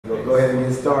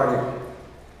get started.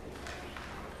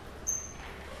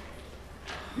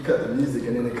 You cut the music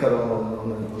and then it cut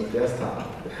on the desktop.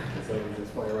 So we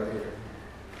just play right here.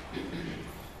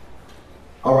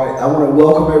 All right, I want to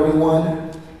welcome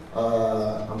everyone.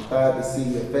 I'm glad to see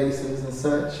your faces and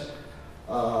such.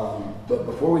 But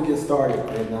before we get started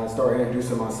and I start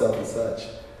introducing myself and such,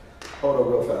 hold up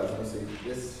real fast. Let me see.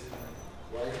 This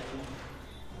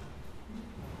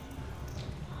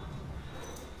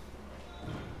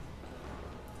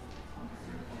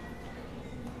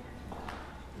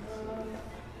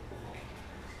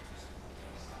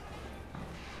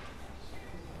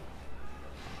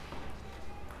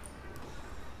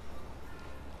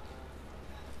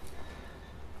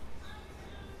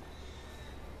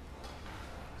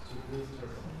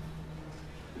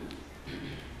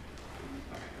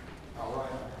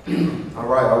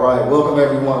right. All right. Welcome,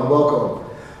 everyone. Welcome.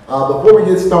 Before we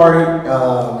get started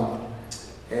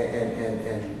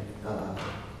and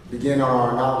begin on our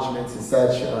acknowledgments and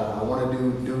such, I want to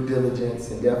do due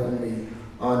diligence and definitely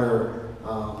honor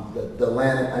the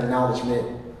land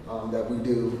acknowledgement that we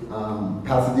do.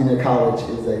 Pasadena College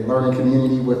is a learning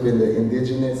community within the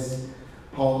indigenous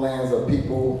homelands of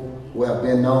people who have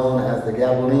been known as the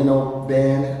Gabarino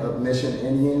Band of Mission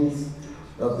Indians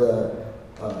of the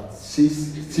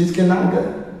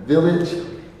Siksika village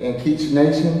and Keech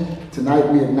Nation. Tonight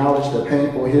we acknowledge the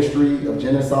painful history of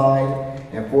genocide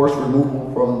and forced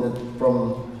removal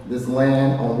from this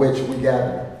land on which we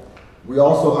gather. We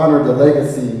also honor the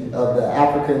legacy of the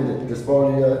African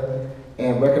diaspora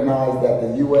and recognize that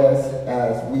the U.S.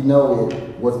 as we know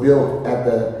it was built at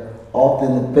the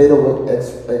often fatal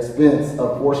expense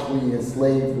of forcibly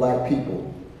enslaved black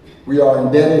people. We are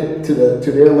indebted to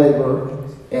their labor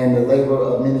and the labor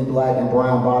of many black and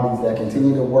brown bodies that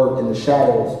continue to work in the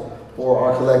shadows for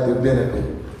our collective benefit.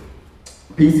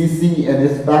 PCC and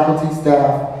its faculty,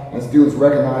 staff, and students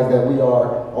recognize that we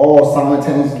are all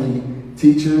simultaneously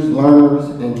teachers, learners,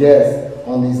 and guests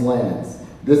on these lands.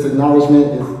 This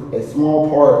acknowledgement is a small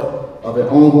part of an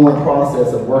ongoing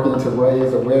process of working to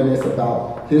raise awareness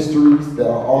about histories that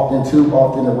are too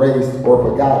often erased or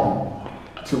forgotten,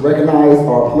 to recognize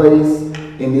our place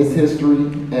in this history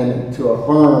and to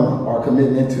affirm our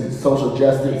commitment to social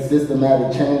justice,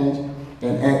 systematic change,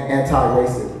 and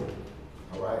anti-racism.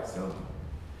 All right, so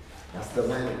that's the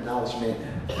land acknowledgement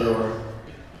for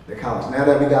the college. Now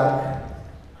that we got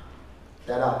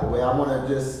that out the way, I want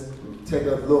to just take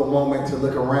a little moment to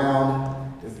look around.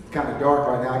 It's kind of dark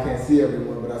right now, I can't see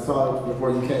everyone, but I saw it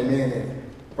before you came in. And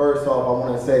first off, I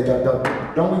want to say,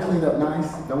 don't we clean up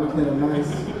nice? Don't we clean up nice?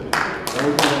 Don't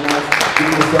we clean up nice? Give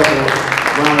yourself a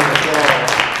round of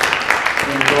applause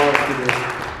in regards to this,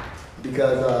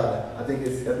 because I think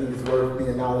it's worth being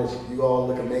acknowledged. You all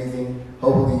look amazing.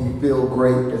 Hopefully you feel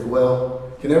great as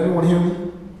well. Can everyone hear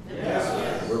me?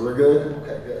 Yes. We're good?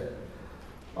 Okay, good.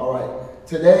 All right.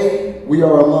 Today we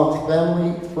are amongst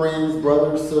family, friends,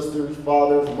 brothers, sisters,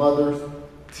 fathers, mothers,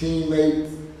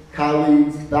 teammates,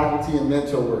 colleagues, faculty, and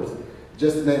mentors,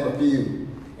 just to name a few.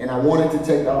 And I wanted to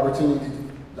take the opportunity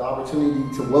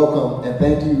to welcome and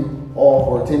thank you all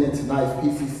for attending tonight's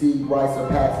PCC Rites of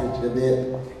Passage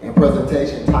event and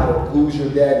presentation titled Who's Your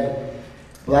Daddy?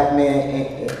 Black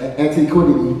Man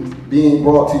Antiquity, being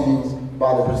brought to you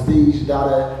by the prestige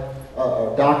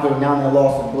Dr. Nana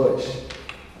Lawson Bush.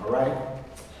 All right.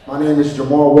 My name is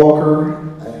Jamal Walker,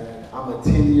 and I'm a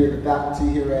 10-year faculty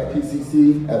here at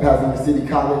PCC at Pasadena City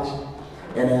College,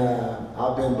 and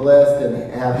I've been blessed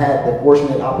and have had the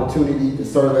fortunate opportunity to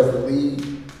serve as the lead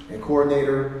and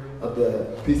coordinator of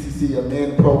the PCC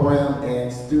AMEN program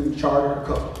and student charter,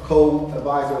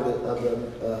 co-advisor of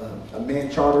the AMEN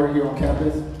charter here on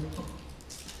campus.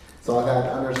 So I've had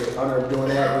the honor of doing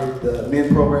that. The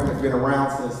AMEN program has been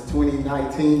around since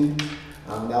 2019.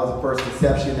 That was the first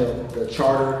conception of the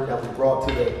charter that we brought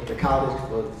to the college.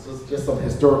 So just some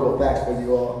historical facts for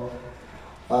you all.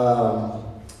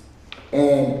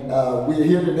 We're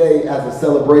here today as a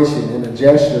celebration and a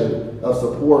gesture of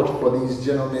support for these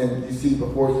gentlemen you see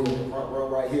before you in the front row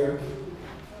right here.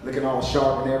 Looking all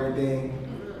sharp and everything.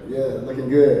 Yeah, looking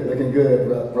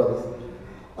good, brothers.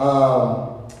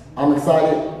 I'm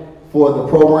excited for the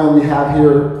program we have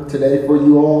here today for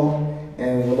you all,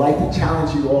 and would like to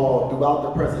challenge you all throughout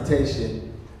the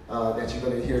presentation that you're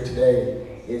going to hear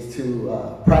today is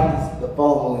to practice the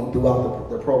following throughout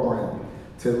the program.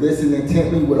 To listen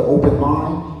intently with an open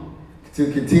mind, to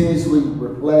continuously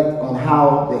reflect on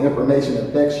how the information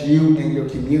affects you and your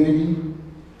community.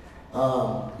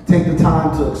 Take the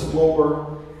time to explore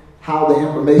how the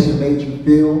information made you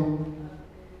feel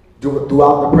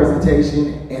throughout the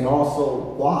presentation, and also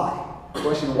why.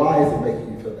 Question, why is it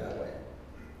making you feel that way?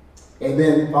 And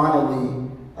then finally,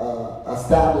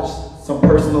 establish some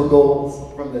personal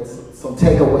goals from some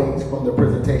takeaways from the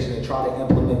presentation and try to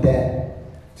implement that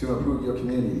to improve your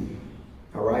community.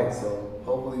 All right, so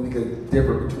hopefully we could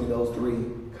differ between those three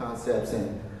concepts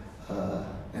and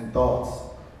thoughts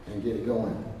and get it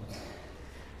going.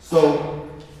 So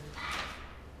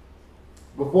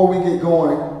before we get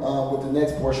going with the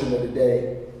next portion of the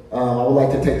day, I would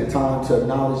like to take the time to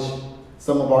acknowledge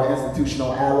some of our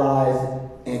institutional allies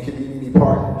and community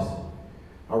partners.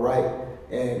 All right,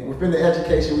 and within the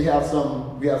education, we have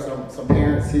some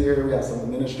parents here, we have some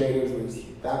administrators, there's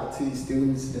faculty,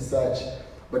 students, and such.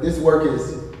 But this work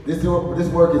is work,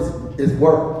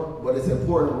 but it's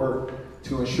important work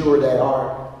to ensure that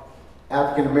our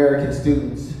African American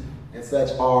students and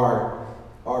such are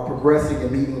progressing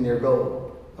and meeting their goal.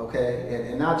 Okay,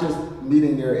 and not just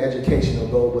meeting their educational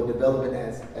goal, but developing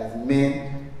as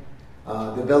men,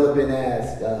 developing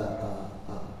as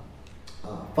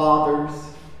fathers,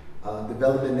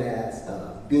 developing as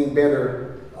being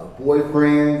better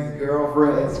boyfriends,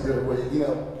 girlfriends,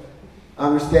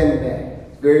 understanding that.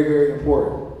 It's very, very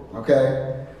important, okay?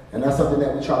 And that's something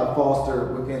that we try to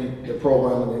foster within the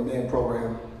program, the men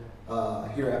program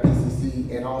here at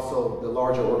PCC, and also the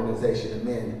larger organization of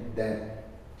men that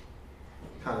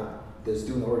kind of the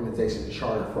student organization is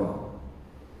chartered from.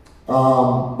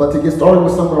 But to get started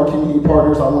with some of our community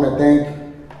partners, I want to thank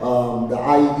the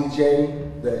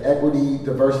IEDJ, the Equity,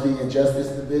 Diversity, and Justice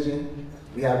Division.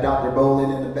 We have Dr.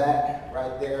 Bolin in the back,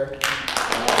 right there.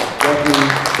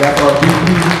 That's our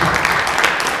VP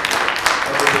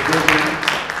of the division.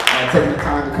 Taking the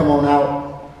time to come on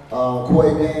out.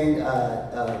 Koi Bang,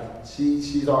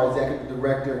 she's our executive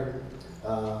director.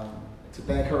 To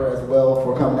thank her as well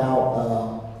for coming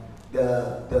out.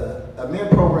 The MEN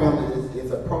program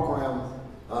is a program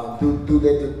through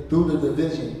the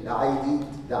division,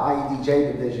 the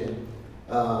IEDJ division.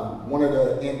 One of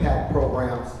the impact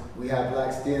programs, we have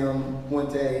Black STEM,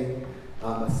 Puente,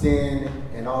 Ascend,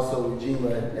 and also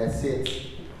Ujima that sits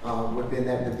within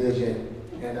that division.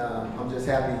 And I'm just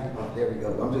happy, there we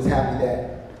go. I'm just happy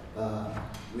that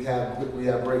we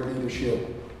have great leadership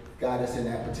guide us in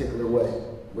that particular way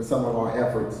with some of our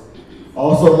efforts.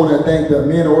 Also want to thank the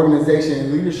MEN organization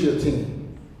and leadership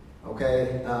team,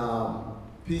 okay?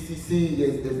 PCC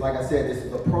is, like I said, this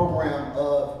is a program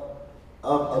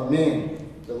of MEN,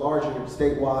 the larger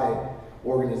statewide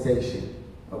organization,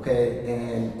 okay?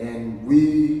 And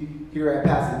we here at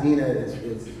Pasadena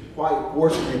is quite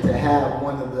fortunate to have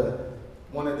one of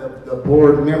the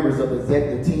board members of the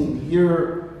executive team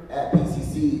here at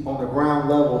PCC on the ground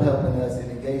level, helping us and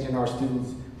engaging our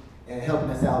students and helping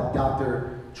us out.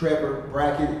 Dr. Trevor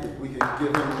Brackett, if we could give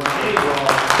him a round of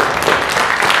applause.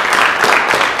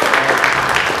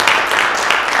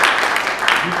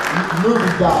 You knew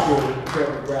Dr.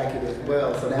 Trevor Brackett as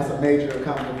well, so that's a major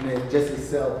accomplishment just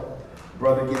itself.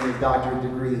 Brother getting his doctorate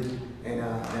degree and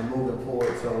moving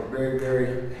forward, so very,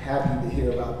 very happy to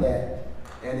hear about that.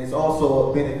 And it's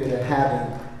also a benefit of having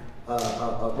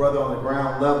a brother on the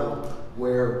ground level,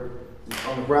 where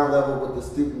on the ground level with the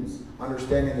students,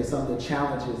 understanding that some of the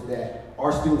challenges that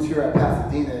our students here at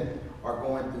Pasadena are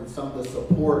going through, some of the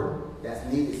support that's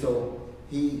needed. So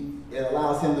it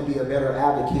allows him to be a better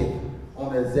advocate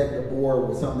on the executive board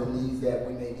with some of the needs that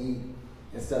we may need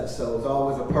and such. So it's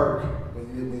always a perk when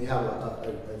you have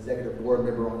an executive board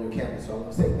member on your campus. So I want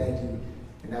to say thank you,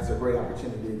 and that's a great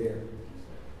opportunity there.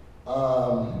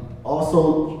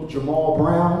 Also, Jamal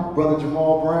Brown, brother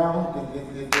Jamal Brown, is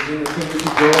in the community,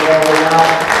 girl all the way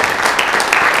out.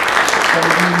 Some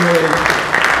of you may,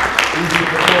 he's with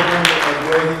the program as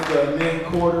well, he's the MEN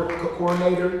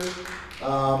coordinator.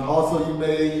 Also, you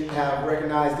may have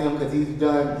recognized him because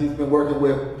he's been working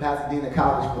with Pasadena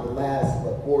College for the last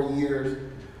 4 years,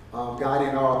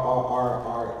 guiding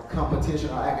our competition,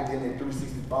 our academic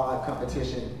 365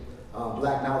 competition,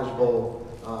 Black Knowledge Bowl.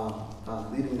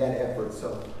 Leading that effort,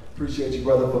 so appreciate you,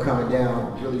 brother, for coming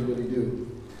down. Really, really do.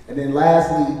 And then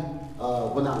lastly,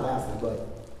 well, not lastly, but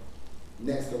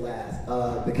next to last,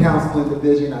 the counseling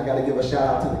division. I got to give a shout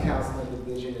out to the counseling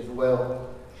division as well.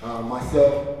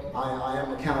 Myself, I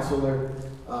am a counselor.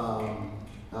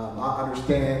 I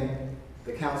understand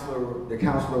the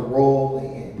counselor role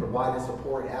in providing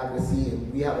support and advocacy,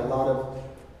 and we have our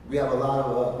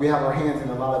hands in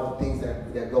a lot of the things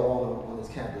that go on this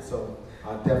campus. So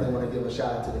I definitely want to give a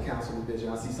shout out to the council division.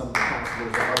 I see some of the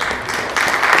counselors are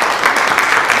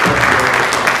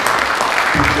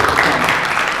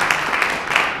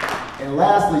And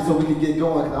lastly, so we can get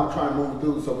going, because I'm trying to move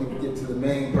through so we can get to the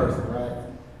main person, right?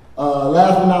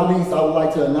 Last but not least, I would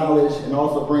like to acknowledge and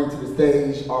also bring to the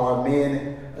stage our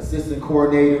MEN assistant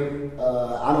coordinator.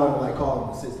 I don't even like calling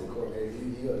him assistant coordinator.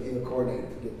 coordinator,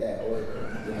 forget that. Or,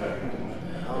 you know,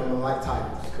 I don't like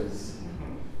titles, because,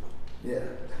 yeah,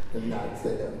 let me not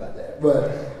say that about that.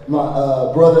 But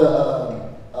my brother,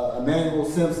 Emmanuel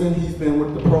Simpson, he's been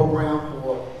with the program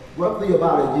for roughly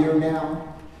about a year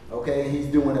now. Okay, he's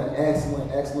doing an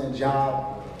excellent, excellent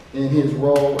job in his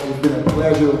role. It's been a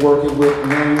pleasure working with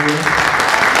Emmanuel.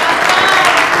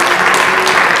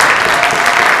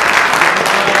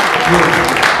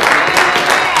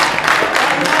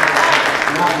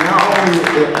 Not only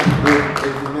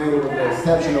is Emmanuel an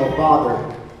exceptional father,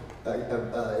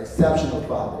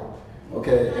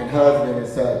 okay, and husband and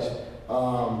such,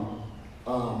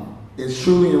 it's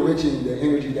truly enriching the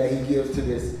energy that he gives to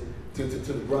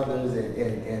the brothers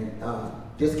and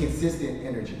just consistent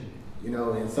energy, you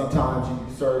know. And sometimes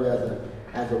you serve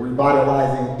as a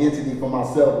revitalizing entity for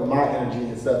myself with my energy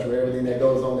and such, with everything that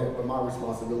goes on there with my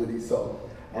responsibilities. So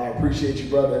I appreciate you,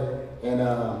 brother, and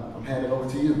I'm handing it over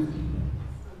to you.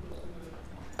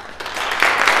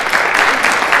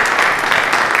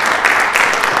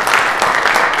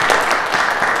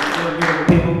 Beautiful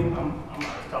people. I'm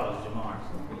as tall as Jamar,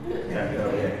 so gotta go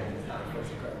here.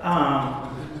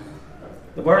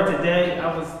 The word today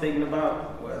I was thinking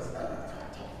about was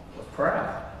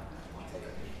proud.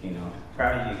 You know,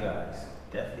 proud of you guys.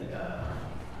 Definitely.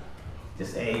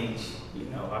 This age, you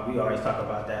know, we always talk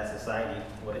about that society,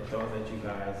 what it throws at you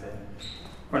guys. And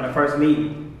from the first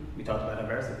meeting, we talked about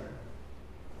adversity.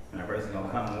 And adversity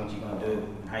gonna come, and what you gonna do,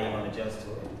 and how you gonna adjust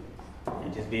to it,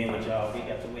 and just being with y'all week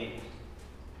after week.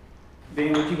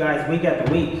 Being with you guys week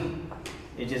after week,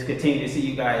 it just continue to see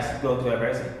you guys go through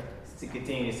adversity. To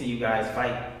continue to see you guys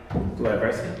fight through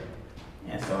adversity.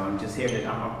 And so I'm just here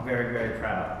I'm very, very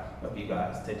proud of you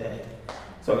guys today.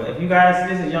 So if you guys,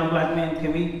 this is young black men,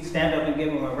 can we stand up and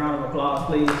give them a round of applause,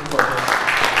 please, for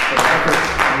the efforts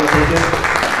and what they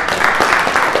do?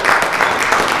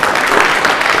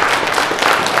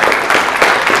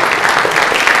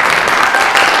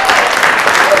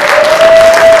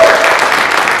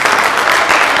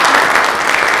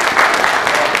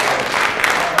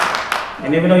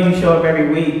 And even though you show up every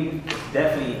week, it's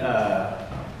definitely,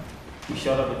 you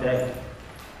showed up today.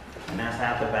 And that's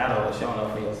half the battle, is showing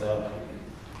up for yourself.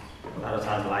 A lot of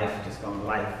times life just comes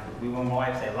life. We want my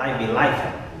wife to say, life be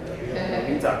life.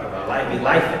 We talk about life be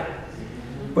life.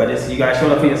 But it's, you guys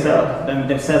showed up for yourself.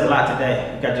 That says a lot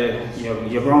today. You got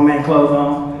your grown man clothes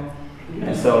on.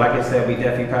 And so, like I said, we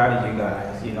definitely proud of you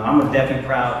guys. You know, I'm definitely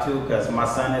proud too, because my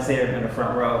son is here in the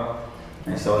front row.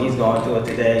 And so he's going through it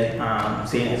today,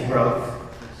 seeing his growth,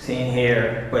 seeing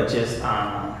here, but just,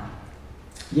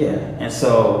 yeah. And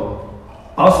so,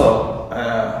 also,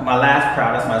 my last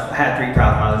proud, I had 3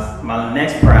 prouds. My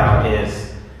next proud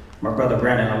is my brother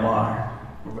Brandon Lamar.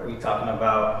 We're talking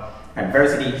about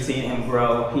adversity, seeing him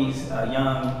grow. He's a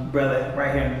young brother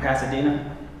right here in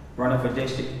Pasadena, running for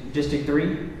District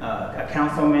 3, a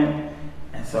councilman.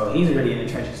 And so he's really in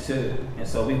the trenches too. And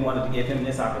so we wanted to give him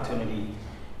this opportunity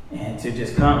and to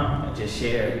just come and just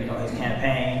share, you know, his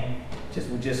campaign, just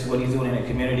what he's doing in the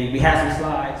community. We had some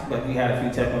slides, but we had a few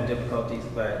technical difficulties.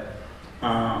 But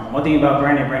one thing about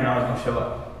Brandon always gonna show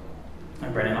up.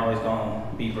 And Brandon always gonna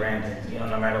be Brandon, you know,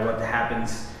 no matter what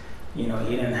happens. You know,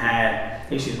 he didn't have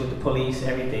issues with the police,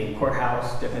 everything,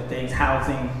 courthouse, different things,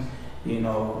 housing, you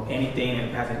know, anything in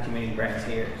the Pasadena community, Brandon's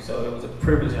here. So it was a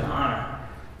privilege and honor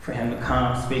for him to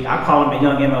come speak. I call him a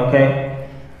young MLK.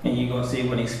 And you're going to see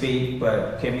when he speaks,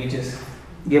 but can we just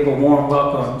give a warm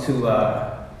welcome to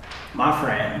my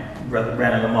friend, Brother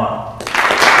Brandon Lamar.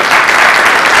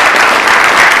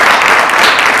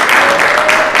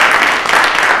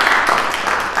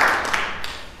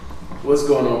 What's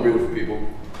going on, beautiful people?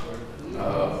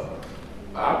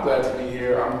 I'm glad to be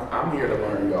here. I'm here to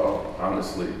learn, y'all,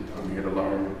 honestly. I'm here to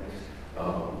learn,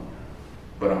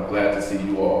 but I'm glad to see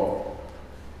you all.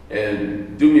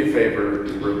 And do me a favor,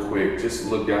 real quick, just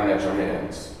look down at your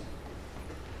hands.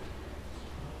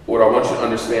 What I want you to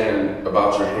understand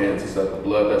about your hands is that the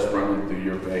blood that's running through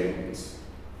your veins,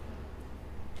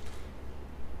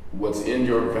 what's in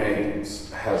your veins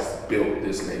has built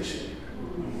this nation.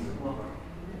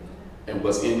 And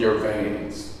what's in your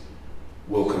veins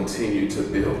will continue to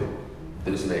build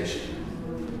this nation.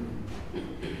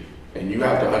 And you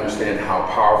have to understand how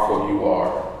powerful you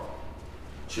are.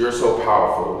 You're so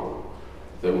powerful.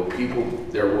 There will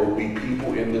be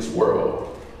people in this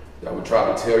world that will try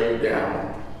to tear you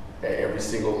down at every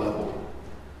single level.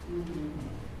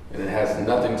 And it has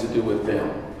nothing to do with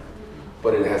them,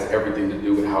 but it has everything to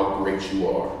do with how great you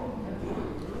are.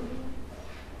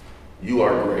 You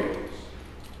are great.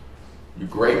 You're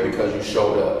great because you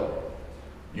showed up.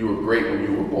 You were great when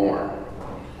you were born.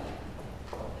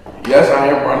 Yes, I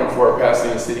am running for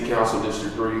Pasadena City Council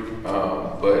District 3,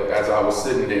 but as I was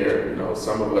sitting there, you know,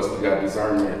 some of us, we got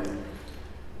discernment,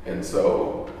 and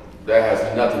so that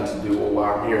has nothing to do with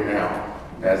why I'm here now,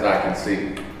 as I can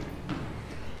see.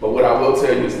 But what I will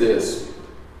tell you is this: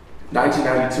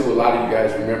 1992, a lot of you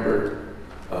guys remember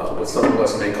what some of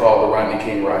us may call the Rodney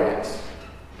King riots.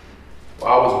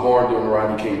 Well, I was born during the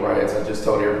Rodney King riots. I just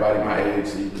told everybody my age,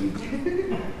 so you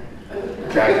can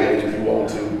calculate if you want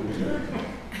to.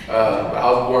 I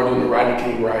was born during the Rodney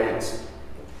King riots,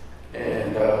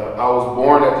 and I was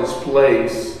born at this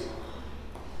place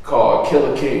called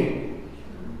Killer King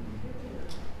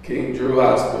Drew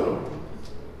Hospital,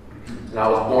 and I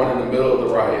was born in the middle of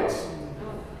the riots.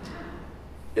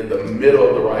 In the middle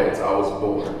of the riots, I was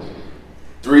born.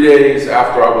 3 days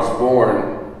after I was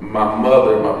born, my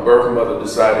mother, my birth mother,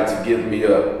 decided to give me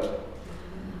up,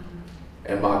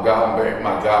 and my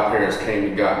godparents came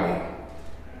and got me.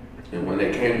 And when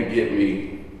they came to get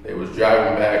me, they was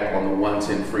driving back on the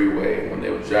 110 freeway. When they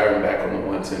was driving back on the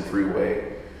 110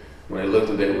 freeway, when they looked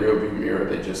at their rearview mirror,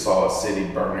 they just saw a city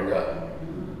burning up.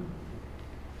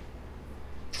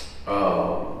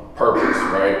 Purpose,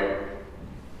 right?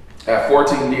 At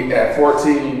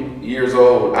 14 years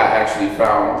old, I actually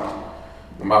found,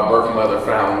 my birth mother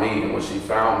found me, and when she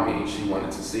found me, she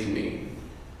wanted to see me.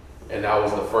 And that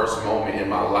was the first moment in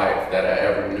my life that I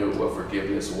ever knew what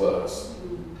forgiveness was.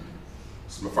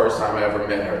 It's my first time I ever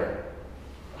met her,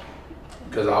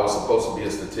 because I was supposed to be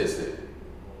a statistic.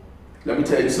 Let me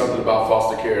tell you something about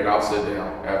foster care, and I'll sit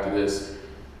down after this.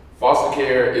 Foster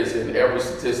care is in every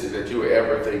statistic that you would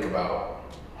ever think about.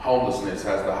 Homelessness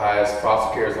has the highest,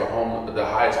 foster care is the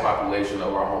highest population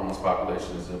of our homeless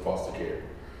population is in foster care.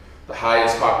 The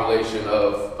highest population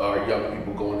of our young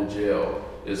people going to jail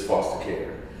is foster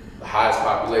care. The highest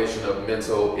population of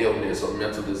mental illness or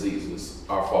mental diseases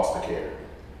are foster care.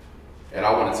 And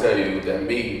I want to tell you that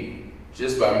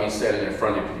just by me standing in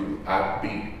front of you, I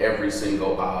beat every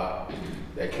single odd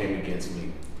that came against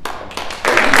me.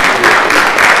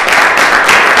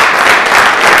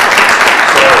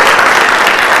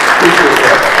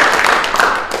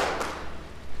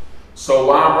 So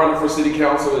why I'm running for city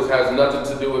council has nothing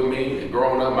to do with me. And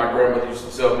growing up, my grandmother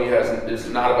used to tell me it's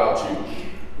not about you.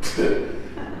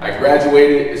 I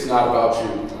graduated, it's not about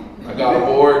you. I got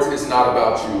awards, it's not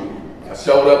about you. I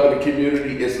showed up in the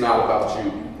community, it's not about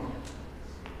you.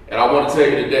 And I want to tell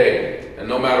you today, and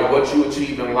no matter what you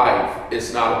achieve in life,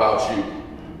 it's not about you.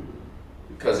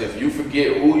 Because if you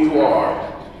forget who you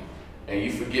are, and you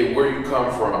forget where you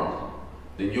come from,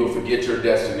 then you'll forget your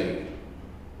destiny.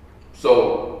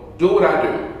 So do what I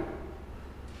do.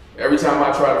 Every time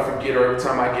I try to forget, or every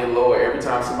time I get low, or every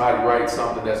time somebody writes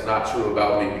something that's not true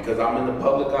about me, because I'm in the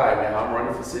public eye now, I'm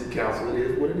running for city council, it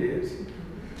is what it is.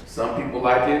 Some people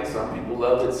like it, some people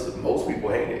love it, most people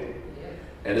hate it.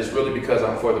 And it's really because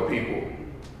I'm for the people.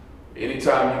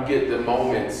 Anytime you get the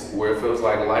moments where it feels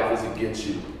like life is against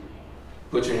you,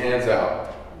 put your hands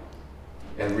out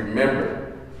and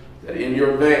remember that in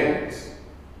your veins,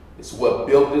 it's what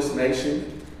built this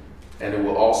nation, and it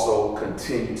will also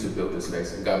continue to build this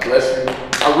nation. God bless you.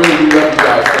 I really do love you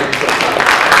guys. Thank you for the time.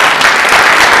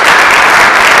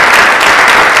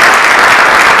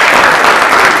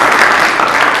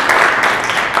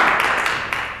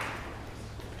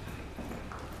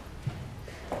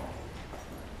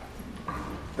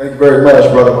 Thank you very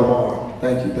much, Brother Lamar.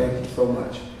 Thank you so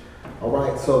much. All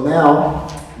right, so now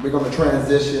we're going to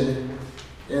transition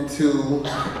into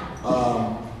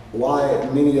why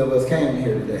many of us came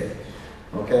here today.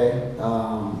 Okay?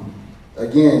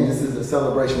 Again, this is a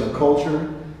celebration of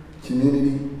culture,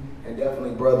 community, and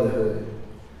definitely brotherhood.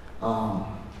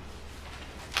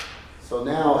 So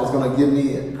now it's going to give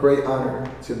me a great honor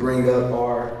to bring up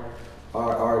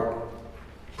our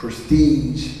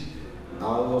prestige.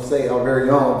 I was gonna say our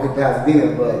very own Big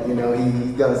Pasadena, but you know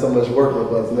he's done so much work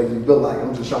with us, making me feel like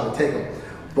I'm just trying to take him.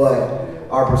 But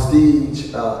our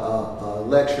prestige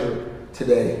lecturer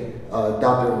today,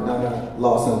 Dr. Nana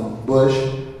Lawson Bush.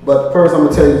 But first, I'm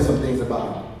gonna tell you some things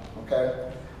about him. Okay,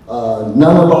 Dr.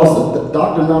 Nana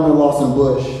Lawson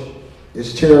Bush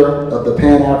is chair of the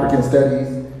Pan-African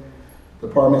Studies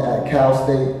Department at Cal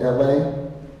State LA,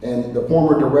 and the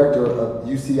former director of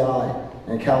UCI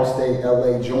and Cal State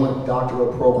LA Joint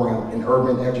Doctoral Program in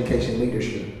Urban Education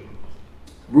Leadership.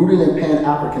 Rooted in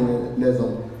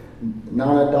Pan-Africanism,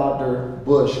 Nana Dr.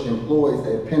 Bush employs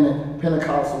a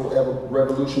Pentecostal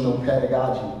revolutionary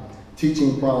pedagogy,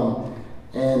 teaching from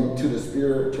and to the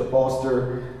spirit to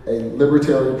foster a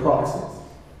libertarian process.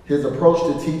 His approach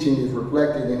to teaching is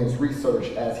reflected in his research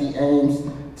as he aims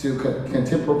to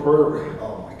contemporary,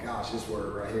 oh my gosh, this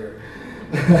word right here.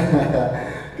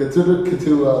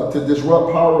 to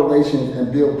disrupt power relations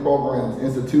and build programs,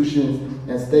 institutions,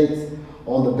 and states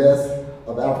on the best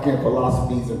of African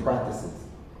philosophies and practices.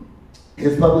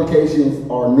 His publications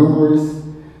are numerous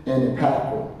and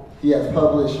impactful. He has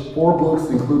published 4 books,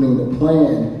 including The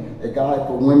Plan, a guide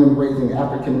for women raising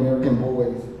African American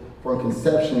boys from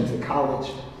conception to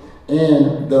college,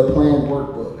 and The Plan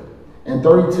Workbook, and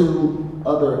 32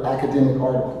 other academic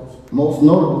articles. Most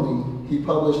notably, he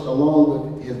published, along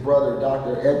with his brother,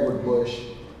 Dr. Edward Bush,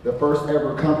 the first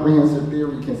ever comprehensive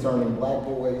theory concerning black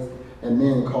boys and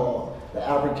men called the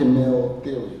African Male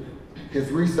Theory. His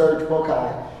research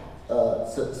foci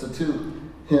situte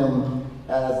him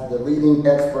as the leading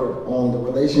expert on the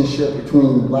relationship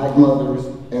between black mothers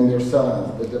and their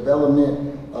sons, the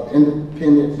development of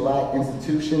independent black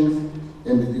institutions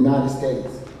in the United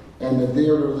States, and the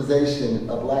theorization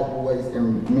of black boys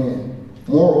and men.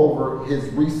 Moreover, his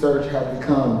research has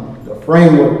become the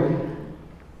framework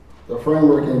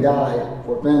and guide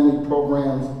for family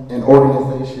programs and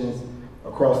organizations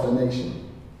across the nation.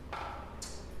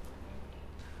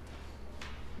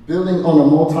 Building on a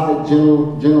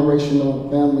multi-generational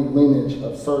family lineage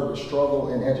of service, struggle,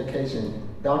 and education,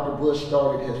 Dr. Bush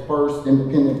started his first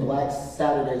independent black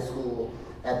Saturday school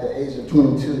at the age of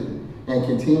 22 and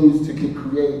continues to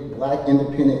create black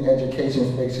independent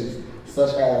education spaces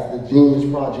such as the Genius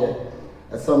Project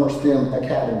at Summer STEM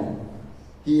Academy.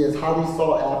 He is highly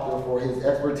sought after for his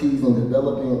expertise in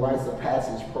developing rites of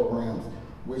passage programs,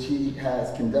 which he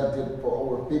has conducted for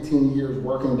over 15 years,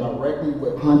 working directly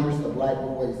with hundreds of black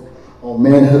boys on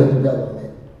manhood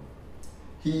development.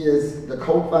 He is the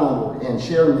co-founder and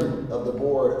chairman of the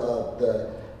board of the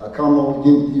Acamo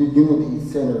Unity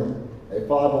Center, a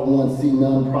 501c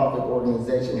nonprofit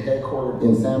organization headquartered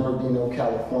in San Bernardino,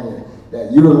 California,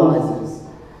 that utilizes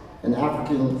an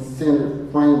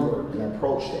African-centered framework and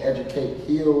approach to educate,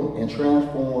 heal, and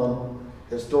transform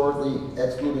historically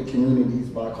excluded communities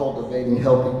by cultivating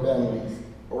healthy families,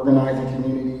 organizing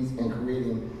communities, and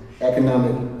creating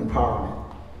economic empowerment.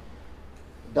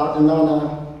 Dr.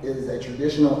 Nana is a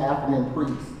traditional African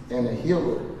priest and a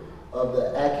healer of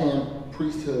the Akan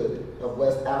priesthood of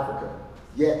West Africa,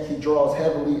 yet he draws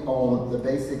heavily on the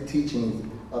basic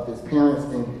teachings of his parents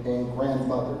and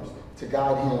grandmothers to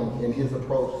guide him in his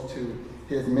approach to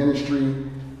his ministry.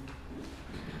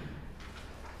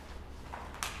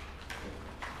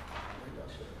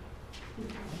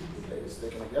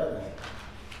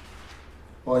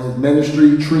 On his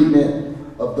ministry treatment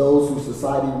of those who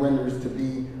society renders to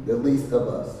be the least of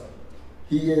us.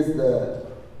 He is the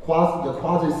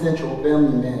quasi-central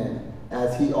family man,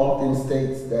 as he often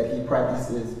states that he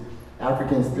practices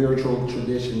African spiritual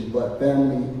traditions, but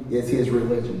family is his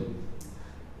religion.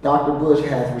 Dr. Bush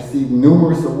has received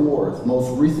numerous awards.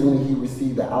 Most recently, he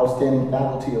received the Outstanding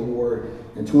Faculty Award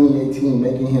in 2018,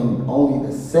 making him only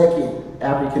the second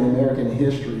African American in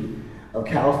history of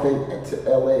Cal State to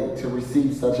LA to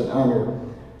receive such an honor,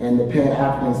 and the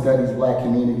Pan-African Studies Black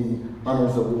Community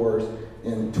Honors Awards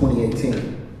in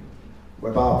 2018.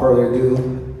 Without further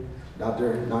ado,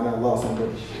 Dr. Nana Lawson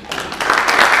Bush.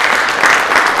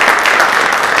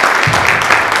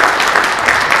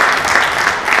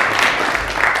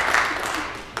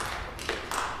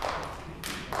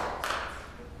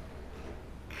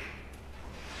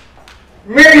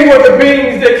 Many were the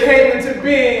beings that came into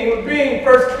being when being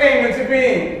first came into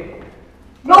being.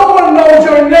 No one knows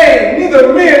your name,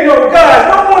 neither men nor gods.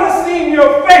 No one has seen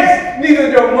your face, neither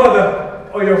your mother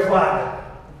or your father.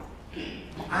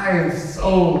 I am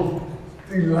so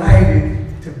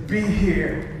delighted to be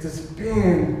here to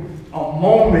spend a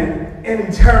moment in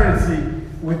eternity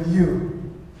with you.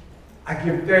 I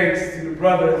give thanks to the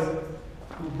brothers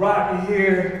who brought me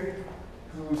here,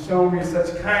 who showed me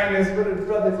such kindness. But the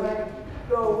brothers, like,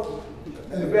 go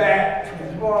in the back, in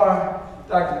the bar,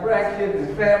 Dr. Brackett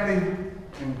and family,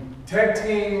 and tech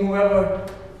team, whoever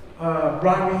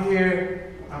brought me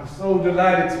here. I'm so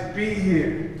delighted to be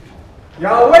here.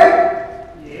 Y'all awake?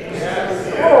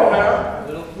 Yes. Come on now.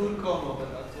 Little food coma.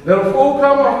 Little food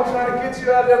coma. I'm trying to get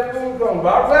you out of that food coma.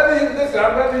 But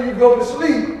I'd rather you go to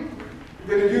sleep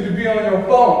than you to be on your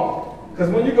phone. Because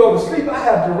when you go to sleep, I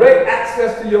have direct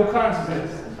access to your consciousness.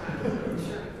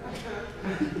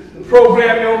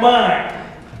 Program your mind.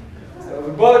 So if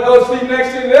the brother goes to sleep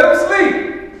next to you, let him sleep.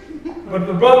 But if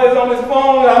the brother is on his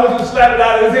phone, I'm going to just slap it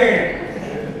out of his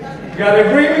hand. You got an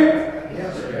agreement?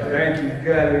 Yes, sir. Thank you. You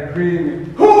got an agreement.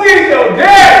 Who is your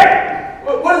daddy?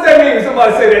 What does that mean when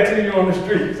somebody say that to you on the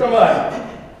street? Somebody.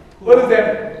 What does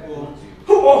that mean?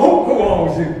 Who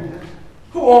owns you?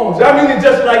 Who owns you? I mean it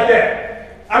just like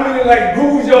that. I mean it like,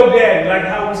 who's your daddy? Like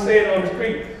how we say it on the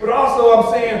street. But also I'm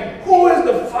saying, who is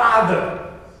the father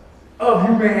of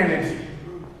humanity?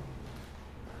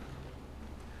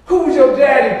 Who was your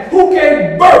daddy? Who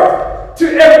gave birth to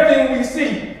everything we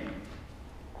see?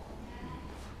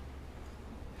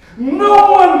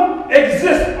 No one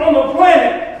exists on the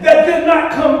planet that did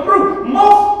not come through.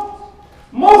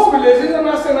 Most religions, I'm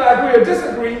not saying I agree or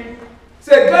disagree,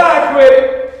 said God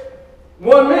created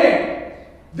one man.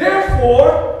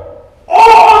 Therefore,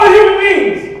 all other human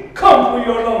beings come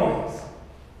through your loins.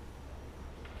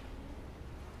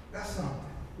 That's something.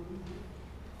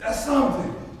 That's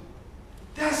something.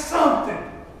 That's something.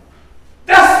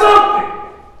 That's something.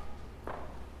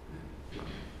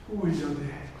 Who is your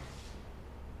dad?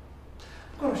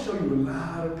 I'm going to show you a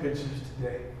lot of pictures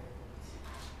today.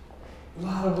 A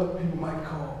lot of what people might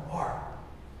call art.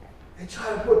 They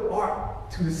try to put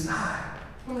art to the side.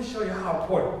 Let me show you how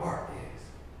important art is.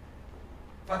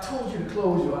 If I told you to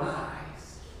close your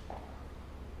eyes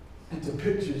and to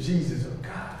picture Jesus or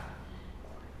God,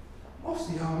 most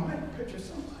of y'all might picture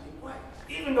somebody white.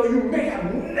 Even though you may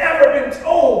have never been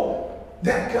told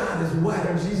that God is white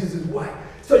or Jesus is white.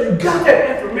 So you got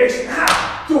that information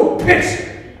how? Through a picture.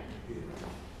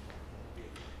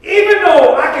 Even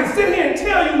though I can sit here and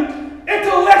tell you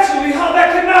intellectually how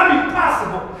that cannot be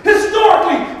possible,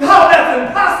 historically how that's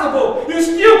impossible, you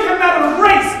still cannot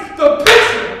erase the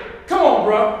picture. Come on,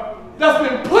 bro. That's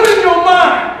been put in your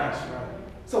mind. That's right.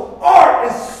 So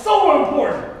art is so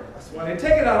important. That's why they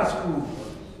take it out of school.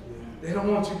 They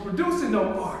don't want you producing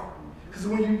no art. Because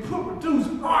when you produce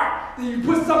art, then you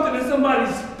put something in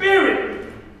somebody's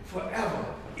spirit forever.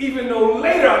 Even though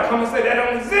later I come and say that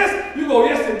don't exist, you go,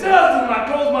 yes it does. And when I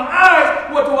close my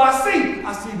eyes, what do I see?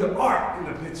 I see the art in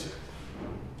the picture.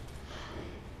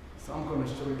 So I'm going to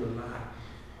show you a lot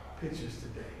of pictures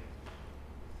today.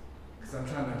 Because I'm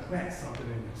trying to plant something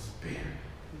in your spirit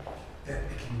that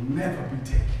it can never be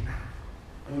taken out.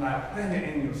 And when I plant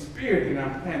it in your spirit and I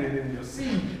plant it in your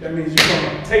seed, that means you're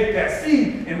going to take that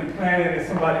seed and plant it in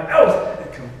somebody else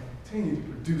and continue to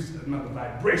produce another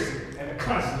vibration and a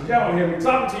consciousness. Y'all don't hear me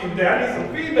talking to you today. I need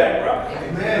some feedback, bro.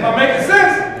 Amen. Am I making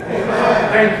sense? Amen.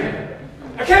 Thank you.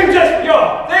 I came just for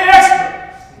y'all. They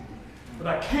extra. But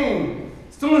I came.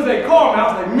 As soon as they called me, I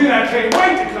was like, man, I can't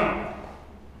wait to come.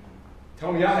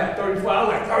 Told me I had 35. I was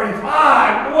like,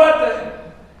 35? What the?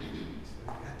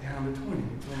 Got down to 20. He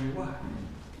told me why.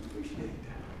 I appreciate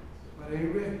that. But I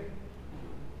ain't ready.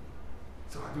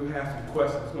 So I do have some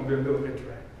questions. It's going to be a little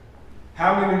interactive.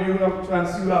 How many of you, I'm trying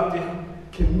to see you out there,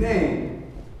 can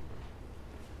name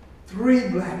 3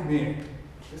 black men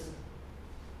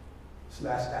 /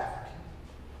 African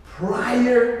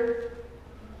prior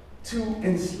to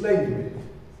enslavement,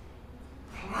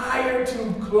 prior to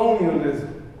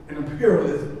colonialism and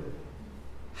imperialism?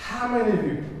 How many of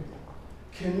you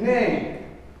can name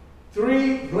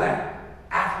 3 black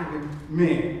African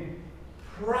men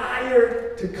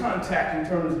prior to contact in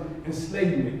terms of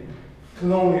enslavement,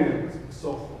 colonialism, and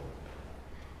so forth?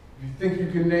 If you think you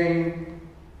can name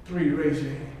 3, raise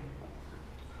your hand.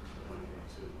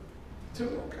 2,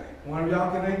 okay. One of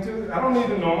y'all can name 2? I don't need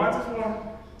to know them, I just want.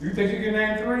 Do you think you can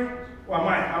name 3? Well,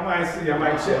 I might see, I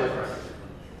might check.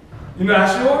 You're not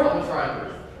sure? I'm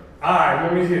trying. All right,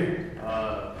 let me hear.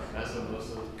 That's a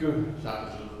good.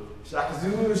 Shaka Zulu. Shaka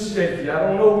Zulu is shaky. I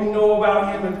don't know what we know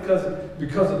about him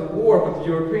because of the war with the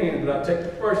Europeans, but I'll take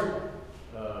the first one.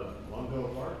 Mungo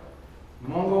Park.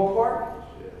 Mungo Park?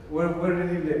 Yeah. Where did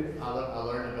he live? I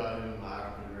learned about him in my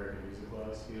African American music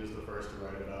class. He was the first to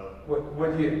write about.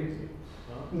 What year?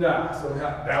 Huh? Nah, so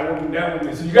that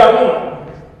wouldn't. So you got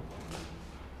 1.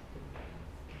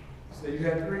 So you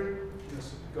had 3? Yes,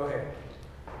 sir. Go ahead.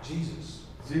 Jesus,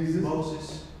 Jesus.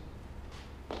 Moses,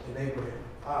 and Abraham.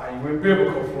 All right, you went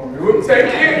biblical for me. We'll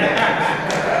take it. A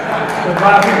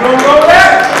lot of people don't know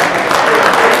that.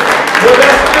 But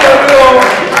that's still a little,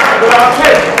 but I'll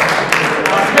take it.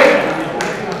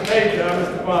 Thank you,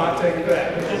 Mr. Bond, I'll take it back.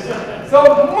 So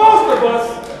most of us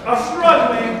are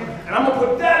struggling, and I'm going to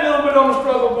put that little bit on the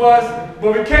struggle bus, but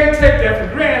we can't take that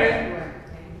for granted.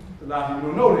 A lot of people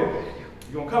don't know that.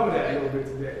 We're going to cover that a little bit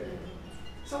today.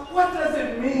 So what does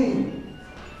it mean?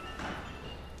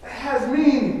 It has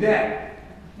meaning that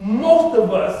most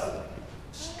of us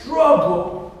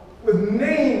struggle with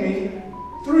naming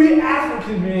 3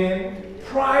 African men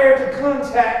prior to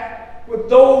contact with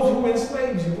those who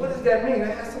enslaved you. What does that mean?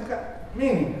 That has some kind of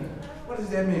meaning. What does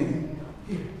that mean?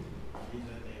 Here.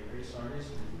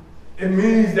 It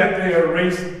means that they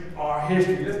erased our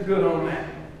history. Let's build on that.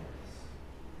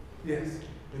 Yes.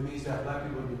 It means that black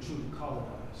people have been truly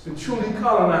colonized. Been truly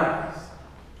colonized.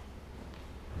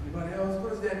 Anybody else? What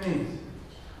does that mean?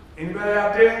 Anybody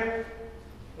out there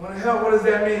want to help? What does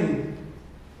that mean?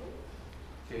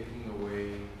 Taking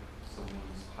away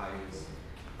someone's highest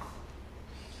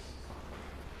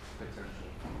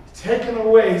taking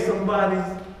away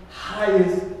somebody's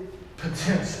highest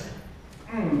potential.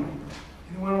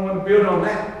 Anyone want to build on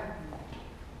that?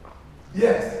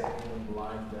 Yes.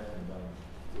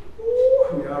 Ooh,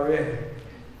 we already.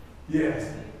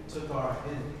 Yes. Took our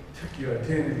identity. Took your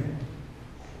identity.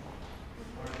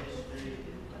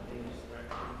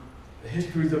 The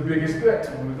history is the biggest threat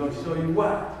to them. We're going to show you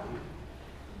why.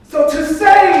 So to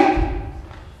say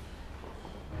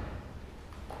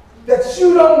that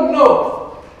you don't know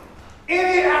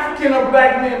any African or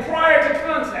black men prior to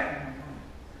contact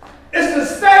is to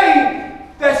say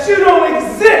that you don't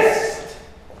exist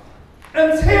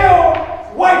until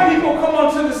white people come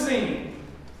onto the scene.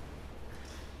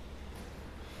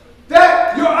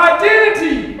 That your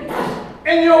identity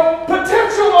and your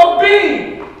potential of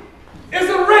being is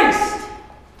erased.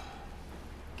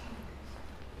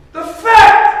 The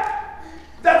fact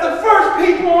that the first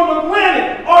people on the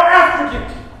planet are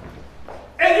African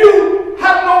and you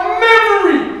have no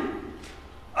memory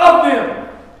of them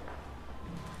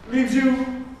leaves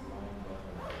you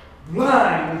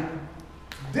blind,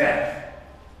 deaf,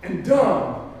 and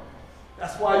dumb.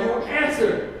 That's why you'll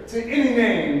answer to any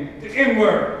name, the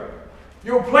N-word.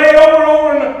 You'll play it over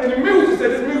and over in the music, say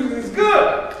this music is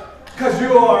good, because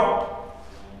you are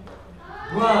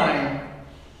blind,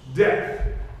 deaf,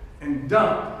 and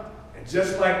dumb. And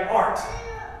just like art,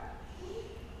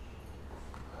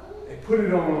 they put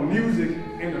it on music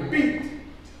and the beat,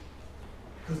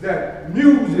 because that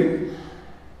music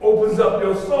opens up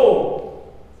your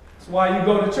soul. That's why you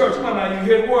go to church. Come on now, you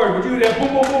hear the word, but you hear that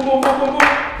boom, boom, boom, boom, boom, boom,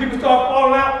 boom. People start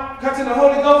falling out, catching the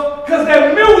Holy Ghost, because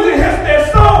that music hits their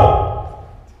soul.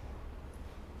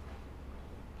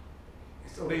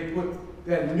 So they put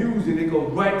that music, it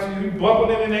goes right to you. You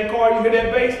bumping it in that car, you hear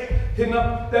that bass hitting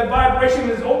up, that vibration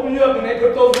is opening you up, and they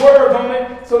put those words on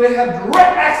it so they have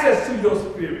direct access to your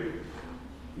spirit.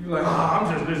 You're like, I'm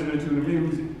just listening to the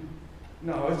music.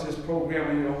 No, it's just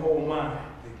programming your whole mind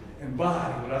and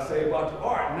body. What I say about the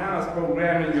art, now it's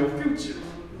programming your future.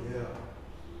 Yeah.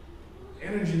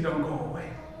 Energy don't go away.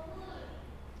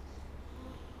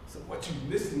 So what you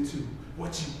listen to,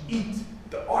 what you eat,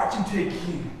 the art you take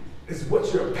in, is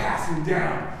what you're passing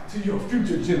down to your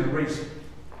future generation.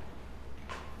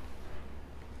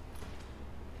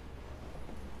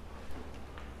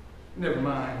 Never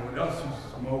mind what else you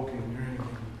smoking,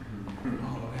 drinking,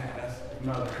 all of that. That's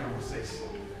another conversation.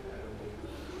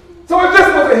 So if this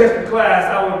was a history class,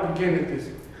 I would begin it this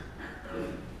way.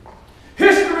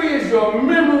 History is your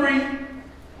memory,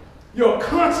 your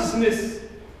consciousness,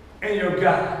 and your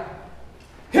guide.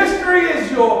 History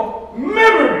is your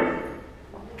memory,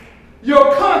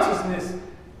 your consciousness,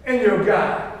 and your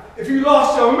guide. If you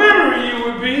lost your memory, you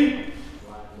would be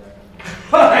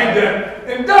blind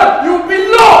and dumb. You would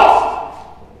be lost.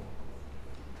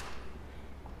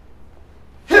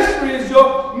 History is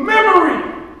your memory.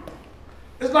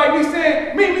 It's like me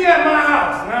saying, meet me at my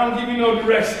house, and I don't give you no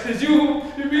directions.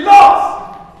 You'd be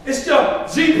lost. It's your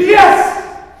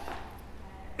GPS.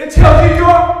 It tells you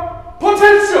your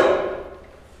potential,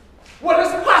 what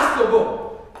is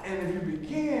possible. And if you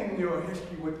begin your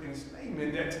history with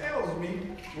enslavement, that tells me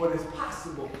what is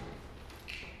possible.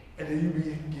 And then you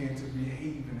begin to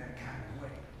behave in that kind of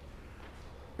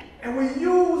way. And we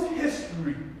use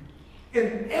history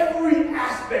in every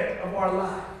aspect of our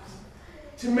lives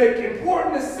to make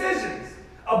important decisions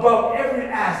about every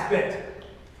aspect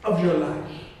of your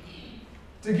life.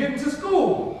 To get into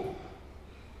school,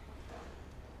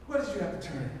 what did you have to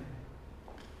turn?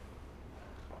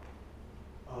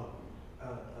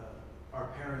 Our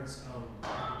parents'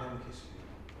 academic history.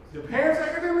 Your parents'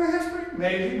 academic history?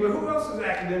 Maybe, but who else's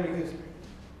academic history?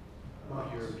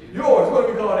 Yours, what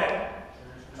do we call that?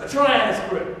 A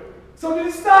transcript. So to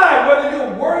decide whether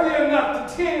you're worthy enough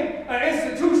to attend an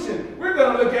institution, we're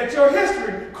going to look at your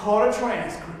history, called a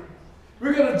transcript.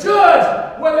 We're going to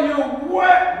judge whether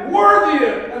you're worthy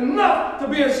enough to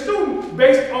be a student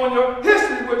based on your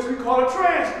history, which we call a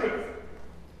transcript.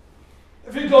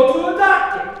 If you go to a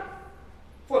doctor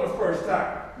for the first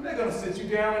time, they're going to sit you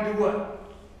down and do what?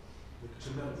 Look at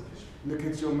your medical history. Look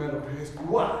at your medical history.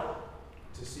 Why?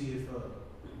 To see if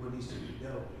what needs to be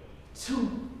dealt with.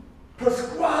 To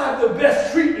prescribe the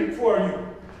best treatment for you,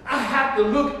 I have to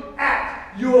look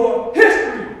at your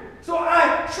history. So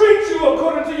I treat you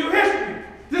according to your history.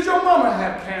 Did your mama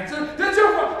have cancer? Did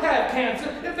your father have cancer?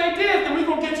 If they did, then we're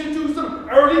going to get you to some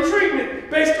early treatment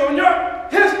based on your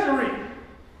history.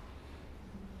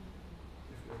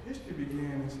 If your history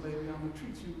began in slavery, I'm going to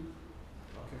treat you.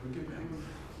 Okay, we'll get back.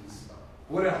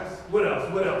 What else? What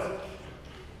else? What else?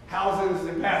 Houses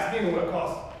in Pasadena would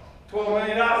cost $12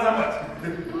 million. How much?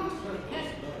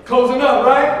 Close enough,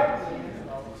 right?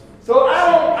 So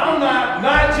I'm not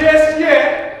not just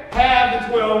yet, have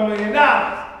the $12 million.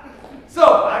 So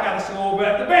I got to show over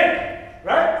at the bank,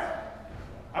 right?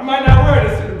 I might not wear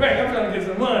this to the bank. I'm trying to get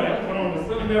some money. I'm putting on the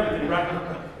suit and everything, right?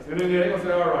 So then they're going to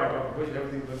say, all right,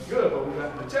 everything looks good, but we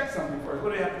have to check something first.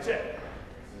 What do they have to check?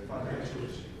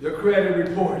 Your credit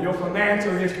report, your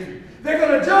financial history. They're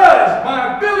going to judge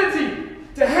my ability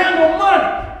to handle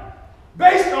money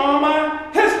based on my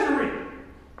history.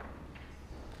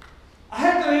 I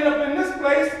have to end up in this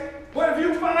place, but if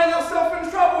you find yourself in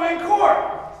trouble in court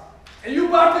and you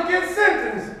about to get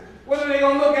sentenced, what are they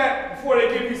going to look at before they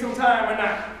give you some time or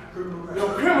not?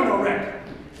 Your criminal record.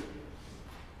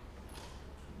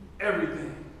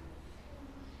 Everything.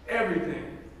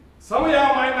 Everything. Some of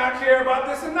y'all might not care about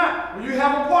this or not. When you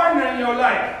have a partner in your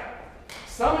life,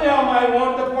 some of y'all might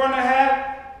want the partner to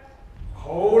have a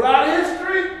whole lot of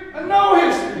history or no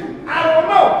history. I don't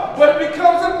know. But it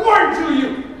becomes important to you.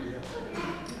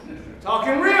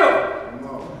 Talking real.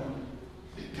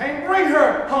 Can't bring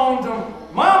her home to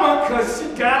mama because she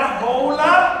got a whole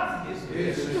lot of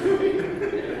history.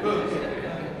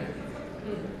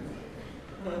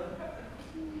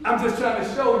 I'm just trying to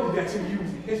show you that you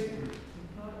use history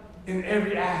in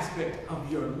every aspect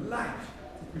of your life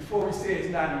before we say it's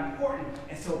not important.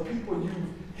 And so people use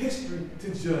history to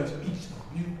judge each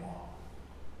of you all.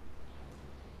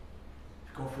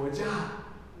 Go for a job.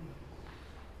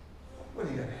 What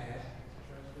do you got to have?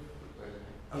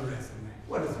 A resume.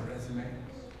 What is a resume?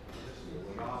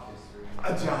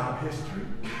 A job history.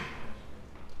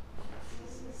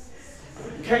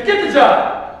 You can't get the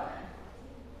job.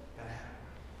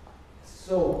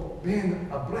 So being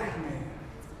a black man,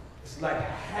 it's like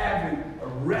having a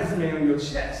resume on your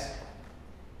chest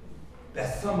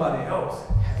that somebody else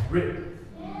has written.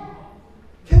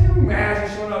 Can you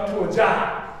imagine showing up to a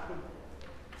job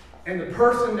and the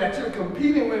person that you're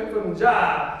competing with for the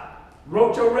job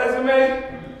wrote your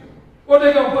resume? What are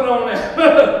they gonna put on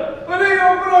there? What are they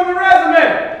gonna put on the resume?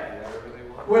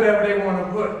 Whatever they want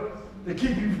to put to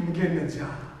keep you from getting a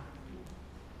job.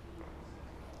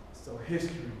 So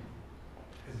history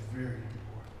is very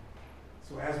important.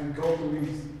 So as we go through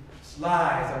these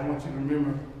slides, I want you to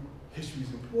remember history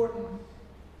is important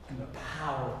and the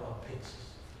power of pictures.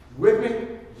 You with me?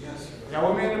 Yes, sir.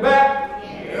 Y'all with me in the back?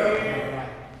 Yeah. All right.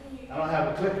 I don't have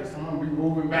a clicker, so I'm going to be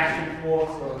moving back and forth,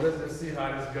 so let's just see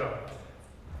how this goes.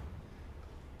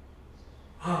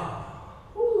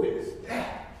 Who is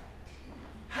that?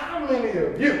 How many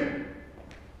of you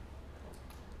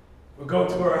will go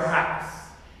to her house,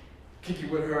 kick it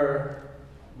with her,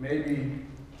 maybe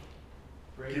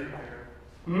Braid her hair.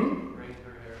 braid Braid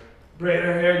her hair. braid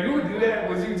her hair? You would do that?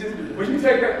 Would you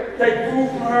take food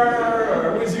from her,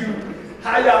 or would you?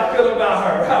 How y'all feel about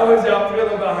her? How would y'all feel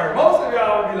about her? Most of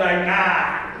y'all would be like,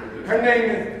 nah. Her name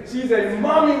is, she's a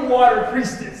mummy water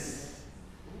priestess.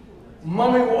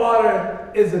 Mummy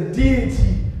water is a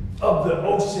deity of the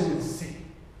ocean and sea.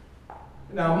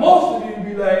 Now, most of you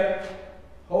be like,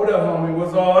 hold up, homie,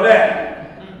 what's all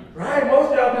that? Right?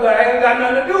 Most of y'all be like, I ain't got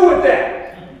nothing to do with that.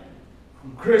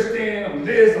 I'm Christian, I'm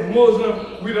this, I'm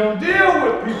Muslim. We don't deal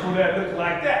with people that look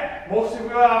like that. Most of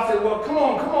y'all say, well, come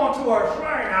on to our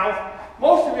shrine house.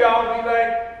 Most of y'all be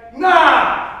like,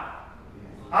 nah,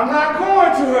 I'm not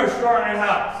going to her shrine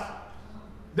house.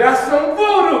 That's some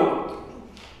voodoo.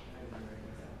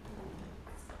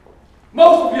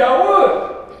 Most of y'all would.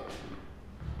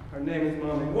 Her name is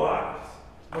Mommy Waters,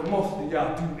 but most of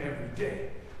y'all do every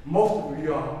day. Most of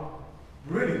y'all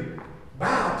really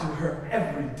bow to her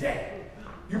every day.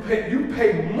 You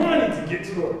pay money to get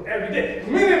to her every day.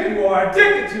 Many of you are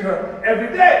addicted to her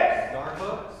every day.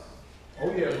 Starbucks?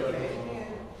 Oh yeah, buddy.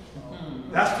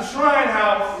 That's the shrine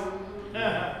house.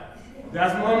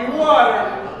 That's Mummy Water.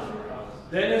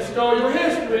 They didn't stole your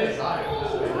history.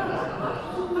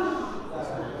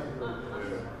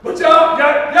 But y'all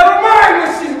don't mind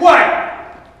when she's white.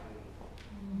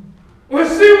 When I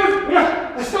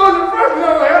showed you the first one, I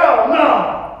was like, oh no.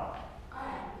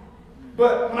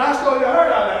 But when I showed you her,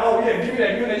 I was like, oh yeah, give me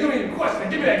that. You don't even question it.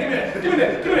 Give me that.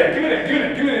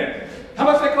 How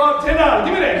much they cost? $10.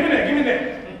 Give me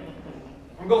that.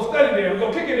 I'm gonna study there. I'm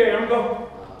gonna kick it there. I'm gonna go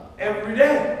every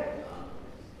day.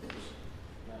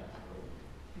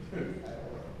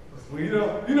 Well, you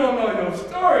don't know your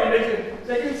story.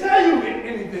 They can tell you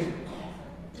anything,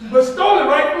 but stole it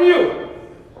right from you.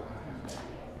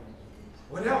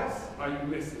 What else are you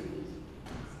missing?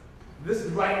 This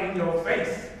is right in your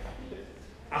face.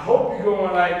 I hope you're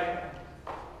going like,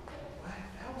 what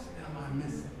else am I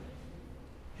missing?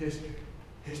 History.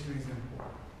 History is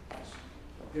important.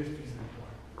 History is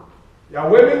important. Y'all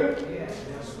with me? Yes.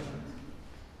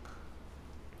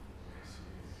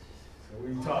 So we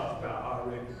talked about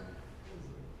already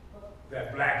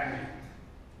that black man,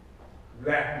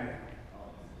 that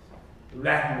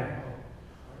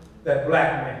black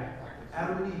man.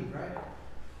 Adam and Eve, right?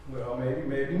 Well,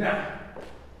 maybe not.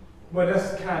 But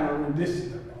that's kind of a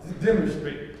rendition of it. To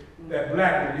demonstrate that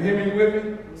black man. You hear me with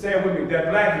me? Say it with me. That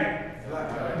black man.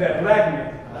 That black man.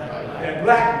 That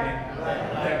black man.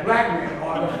 That black men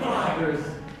are the fathers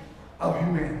of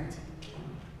humanity.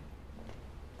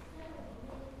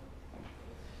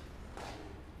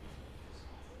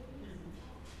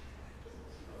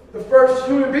 The first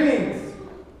human beings.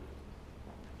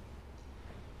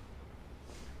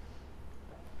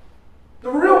 The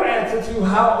real answer to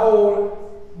how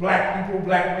old black people,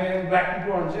 black men, black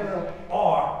people in general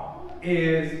are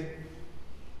is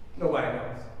nobody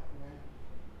knows.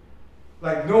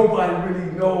 Like nobody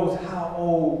really knows how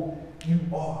old you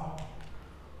are.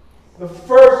 The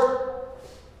first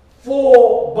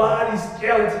full body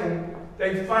skeleton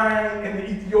they find in the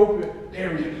Ethiopia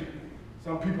area.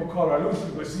 Some people call her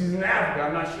Lucy, but she's in Africa.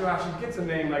 I'm not sure how she gets a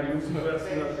name like Lucy, but that's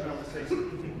another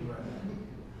conversation.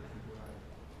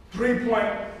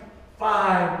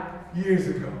 3.5 years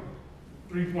ago.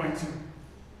 3.2.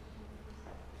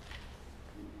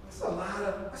 That's a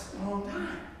long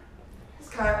time.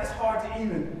 It's hard to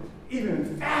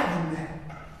even fathom that.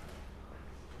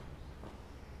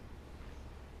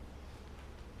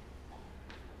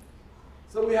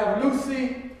 So we have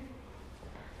Lucy,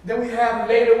 then we have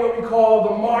later what we call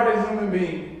the martyr human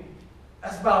being.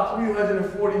 That's about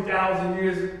 340,000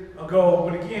 years ago,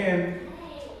 but again,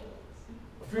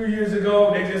 a few years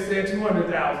ago, they just said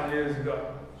 200,000 years ago.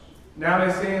 Now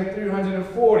they're saying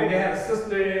 340. They had a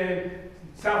sister in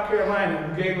South Carolina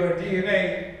who gave her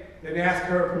DNA. Then they asked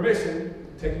her permission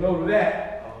to take note of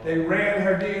that. They ran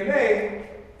her DNA,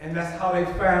 and that's how they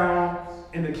found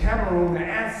in the Cameroon the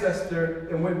ancestor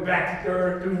that went back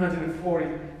to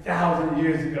 340,000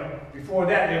 years ago. Before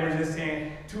that, they were just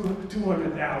saying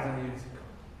 200,000 years ago.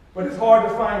 But it's hard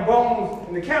to find bones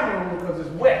in the Cameroon because it's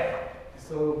wet,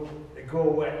 so they go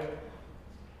away.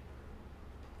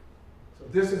 So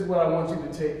this is what I want you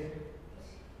to take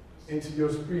into your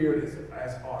spirit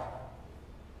as art.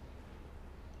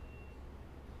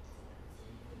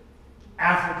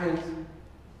 Africans,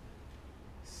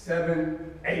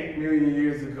 7-8 million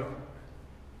years ago.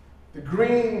 The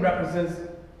green represents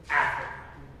Africa.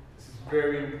 This is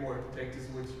very important. Take this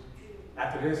with you.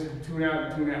 After this, you tune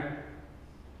out.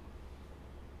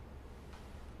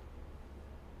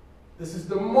 This is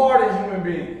the martyr human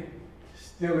being,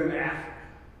 still in Africa.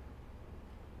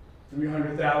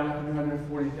 300,000,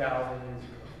 340,000 years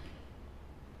ago.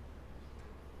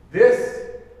 This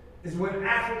is when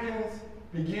Africans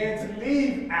began to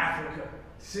leave Africa.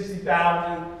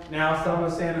 60,000, now some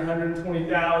are saying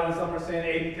 120,000, some are saying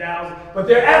 80,000, but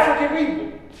they're African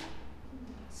people.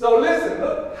 So listen,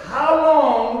 look, how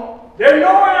long, they're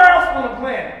nowhere else on the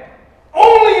planet,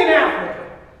 only in Africa.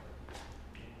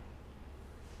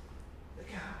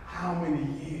 Look how many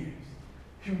years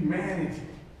humanity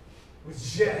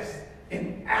was just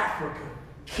in Africa,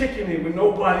 kicking it with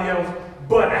nobody else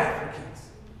but Africans.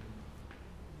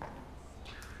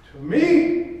 To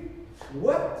me,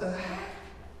 what the heck?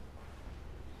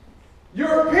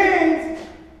 Europeans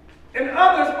and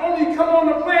others only come on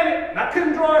the planet, and I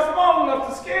couldn't draw it small enough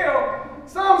to scale.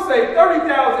 Some say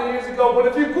 30,000 years ago, but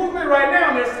if you Google it right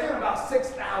now, they're saying about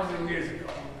 6,000 years ago.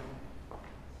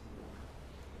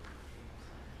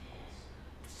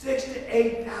 6,000 to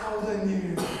 8,000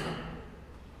 years ago.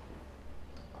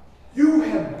 You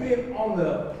have been on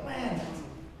the planet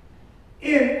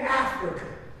in Africa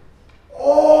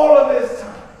all of this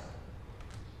time.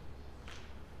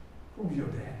 Who's your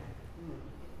dad?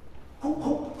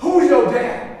 Who's your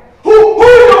dad? Who's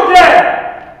your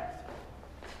dad?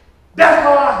 That's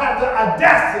how I have the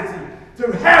audacity to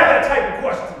have that type of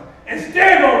question and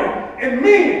stand on it and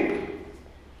mean it.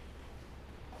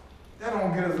 That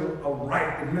don't give us a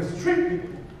right to mistreat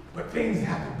people, but things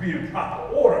have to be in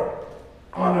proper order.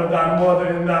 Honor thy mother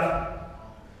and thy.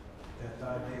 That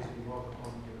thy days be walk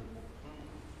upon you.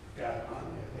 Gotta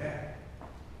honor your dad.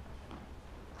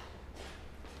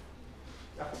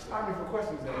 Stop me for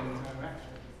questions at any time,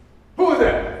 actually. Who is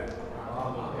that?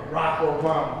 Barack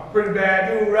Obama. Pretty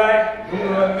bad dude, right?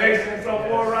 Ruler of the nation and so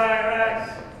forth, right?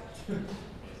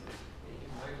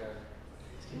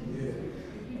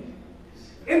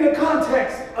 In the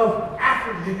context of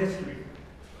African history,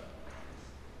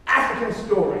 African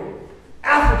story,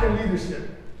 African leadership,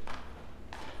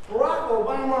 Barack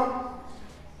Obama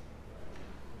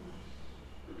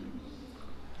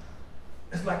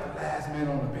is like the last man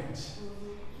on the bench.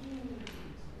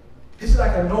 He's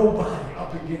like a nobody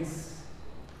up against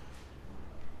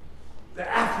the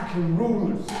African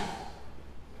rulers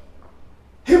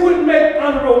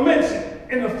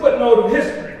in the footnote of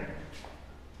history.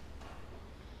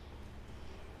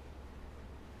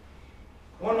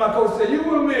 One of my coaches said, you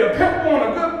wouldn't be a pimp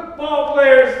on a good ball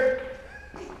players.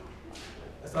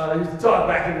 That's how I used to talk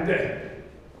back in the day.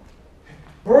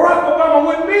 Barack Obama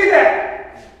wouldn't be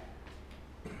that.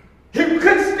 He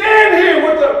couldn't stand here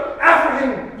with the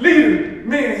African leader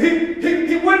meaning.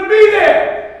 He wouldn't be there.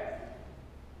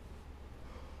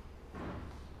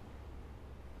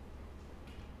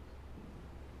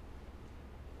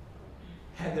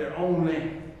 Had their own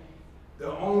land,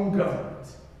 their own government,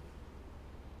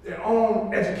 their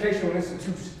own educational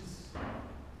institutions,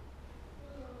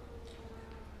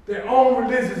 their own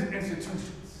religious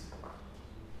institutions,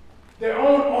 their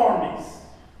own armies.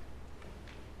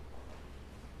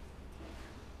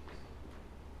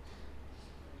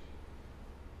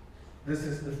 This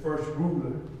is the first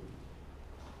ruler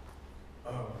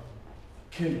of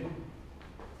Kemet.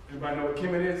 Everybody know what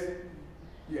Kemet is?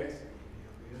 Yes.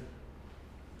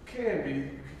 Can be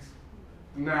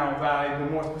the Nile Valley,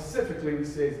 but more specifically we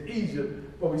say it's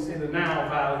Egypt, but we say the Nile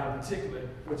Valley in particular,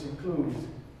 which includes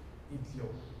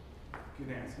Ethiopia.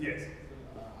 Good answer. Yes.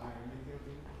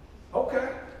 Okay.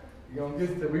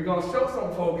 We're gonna show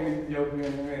some folk in Ethiopia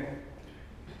in a minute.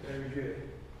 Very good.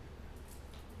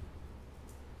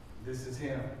 This is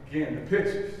him. Again, the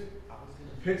pictures.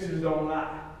 The pictures don't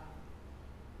lie.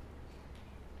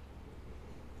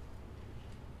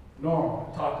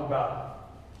 Norm talked about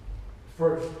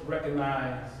first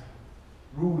recognized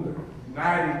ruler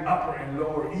uniting Upper and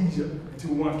Lower Egypt into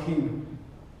one kingdom.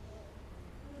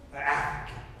 An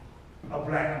African, a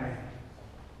black man.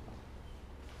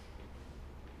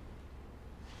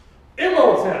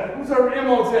 Imhotep. Who's heard of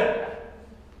Imhotep?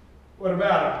 What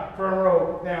about him? Firm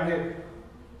row down here.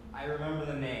 I remember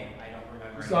the name. I don't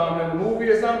remember. You saw him in the movie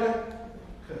or something?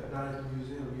 Not at the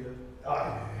museum yet.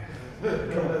 Oh, yeah.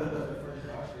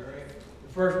 The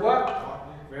first what?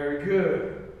 Very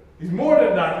good. He's more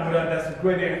than a doctor, but that's a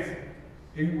good answer.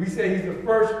 We say he's the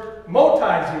first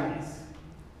multi-genius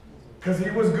because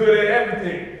he was good at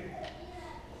everything.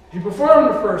 He performed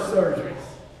the first surgeries.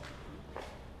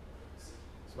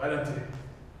 It's right up there.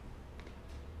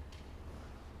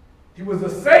 He was a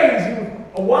sage, he was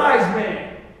a wise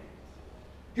man.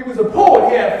 He was a poet,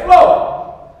 he had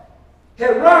flow, he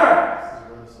had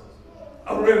rhymes.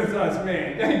 A Renaissance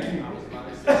man, thank you.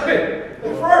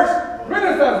 The first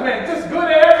Renaissance man, just good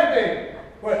at everything.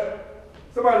 What?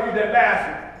 Somebody read that last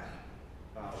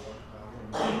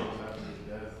After his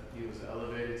death, he was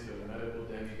elevated to a medical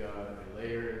demigod and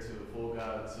later into a full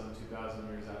god some 2,000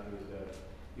 years after his death.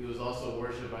 He was also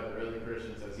worshipped by the early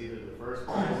Christians as either the first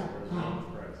Christ or as one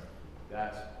with Christ.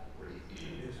 That's crazy.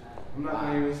 I'm not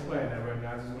going to even explain that right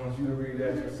now. I just want you to read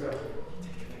that yourself.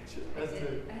 That's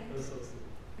it. That's so sick.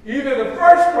 Either the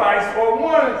first Christ or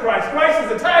one in Christ. Christ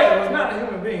is a title, it's not a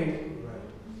human being.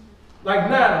 Like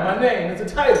Nana, my name, it's a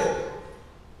title.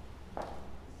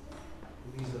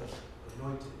 He's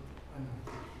anointed.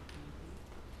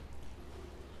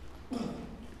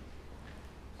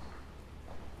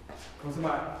 Comes to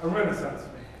mind, a Renaissance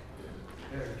man.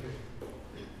 Very good.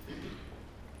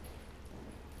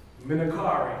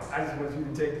 Minakari, I just want you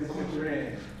to take this picture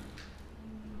in.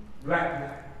 Black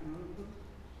man.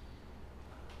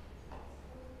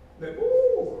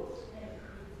 Ooh.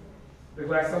 Look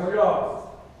like some of y'all.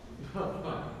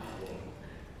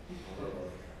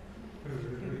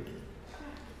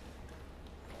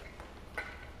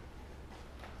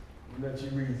 Let you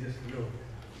read just a little bit.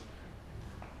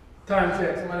 Time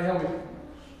check. Somebody help me.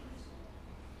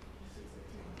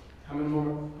 How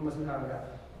much time we got?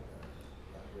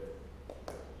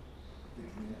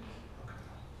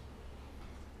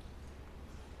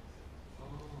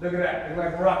 Look at that. Look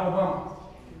like Barack Obama.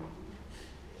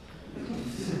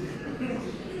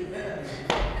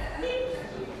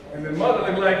 And the mother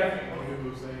look like.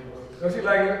 Does she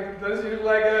look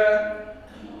like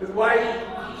his wife?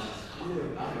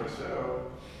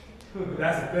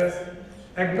 That's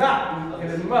Akhenaten and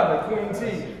his mother, Queen T.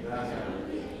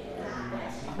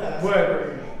 What?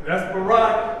 That's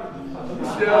Barack,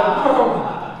 Michelle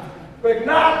Obama.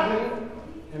 Akhenaten,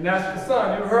 and that's the son.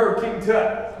 You heard King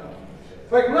Tut.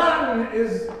 Akhenaten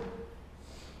is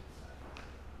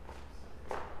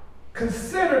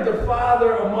considered the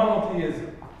father of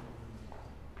monotheism,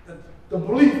 the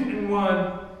belief in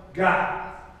one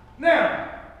God. Now,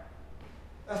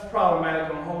 that's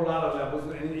problematic on a whole lot of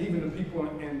levels, and even the people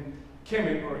in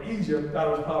Kemet or Egypt thought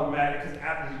it was problematic because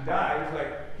after he died, it was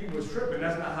like he was tripping.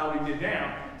 That's not how he get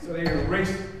down. So they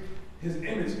erased his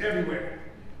image everywhere.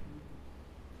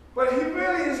 But he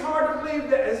really, it's hard to believe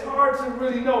that, it's hard to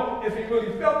really know if he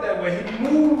really felt that way. He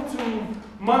moved to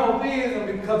monotheism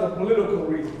because of political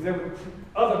reasons. There were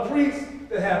other priests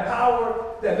that had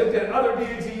power that looked at other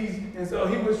deities, and so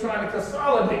he was trying to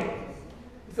consolidate.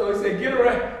 So he said,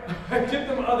 get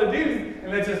them other deities,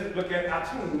 and let's just look at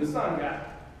Atum, the sun god.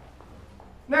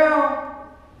 Now,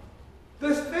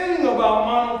 this thing about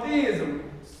monotheism,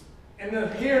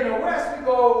 and here in the West, we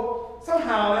go,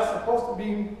 somehow that's supposed to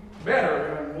be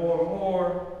better and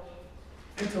more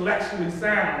intellectually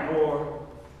sound,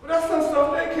 but that's some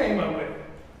stuff they came up with.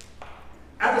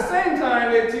 At the same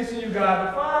time, they're teaching you God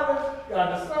the Father, God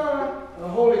the Son, and the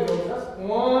Holy Ghost. That's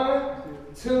 1,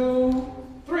 2,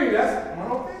 3. That's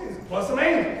monotheism, plus some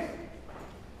angels.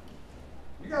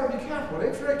 You gotta be careful,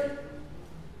 they're tricky.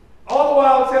 All the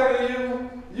while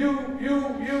telling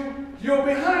you're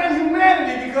behind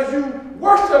humanity because you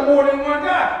worship more than one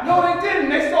God. No, they didn't.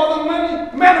 They saw the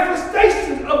many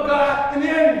manifestations of God in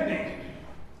everything.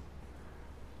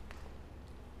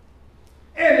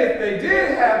 And if they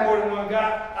did have more than one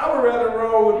God, I would rather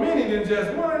roll with many than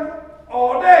just one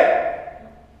all day.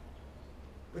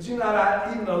 But you're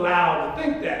not even allowed to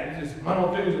think that. It's just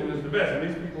monotheism is the best. And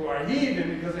these people are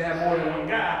heathen because they have more than one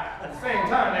God. At the same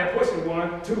time, they're pushing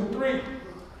 1, 2, 3.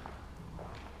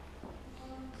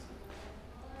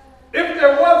 If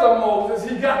there was a Moses,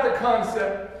 he got the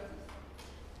concept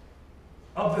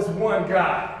of this one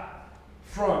God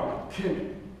from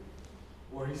Kemet,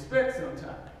 where he spent some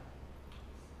time.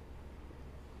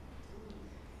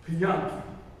 Piyanki.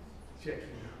 Check it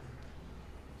out.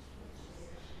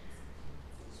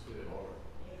 Spit hard.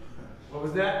 What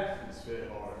was that? Spit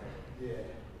hard. Yeah.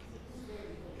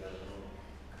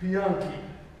 Piyanki.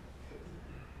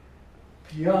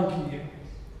 Piyanki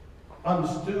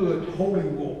understood holy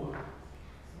war.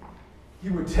 He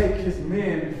would take his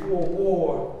men before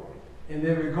war and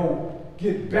they would go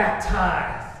get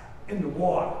baptized in the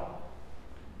water,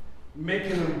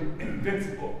 making them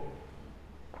invincible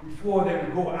before they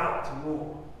would go out to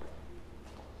war.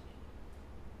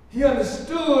 He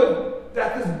understood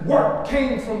that this work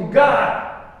came from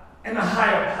God and a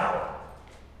higher power.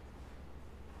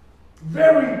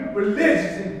 Very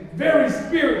religious and very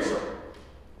spiritual.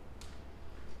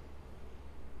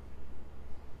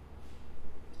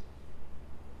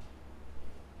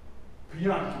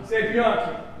 Piyanki. Say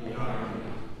Piyanki.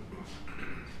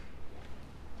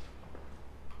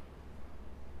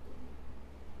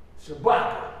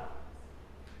 Shabbat.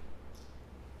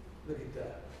 Look at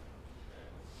that.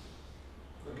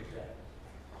 Look at that.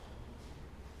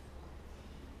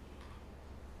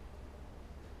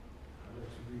 I'll let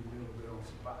you read a little bit on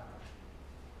Shabbat.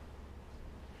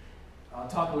 I'll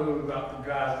talk a little bit about the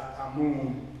god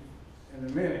Amun in a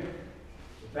minute.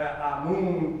 But that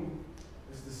Amun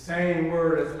is the same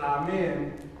word as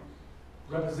Amen,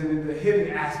 representing the hidden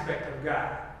aspect of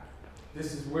God.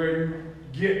 This is where you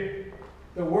get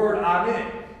the word Amen.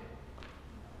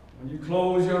 When you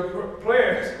close your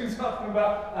prayers, you're talking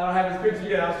about, I don't have this picture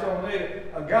yet, I'll show them later,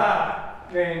 a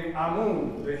God named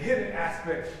Amun, the hidden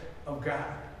aspect of God.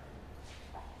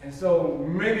 And so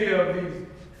many of these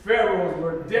pharaohs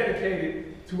were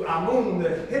dedicated to Amun,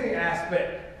 the hidden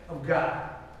aspect of God.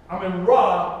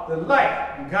 Ra, the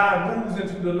light, and God moves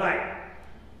into the light.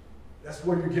 That's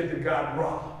where you get the God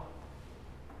Ra.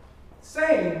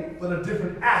 Same, but a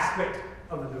different aspect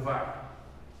of the divine.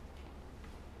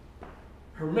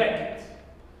 Hermetic,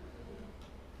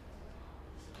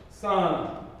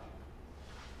 Sun,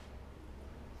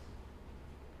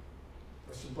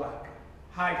 the Shabbat,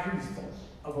 high priest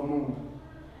of Amun,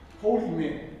 holy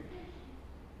men,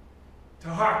 to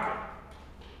hearken.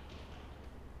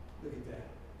 Look at that.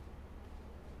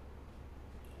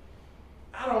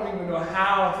 I don't even know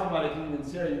how somebody can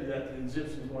even tell you that the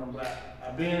Egyptians weren't black.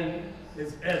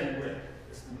 It's everywhere.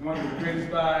 It's one of the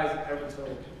greatest lies ever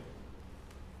told.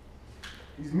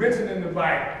 He's mentioned in the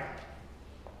Bible.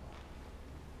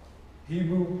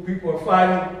 Hebrew people are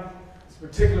fighting this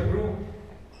particular group.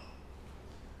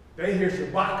 They hear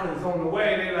Shabbat is on the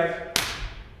way. They like,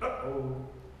 uh-oh.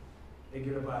 They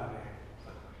get up out of there.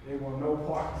 They want no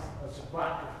parts of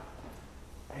Shabbat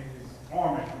and his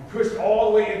army. He pushed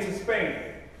all the way into Spain.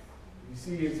 You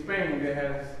see in Spain, they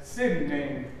have a city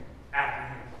named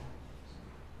after him.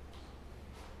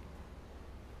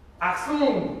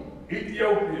 Aksum,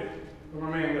 Ethiopia.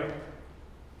 Remain up.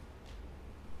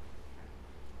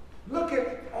 Look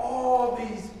at all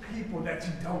these people that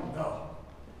you don't know.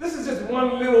 This is just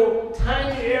one little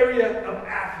tiny area of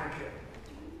Africa.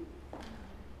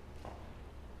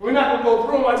 We're not going to go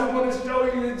through them. I just want to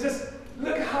show you, just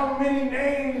look how many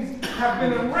names have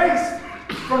been erased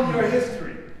from your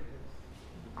history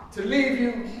to leave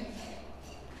you.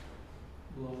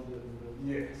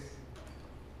 Yes.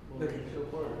 Look at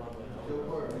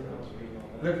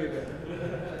Look at that.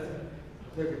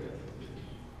 Look at that.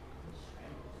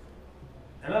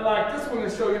 And I like this one to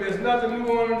show you there's nothing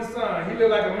new under the sun. He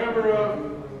looked like a member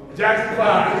of Jackson 5.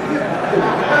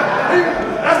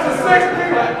 That's the sex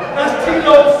thing. That's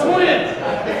Tito's twin.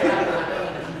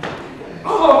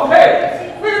 Oh,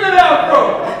 hey, figure it out, bro.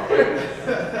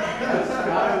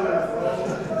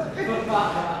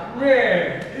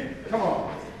 Man, come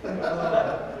on.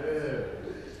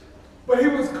 But he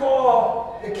was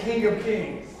called the King of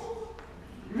Kings.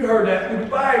 You heard that in the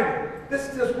Bible. This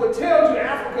is just what tells you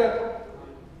Africa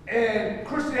and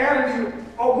Christianity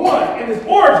are one in its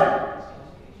origin.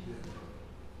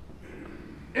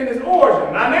 In its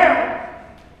origin, not now.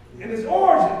 In its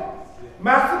origin.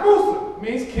 Master Musa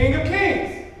means King of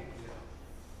Kings.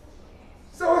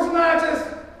 So it's not just,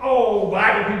 oh,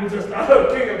 Bible people just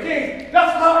King of Kings.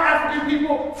 That's how African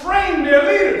people frame their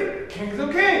leaders, Kings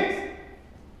of Kings.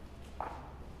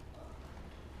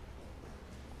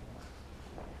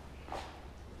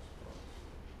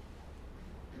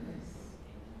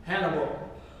 Hannibal,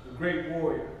 the great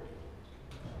warrior.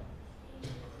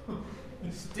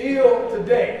 Still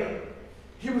today,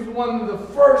 he was one of the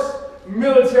first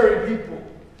military people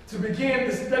to begin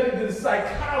to study the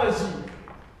psychology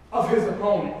of his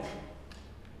opponent.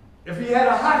 If he had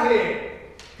a hothead,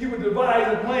 he would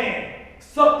devise a plan,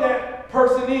 suck that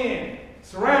person in,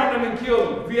 surround them and kill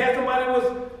them. If he had somebody who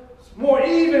was more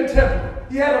even-tempered,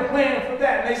 he had a plan for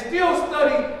that. And they still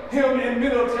study him in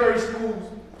military schools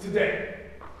today.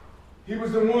 He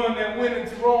was the one that went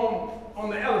into Rome on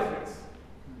the elephants.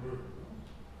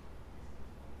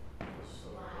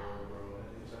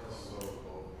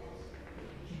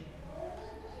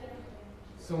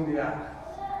 Sunya,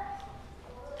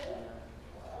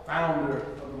 founder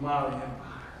of the Mali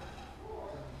Empire.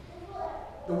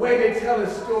 The way they tell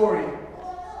his story,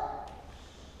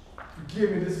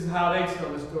 forgive me, this is how they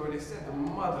tell the story. They said the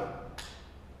mother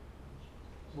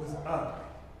was ugly.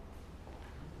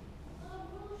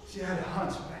 She had a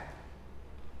hunchback.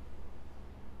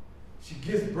 She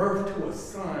gives birth to a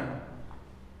son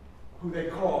who they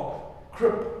call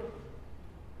crippled,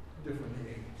 differently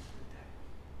able.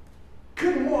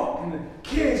 Couldn't walk, and the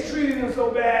kids treated him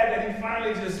so bad that he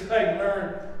finally just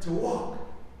learned to walk.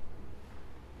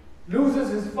 Loses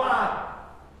his father.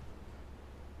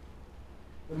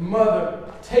 The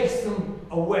mother takes him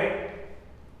away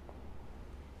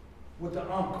with the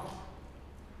uncle.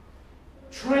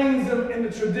 Trains him in the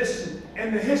tradition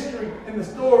and the history and the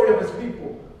story of his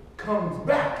people. Comes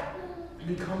back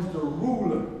and becomes the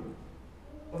ruler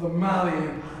of the Mali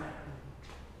Empire.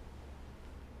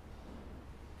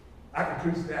 I can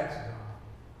preach that to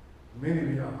y'all. Many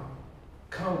of y'all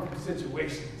come from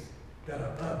situations that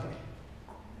are ugly.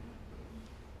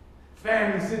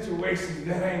 Family situations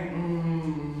that ain't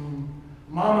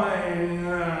mama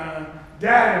and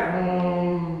daddy,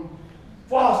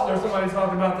 foster, somebody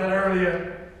talked about that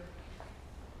earlier.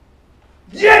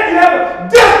 Yet you have a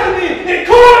destiny and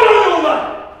calling on your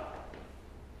life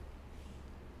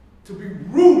to be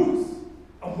rulers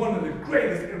of one of the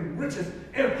greatest and richest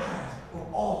empires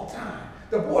of all time.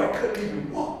 The boy couldn't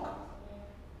even walk.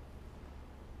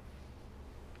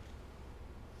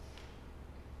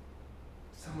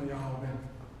 Some of y'all have been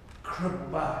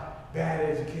crippled by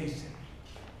bad education,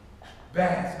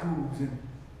 bad schools, and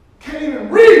can't even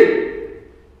read.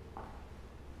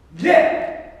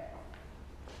 Yet,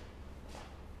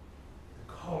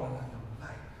 the calling on your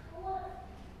life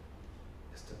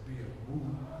is to be a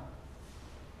ruler.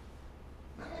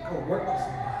 Not to go work for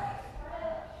somebody.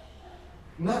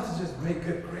 Not to just make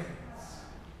good grades.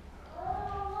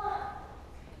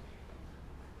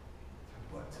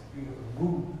 But to be a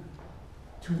ruler.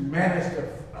 To manage the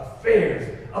affairs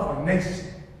of a nation.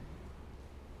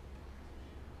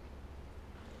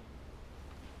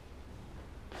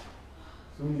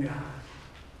 Sunya,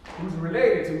 who's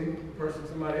related to the person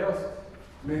somebody else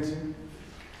mentioned.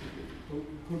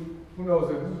 Who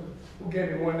knows it? Who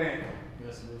gave me one name?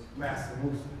 Master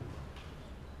Musa.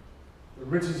 The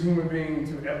richest human being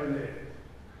to ever live.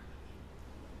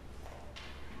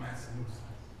 Master Musa.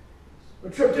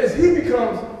 But trip this, he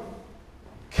becomes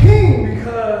king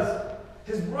because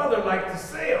his brother liked to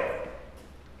sail.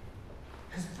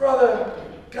 His brother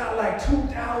got like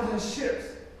 2,000 ships,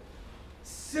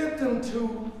 sent them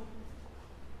to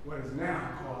what is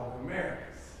now called the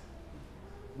Americas.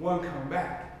 One come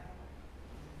back.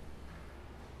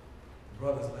 The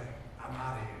brother's like, I'm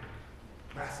out of here.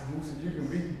 Master Musa, you can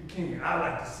be king, and I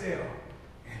like to sail.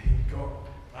 And he go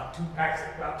about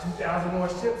 2,000 more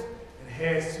ships and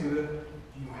heads to the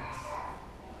U.S.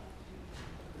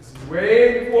 This is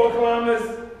way before Columbus.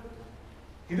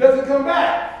 He doesn't come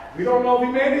back. We don't know if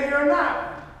he made it here or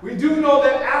not. We do know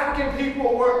that African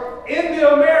people were in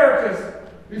the Americas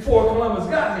before Columbus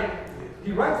got here.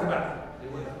 He writes about it. They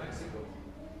went to Mexico.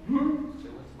 Hmm?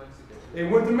 They went to Mexico. They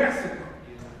went to Mexico.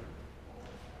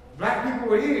 Black people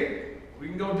were here. We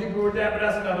can go deeper with that, but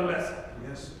that's another lesson.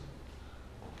 Yes, sir.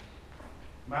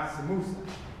 Mansa Musa.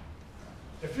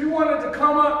 If you wanted to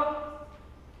come up,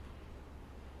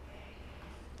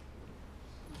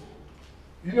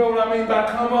 you know what I mean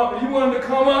by come up? If you wanted to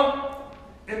come up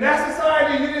in that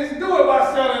society, you didn't do it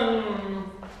by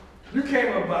selling, you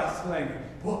came up by slanging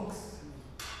books.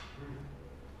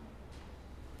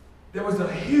 There was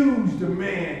a huge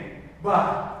demand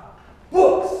by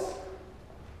books.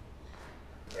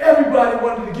 Everybody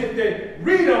wanted to get their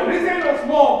read on. These ain't no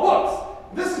small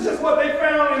books. This is just what they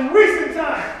found in recent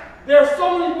times. There are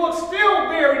so many books still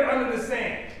buried under the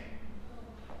sand.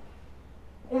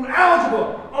 On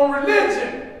algebra, on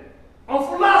religion, on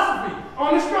philosophy,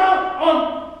 on astronomy,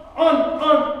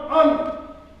 on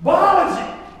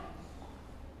biology,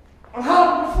 on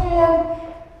how to perform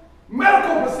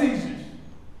medical procedures.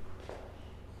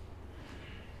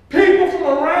 People from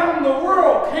around the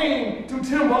world came to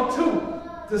Timbuktu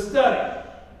to study.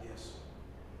 Yes.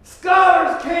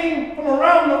 Scholars came from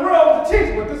around the world to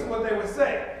teach, but this is what they would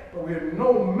say. But we are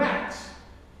no match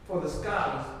for the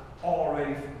scholars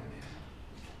already from there.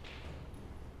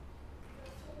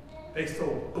 They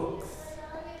sold books.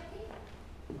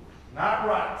 Not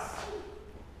rights.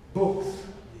 Books.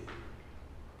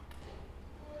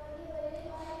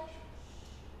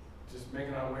 Just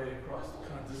making our way across the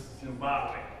country. This is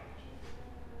Zimbabwe.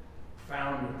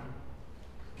 Founder.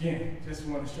 Again, just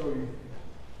want to show you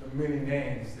the many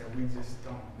names that we just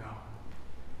don't know.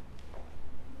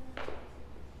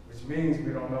 Which means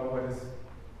we don't know what is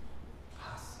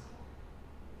possible.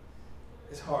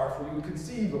 It's hard for you to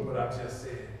conceive of what I've just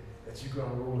said, that you're going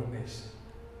to rule a nation.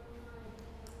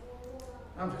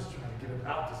 I'm just trying to get it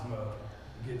out this mud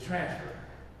and get transferred.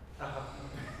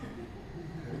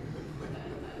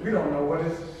 We don't know what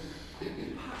is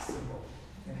possible.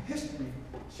 And history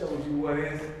shows you what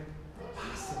is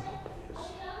possible.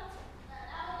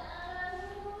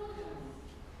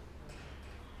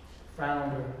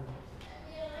 Founder of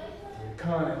the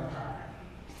Khan Empire.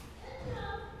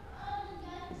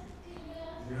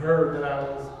 You heard that I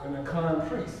was an Khan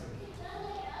priest.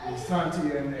 The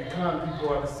Santi and the Khan people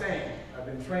are the same. I've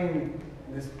been trained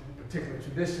in this particular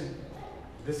tradition.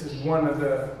 This is one of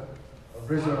the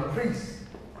original priests.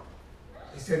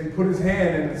 He said he put his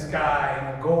hand in the sky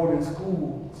and a golden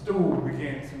stool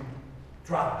began to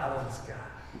drop out of the sky.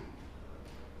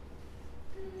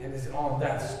 And it's on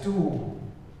that stool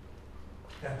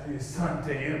that the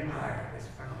Asante Empire is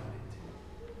founded.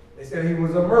 They said he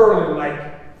was a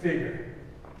Merlin-like figure.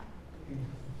 He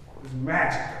was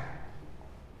magical.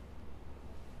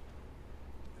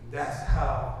 And that's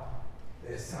how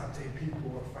the Asante people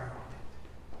were founded.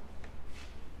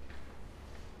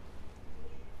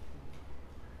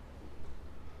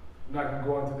 I'm not going to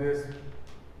go into this,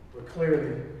 but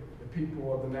clearly the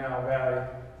people of the Nile Valley,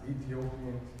 the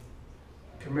Ethiopians,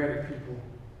 Kemetic people,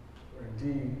 were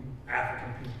indeed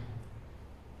African people.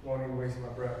 Won't even waste my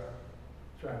breath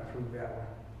trying to prove that one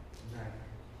tonight.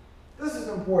 This is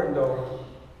important though,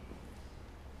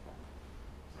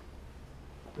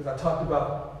 because I talked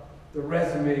about the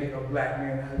resume of black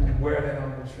men, how you wear that on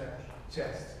your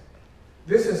chest.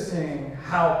 This is saying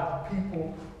how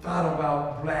people thought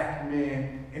about black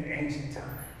men in ancient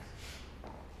times.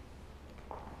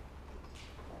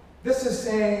 This is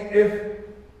saying if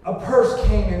a purse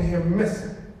came in here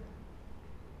missing,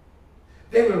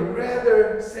 they would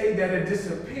rather say that it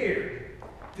disappeared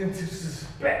than to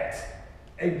suspect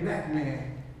a black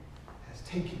man has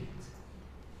taken it.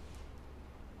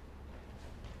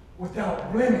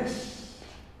 Without blemish,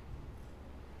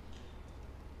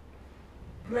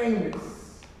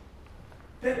 blameless,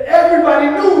 that everybody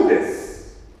knew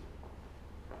this.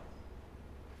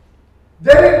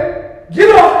 They didn't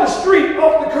get off the street,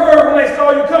 off the curb when they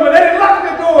saw you coming. They didn't lock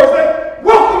their doors. They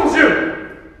welcomed you.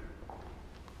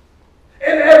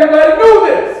 And everybody knew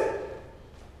this.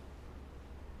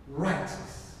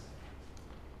 Righteous.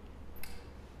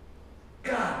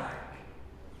 Godlike.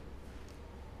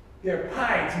 Their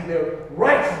piety, their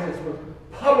righteousness was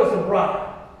published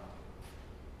abroad.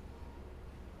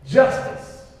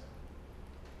 Justice.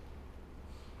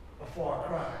 A far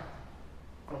cry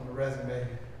from the resume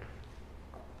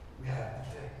we have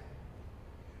today.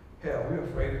 Hell, we're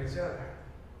afraid of each other.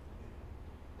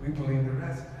 We believe the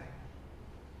resume.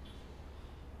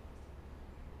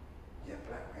 Yeah,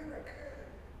 black men are good.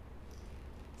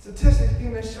 Statistics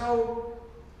even show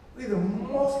we're the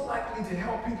most likely to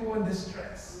help people in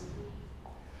distress.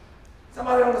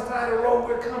 Somebody on the side of the road,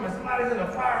 we're coming. Somebody's in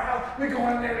a firehouse, we're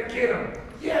going in there to get them.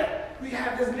 Yet, we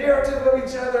have this narrative of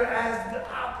each other as the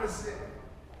opposite.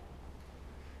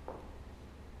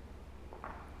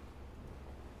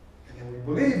 And then we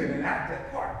believe it and act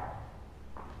that part.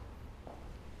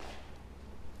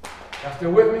 Y'all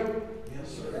still with me? Yes,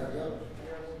 sir.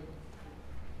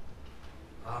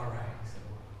 All right, so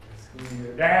let's go to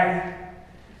your daddy.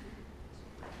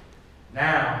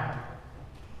 Now,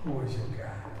 who is your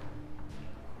God?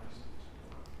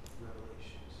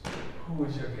 Who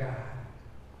is your God?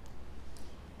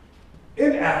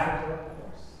 In Africa, of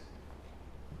course,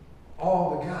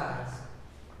 all the gods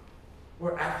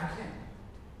were African.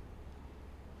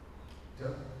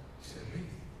 Should be.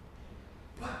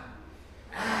 But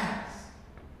as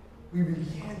we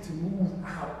began to move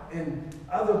out and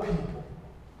other people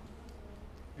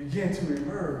began to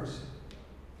emerge,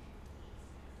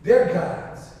 their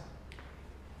gods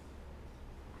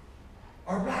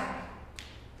are black.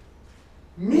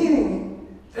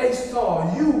 Meaning they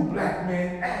saw you, black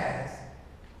man, as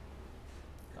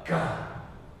God.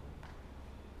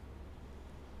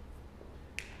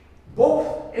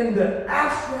 Both in the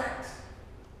abstract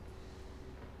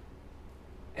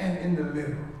and in the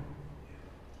literal.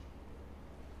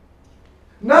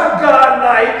 Not God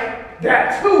like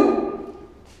that too,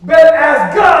 but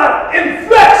as God in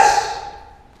flesh.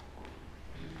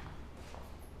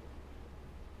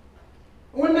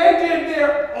 When they did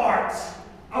their art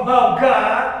about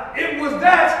God, it was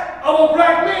that of a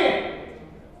black man.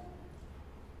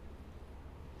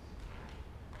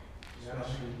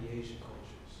 Especially the Asian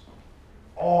cultures.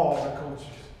 All the cultures,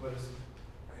 but it's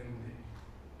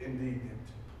indeed them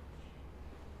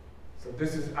too. So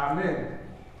this is Amen.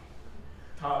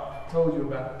 Told you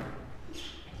about it.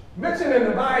 Mentioned in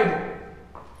the Bible.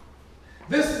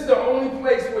 This is the only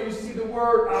place where you see the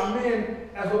word Amen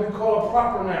as what we call a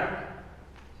proper noun.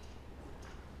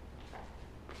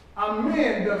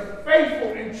 Amen, the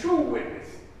faithful and true witness,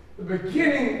 the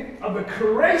beginning of the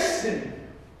creation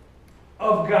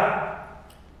of God.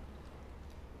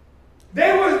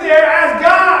 They was there as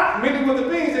God, meaning with the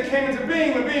beings that came into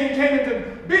being, when being came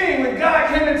into being, when God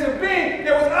came into being,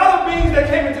 there was other beings that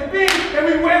came into being, and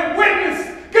we went witness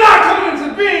God coming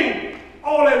into being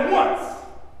all at once.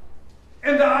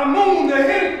 And the Amun, the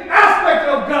hidden aspect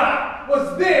of God,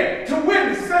 was there to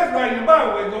witness. It says right in the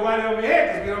Bible, we'll go right over your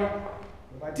head because we don't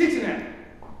by teaching that.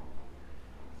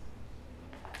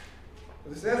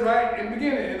 But it says right in the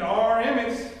beginning, in the R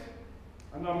image,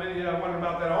 I know many of you have wondered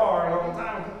about that R a long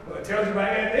time, but it tells you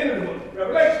right at the end of the book,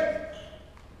 Revelation.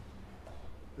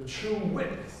 The true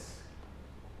witness,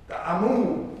 the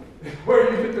Amun, where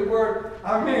you get the word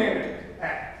Amen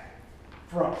at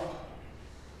from.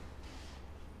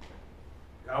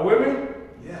 Y'all with me?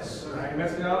 Yes, sir. I ain't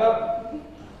messing y'all up?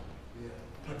 Yeah.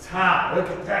 Patah, look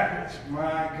at that bitch,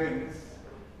 my goodness.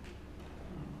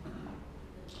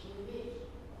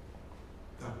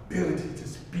 The ability to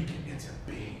speak it into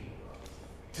being,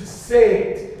 to say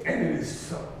it, and it is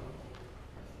so.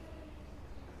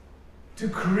 To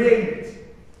create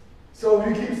it. So if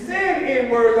you keep saying N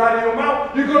words out of your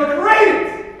mouth, you're going to create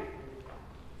it.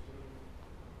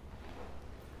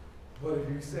 But if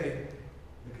you say,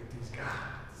 look at these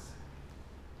gods,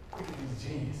 look at these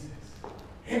geniuses,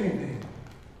 anything,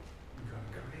 you're going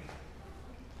to create.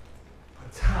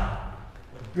 Patah,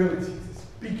 the ability to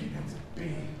speak it into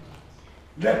being.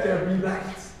 Let there be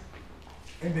light,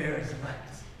 and there is light.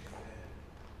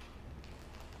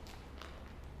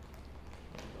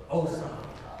 Lawson.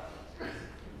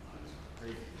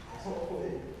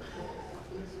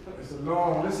 It's a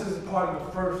long, this is part of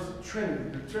the first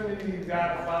Trinity. The Trinity,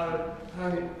 God, the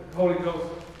Father, Holy Ghost,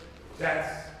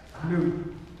 that's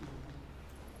new.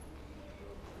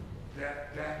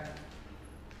 That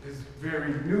is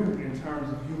very new in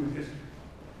terms of human history.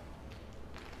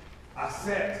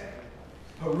 Aset,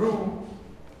 Haru,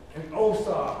 and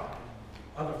Osar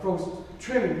are the first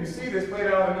Trinity. You see this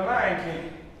played out in the Lion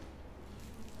King.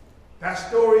 That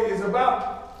story is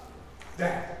about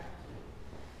that.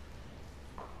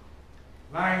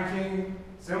 Lion King,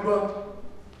 Simba,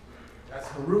 that's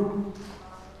Haru,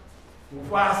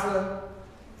 Mufasa,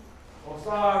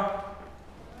 Osar.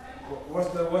 What's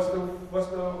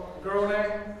the girl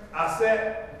name?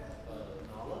 Aset?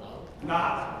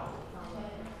 Nala.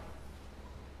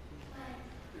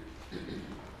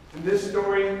 In this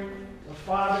story, the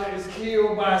father is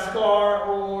killed by Scar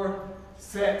or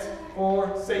Set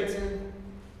or Satan.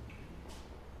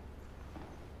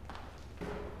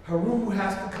 Haru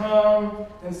has to come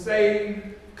and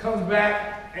save, comes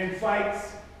back and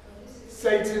fights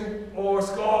Satan or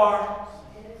Scar.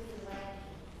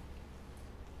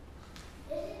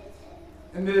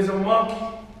 And there's a monkey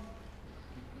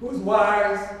who's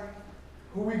wise,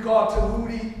 who we call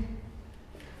Tahuti.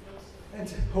 And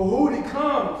Tahuti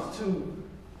comes to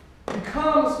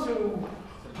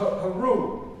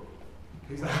Haru.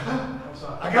 He's like, I'm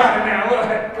sorry. I got it now.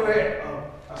 Go ahead.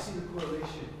 I see the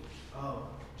correlation,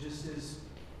 just as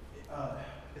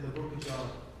in the book of John,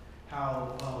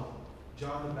 how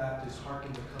John the Baptist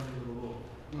hearkened the coming of the Lord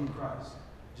of Christ,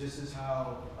 just as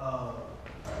how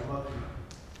the mother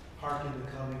hearkened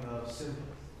the coming of Simba.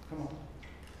 Come on.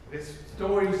 This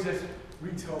story is just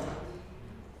retold.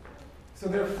 So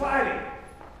they're fighting,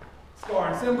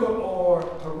 Scar and Simba or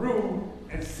Haru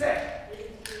and Set.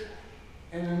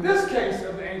 And in this case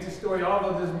of the ancient story,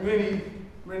 although there's many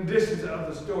renditions of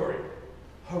the story,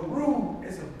 Haru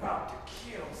is about to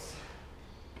kill Set.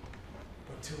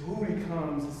 But Tahuti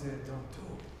comes and said, don't do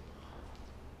it.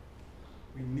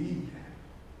 We need that.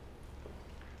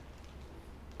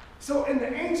 So in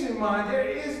the ancient mind, there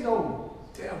is no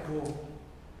devil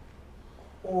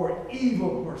or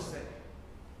evil per se.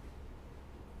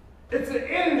 It's an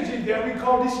energy that we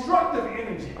call destructive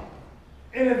energy.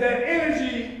 And if that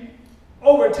energy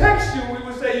overtakes you, we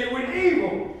would say you were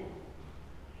evil.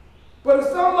 But if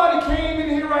somebody came in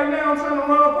here right now trying to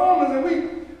run up on us and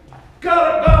we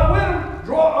got with them,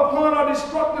 draw upon our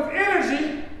destructive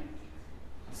energy,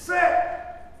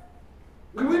 Set,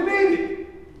 we would need it.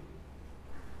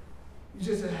 You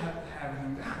just have to have an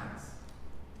imbalance.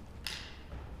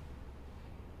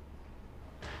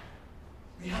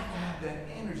 We have to have that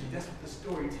energy. That's what the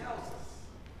story tells us.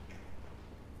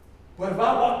 But if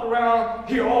I walked around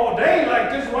here all day like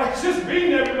this, righteous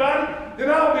beating everybody, then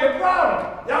I would be a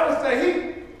problem. Y'all would say,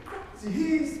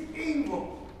 he's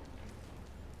evil.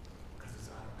 Because it's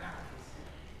out of balance.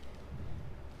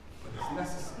 But it's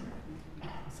necessary.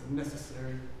 It's a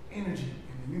necessary energy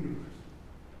in the universe.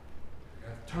 We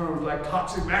have terms like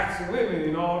toxic masculinity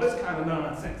and all this kind of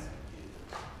nonsense.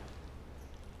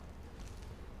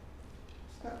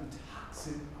 There's nothing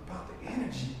toxic about the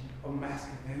energy of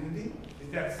masculinity. Is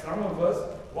that some of us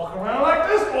walk around like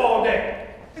this all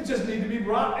day. It just needs to be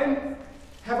brought and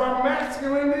have our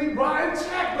masculinity brought in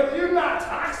check, but you're not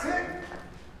toxic. That's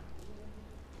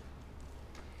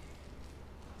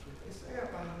what they say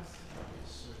about us.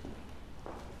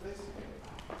 They say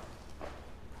about us.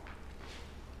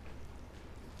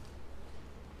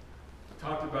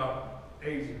 Talked about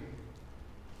Asia.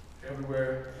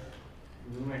 Everywhere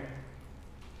we went.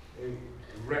 They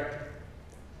wrecked.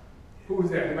 Who was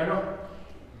that? Anybody know?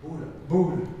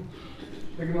 Buddha.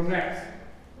 Look at them next.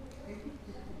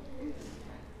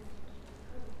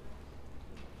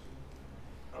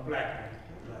 A black man.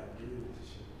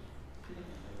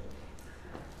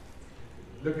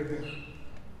 Look at them.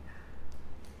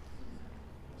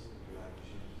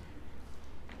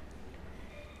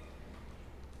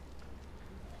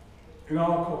 In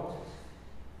all cultures,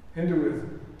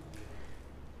 Hinduism,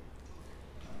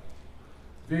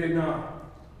 Vietnam,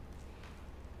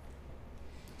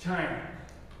 China,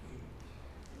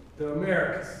 the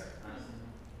Americas,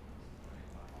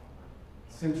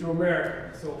 Central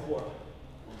America, and so forth.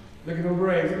 Look at them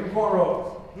braids, look at them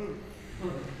cornrows.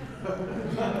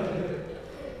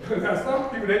 Now some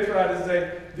people, they try to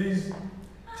say these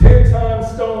 10-ton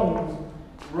stones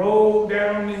rolled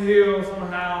down the hill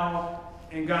somehow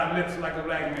and got lips like a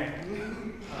black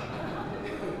man.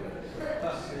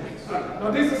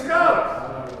 No, these are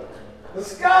scholars. The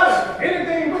scholars,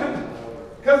 anything,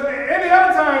 because any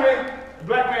other time, the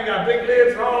black man got big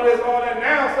lips, all this, all that.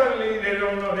 Now suddenly they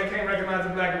don't know, they can't recognize a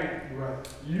black man. Right.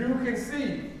 You can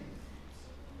see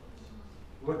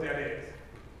what that is.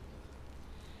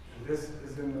 And this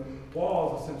is in the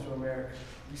walls of Central America.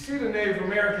 You see the Native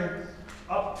American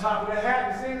up top of the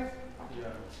hat, you see it?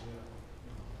 Yeah.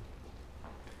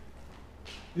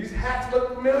 These hats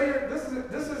look familiar.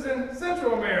 This is in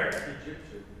Central America.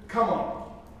 Come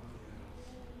on.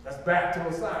 That's back to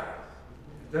Osiris.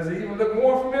 Does it even look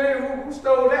more familiar? Who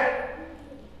stole that?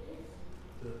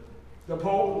 The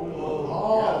Pope?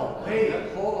 Oh,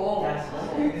 hey, hold on.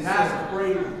 That's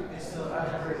crazy. It's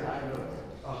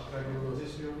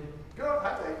Go,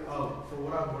 I think. For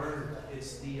what I've learned,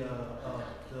 it's the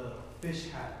fish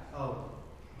hat.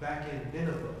 Back in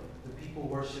Nineveh, the people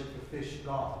worshiped the fish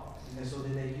god, and so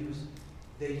then they used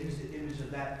the image of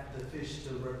the fish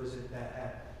to represent that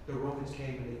hat. The Romans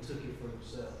came and they took it for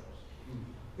themselves.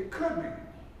 It could be.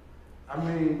 I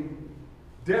mean,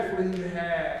 definitely you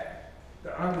had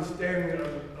the understanding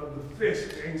of the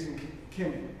fish, the ancient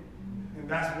kingdom, and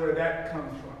that's where that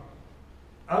comes from.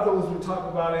 Others would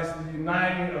talk about it as the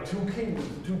uniting of two kingdoms,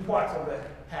 two parts of the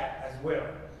hat as well.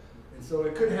 And so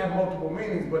it could have multiple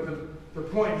meanings, but the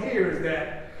point here is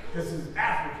that this is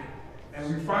African. And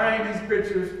we find these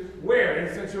pictures where?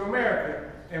 In Central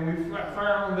America. And we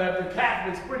found that the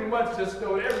Catholics pretty much just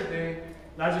stole everything.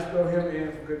 And I just throw him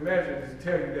in for good measure to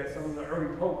tell you that some of the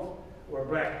early popes were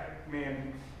black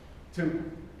men too.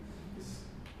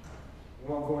 We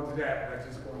won't go into that, but I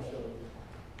just want to show you.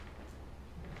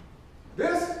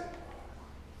 This,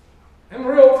 in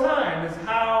real time, is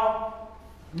how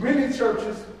many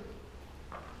churches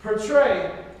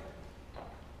portray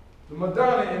the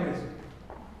Madonna image.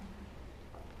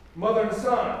 Mother and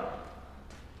Son,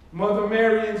 Mother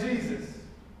Mary and Jesus.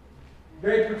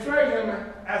 They portray him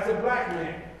as a black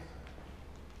man.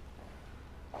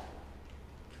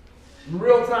 In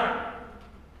real time.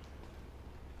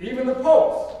 Even the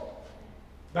popes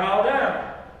bow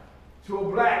down to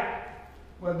a black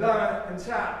Madonna and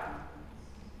child.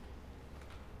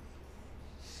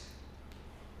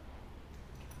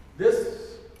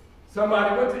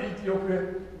 Somebody went to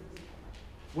Ethiopia,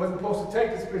 wasn't supposed to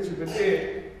take this picture, but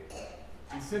did.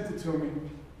 He sent it to me.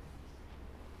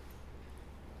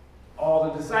 All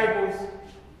the disciples.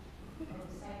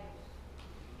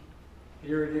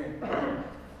 Here again.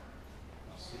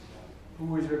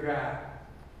 Who is your God?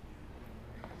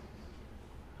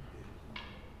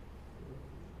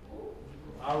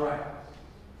 All right.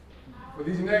 For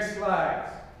these next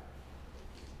slides,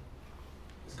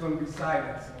 it's going to be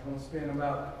silence. I'm going to spend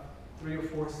about 3 or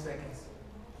 4 seconds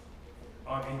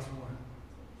on each one.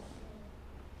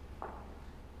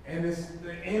 And it's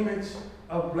the image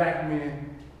of black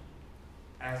men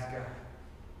as God.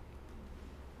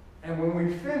 And when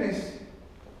we finish,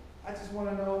 I just want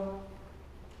to know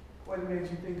what it made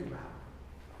you think about,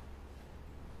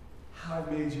 how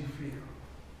it made you feel.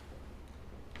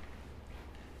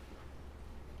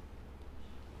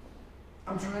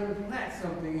 I'm trying to plant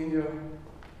something in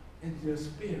your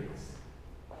spirits.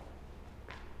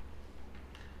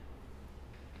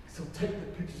 So take the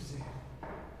pictures in.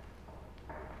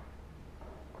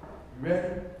 You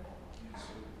ready? Yes,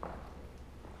 sir.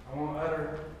 I want to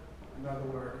utter another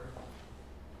word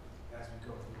as we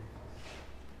go through.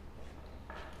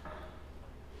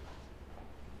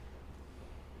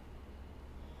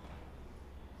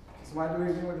 Can somebody do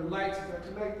anything with the lights? Is that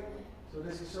too late? So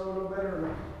this can show a little better or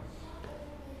not?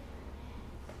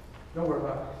 Don't worry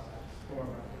about it. Don't worry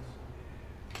about it.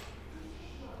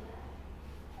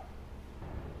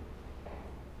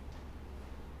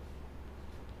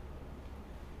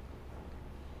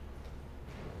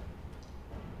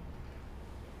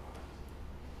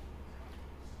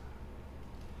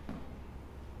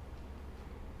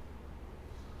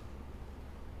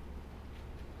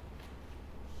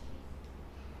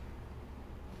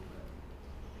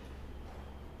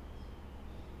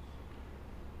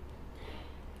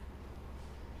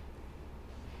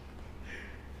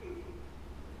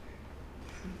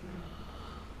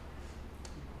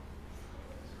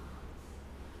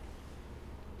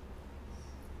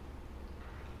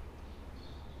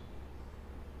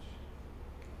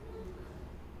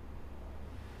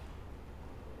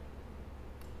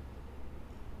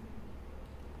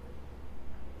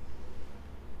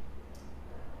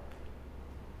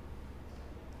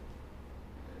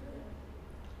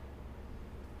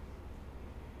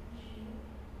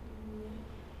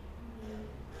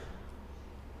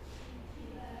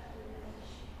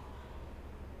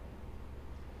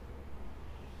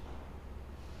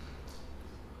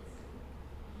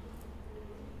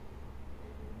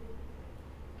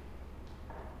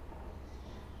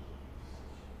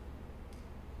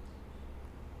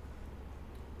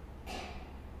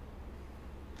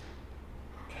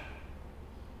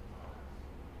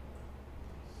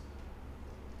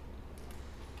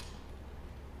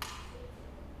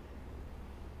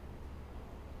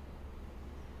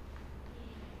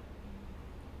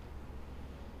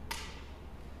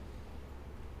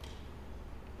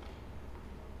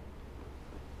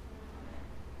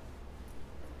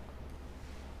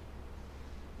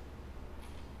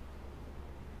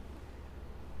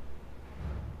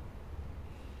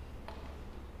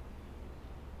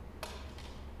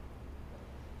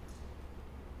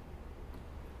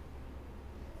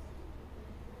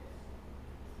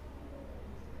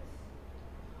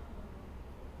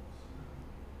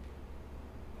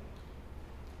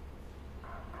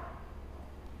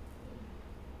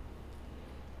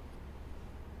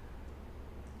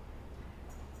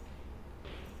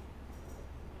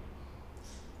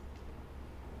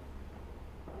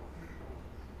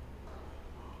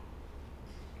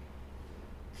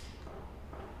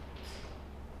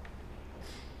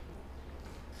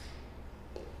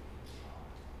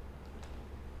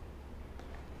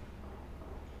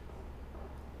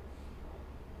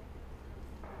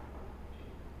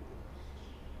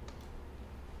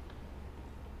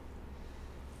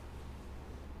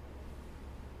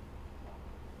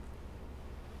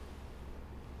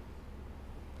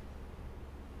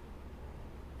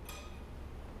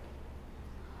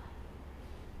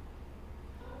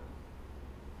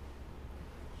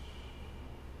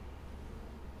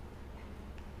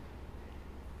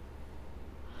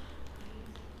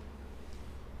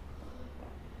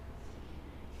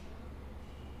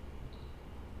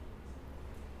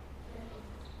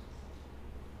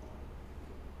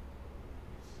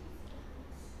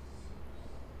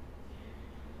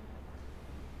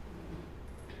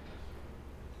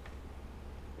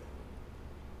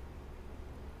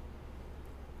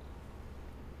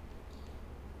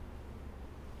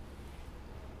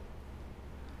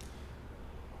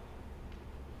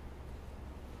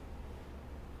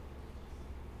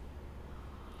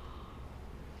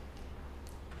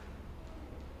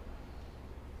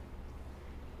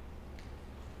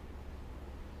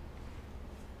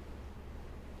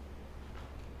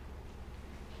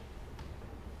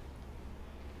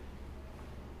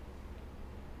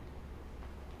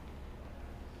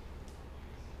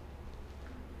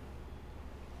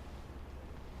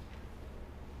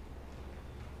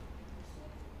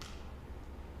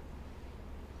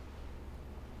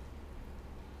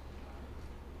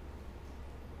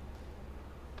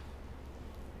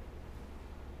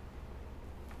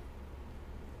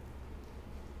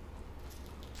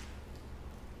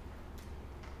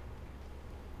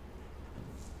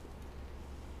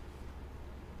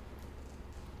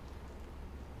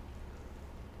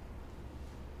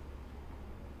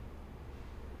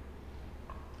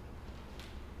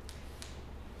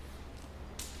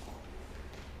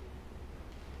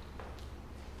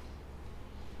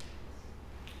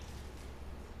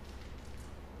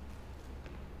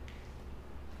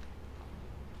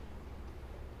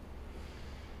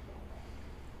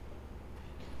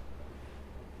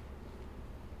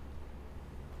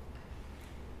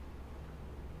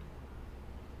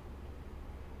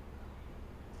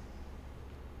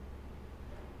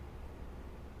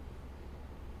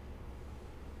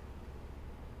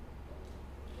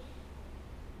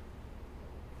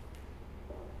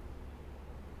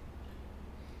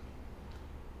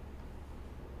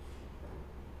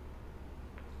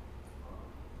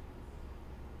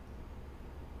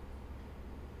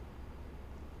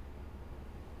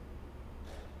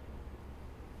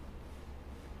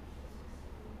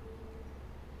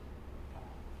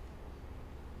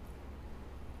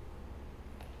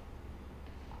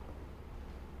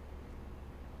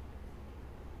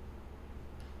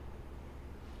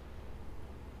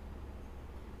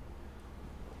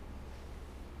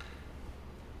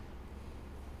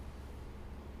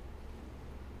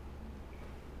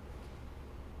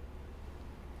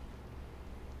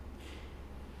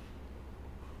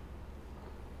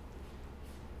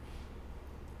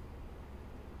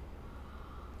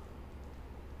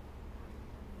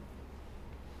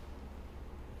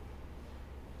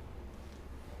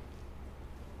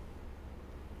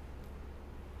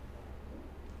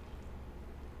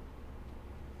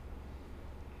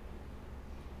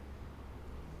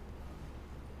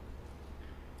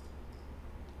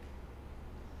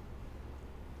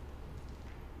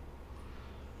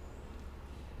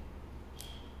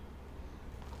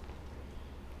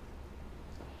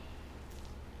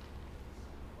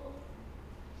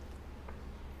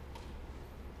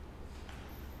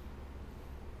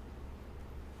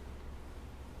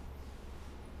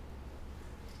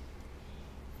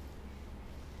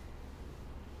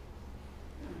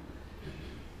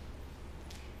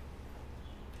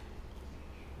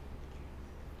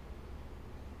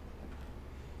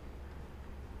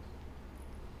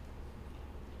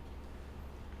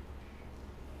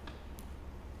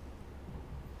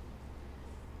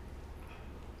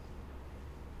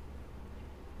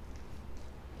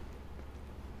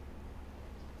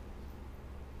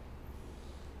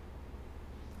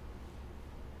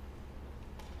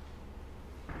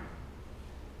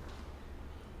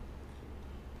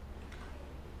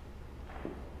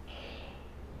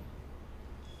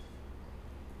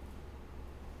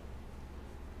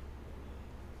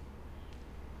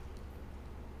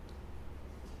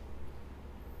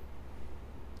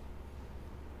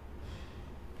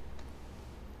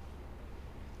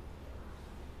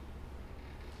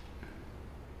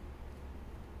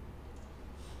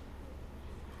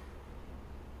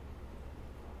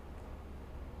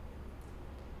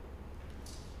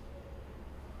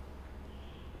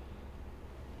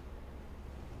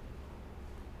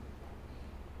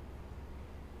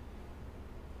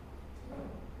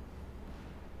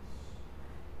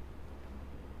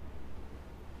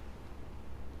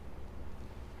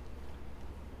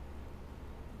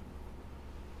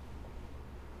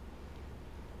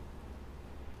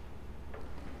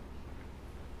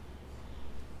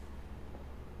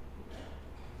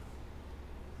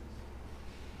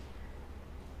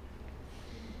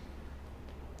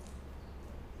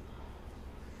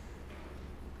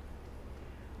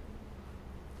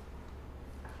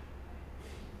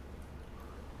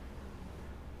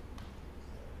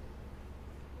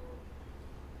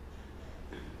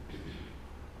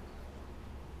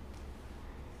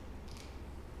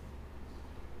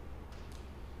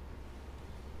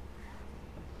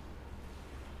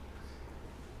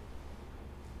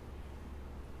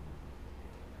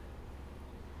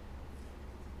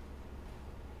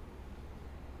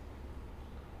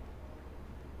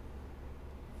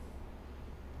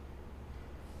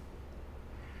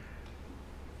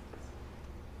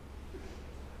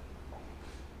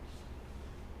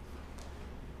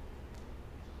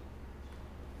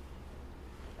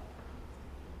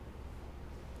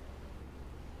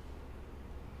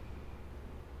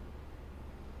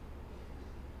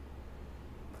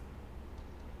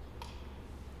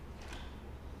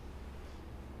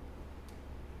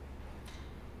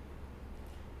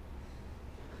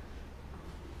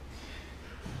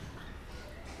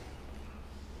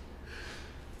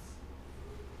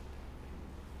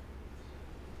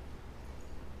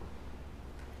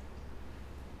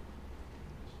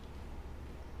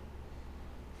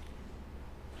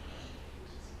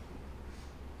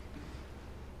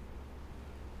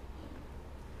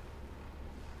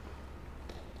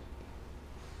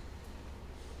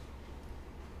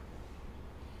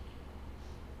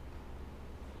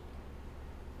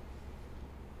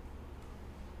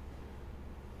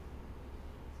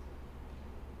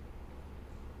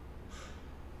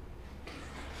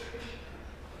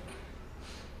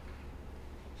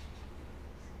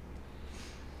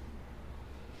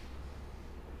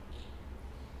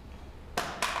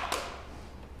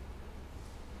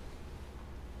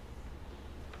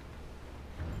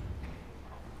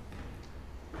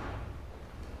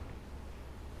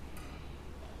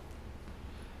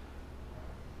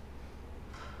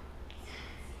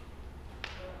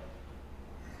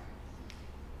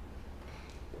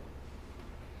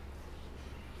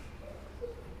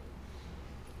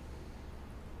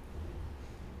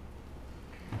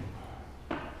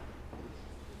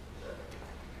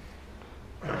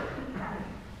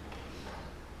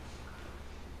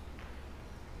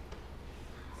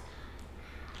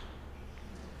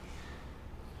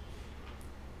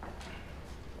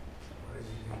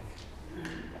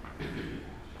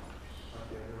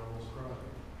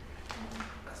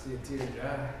 see a tear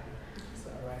dry. It's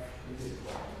all right.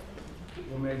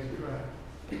 What makes you cry?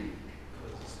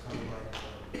 Because it's kind of like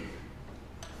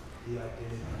the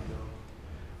identity, you know.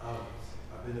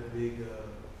 I've been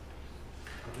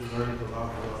I've been learning a lot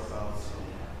more about,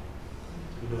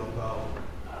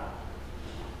 about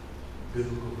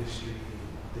biblical history and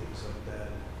things like that,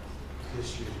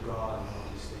 history of God and all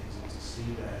these things, and to see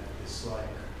that it's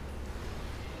like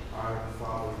I'm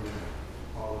following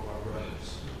all of our brothers.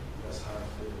 That's how it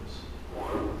feels.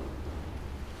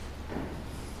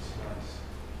 It's nice.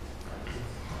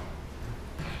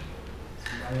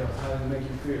 Somebody else, how does it make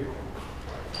you feel?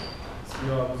 See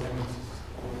all those images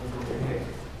over your head.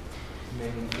 To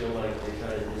make me feel like they try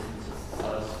to distance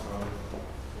us from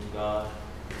God.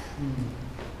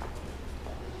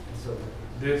 So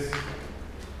this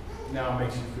now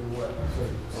makes you feel what?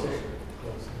 So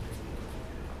close.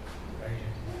 Right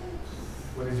here.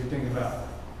 What did you think about?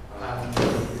 How did you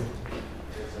feel?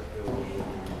 Yes, I feel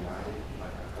united,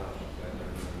 like I felt that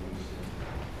we should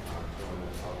join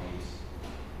us all these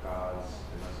gods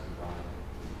and us combined.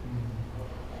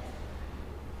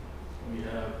 We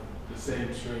have the same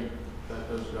strength that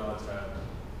those gods have.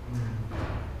 We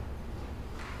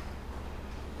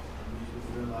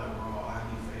feel like we're all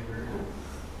highly favored.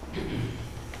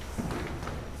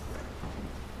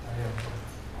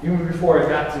 Even before it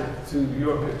got to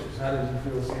your pictures, how did you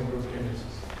feel seeing those images?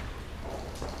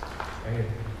 Right here.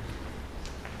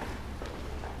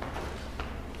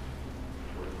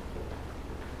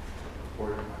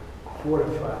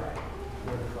 Fortified.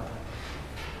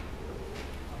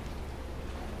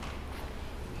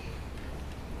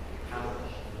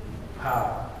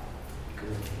 How?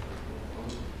 Good.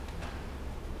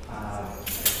 I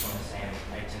just want to say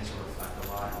I tend to reflect a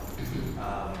lot,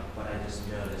 but I just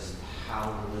noticed how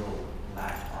little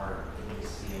black art that we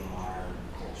see in modern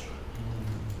culture.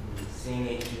 Seeing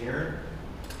it here,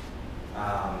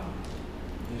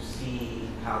 you see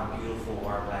how beautiful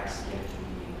our black skin can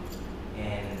be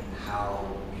and how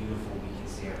beautiful we can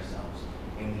see ourselves.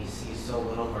 And we see so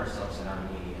little of ourselves in our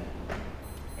media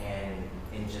and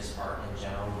in just art in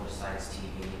general, besides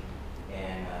TV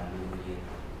and movie and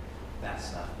that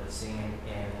stuff. But seeing it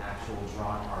in actual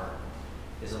drawn art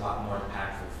is a lot more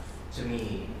impactful to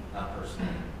me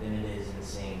personally than it is in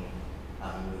seeing a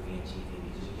movie and TV,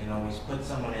 because you can always put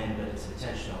someone in, but it's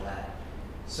intentional that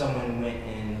someone went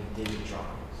and did the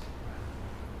drawings.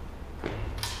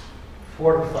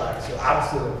 Fortified. So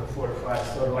opposite of fortified,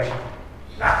 sort of like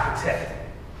not protected.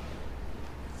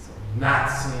 So not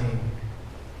seeing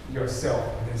yourself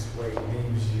in this way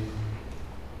leaves you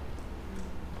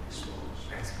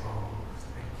exposed.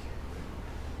 Thank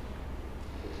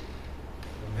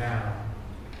you. Now,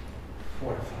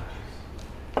 fortified.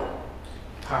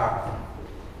 Powerful.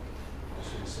 I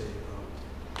should say,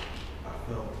 I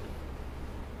felt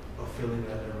a feeling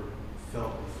that I never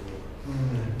felt before.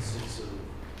 That sense of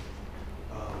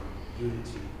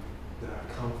unity, that I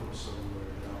come from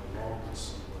somewhere, that I belong to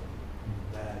somewhere.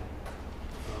 That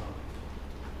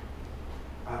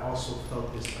I also felt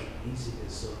this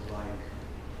uneasiness of like,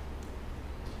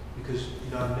 because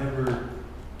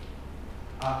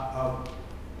I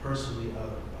personally,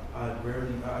 I grew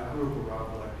up around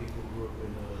black people, grew up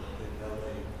in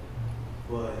LA,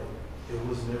 but there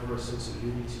was never a sense of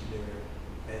unity there.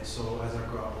 And so as I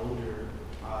got older,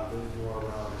 I lived more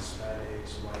around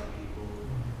Hispanics, white people,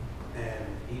 and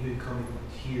even coming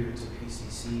here to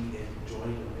PCC and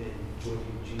joining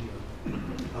Gina,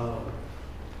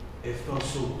 it felt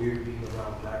so weird being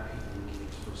around black people again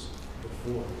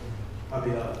before.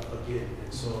 Again,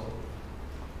 and so,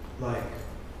 like,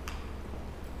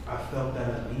 I felt that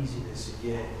uneasiness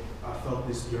again. I felt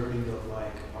this yearning of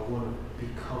like, I want to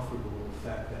be comfortable with the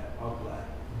fact that I'm black,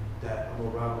 that I'm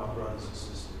around my brothers and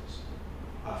sisters.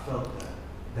 I felt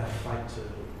that fight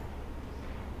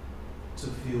to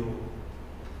feel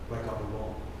like I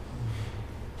belong.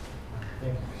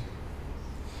 Thank you.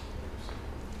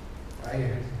 Right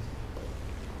here.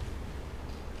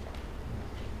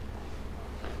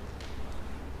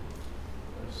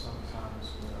 There's sometimes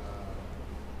when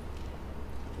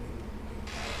we can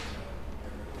kind of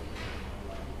everyone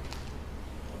like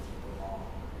doesn't belong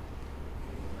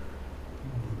anywhere.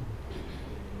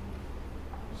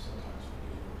 Sometimes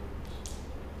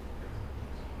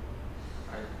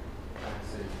I'd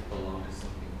say belong to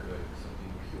something good,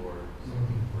 something pure,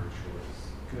 something virtuous,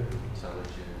 Good.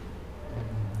 intelligent,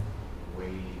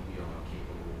 way beyond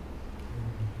capable.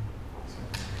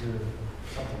 Something good.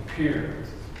 Something pure. This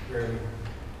is very,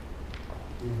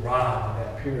 we rob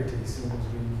that purity as soon as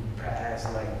we pass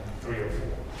like 3 or 4.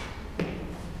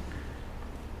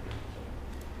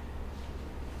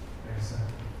 There's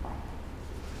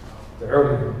The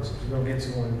early ones. You're going to get to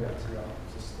one of that, y'all.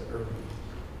 Just the early ones.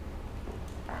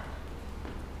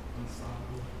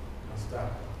 Unstoppable.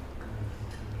 Unstoppable.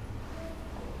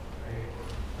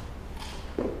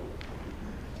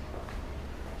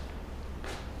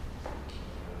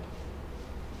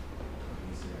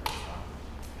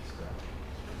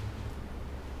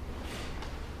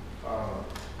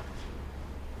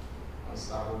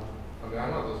 I mean, I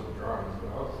know those were drawings, but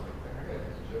I was like, man, I gotta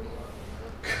get the joke out.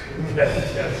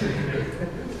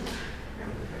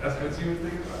 That's what you were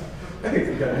thinking about?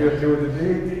 You got to do with the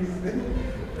deities.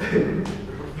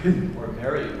 Or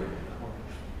marry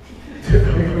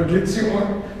We'll get you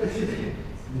one.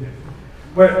 Yeah.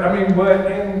 But I mean, but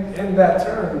in that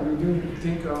term, we do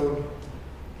think of.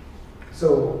 So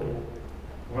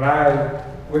when I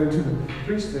went into the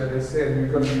priesthood, they said you're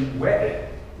going to be wedded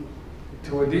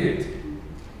to a deity.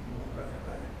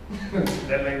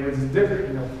 That language is different,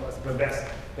 you know, for us, but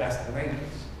that's the language.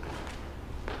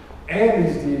 And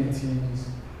these deities,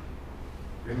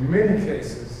 in many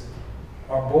cases,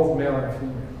 are both male and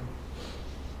female.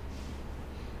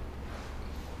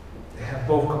 They have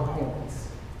both components.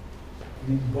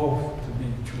 You need both to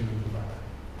be truly divine.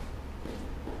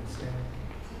 Understand?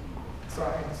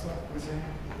 Sorry. Understand?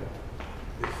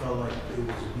 It felt like it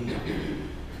was me.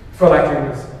 Felt like it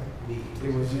was Me.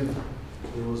 It was you.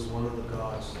 It was one of the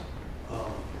gods,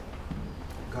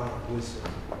 God of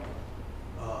wisdom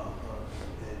and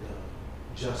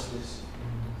justice.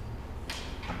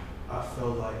 I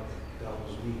felt like that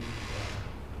was me.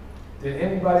 Did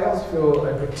anybody else feel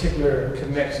a particular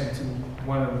connection to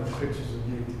one of the pictures of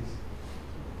deities?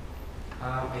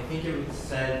 I think it was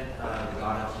said the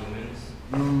god of humans.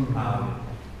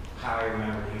 How I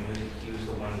remember him, he was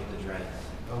the one with the dreads.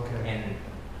 Okay. And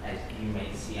as you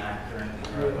may see, I'm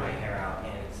currently growing my hair out,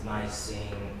 and it's nice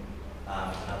seeing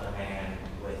another man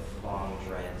with long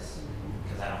dreads,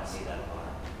 because I don't see that a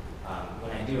lot.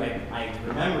 When I do, I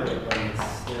remember it, but it's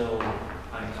still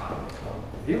uncommon.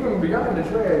 Even beyond the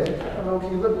dreads, you kind of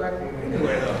low-key look like him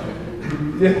anyway, though.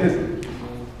 Yes.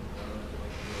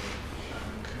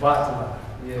 Vatala.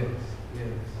 Yes.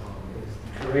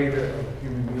 The creator of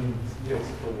human beings. Yes.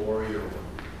 The warrior.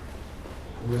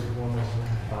 Which one was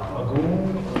that? A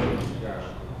goon? Yeah,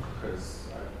 because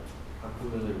I'm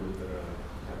familiar with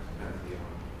Captain Antiquity.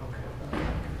 Okay.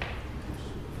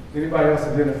 Anybody else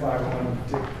identify with one in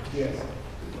particular? Yes.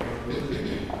 I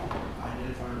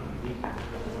identify with the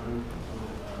one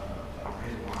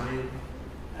red wine,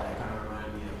 and it kind of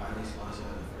reminded me of Haile Selassie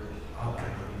the first.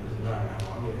 Okay.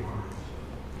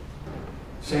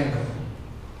 Shango.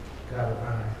 God of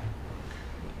iron.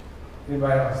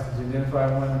 Anybody else? Did you identify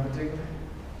one in particular?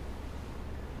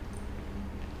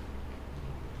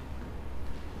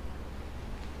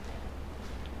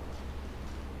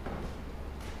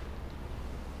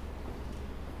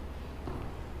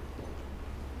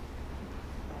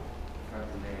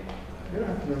 You don't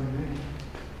have to know the name.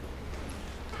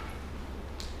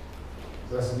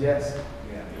 So that's a yes?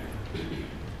 Yeah.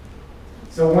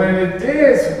 So when it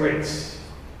did switch,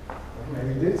 or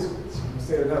maybe it did switch, you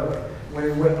say it another way. When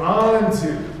it went on to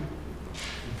the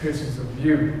pictures of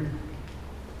you,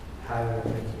 how did it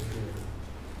make you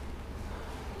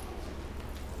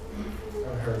feel?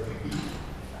 I heard you.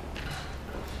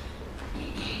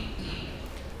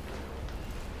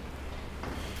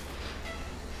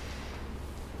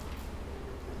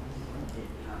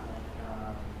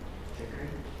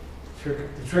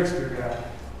 The trickster god.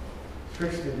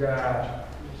 Trickster god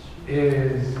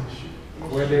is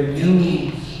where they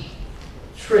use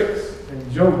tricks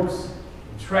and jokes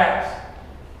and traps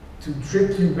to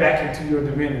trick you back into your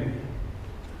divinity.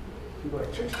 People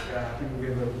like trickster god, people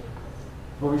get little.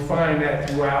 But we find that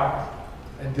throughout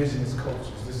indigenous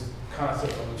cultures, this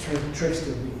concept of a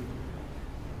trickster being.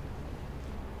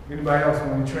 Anybody else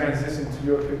when we transition to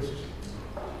your pictures?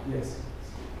 Yes.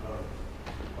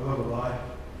 I'm not gonna lie,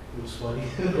 it was funny.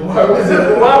 Why was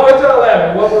y'all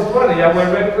laughing? What was funny? Y'all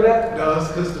weren't ready for that? No, it's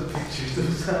because the pictures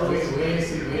themselves. We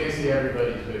didn't see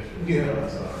everybody's picture. Yeah.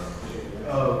 That's all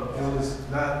right. It was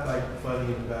not like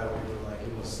funny in a bad way, but like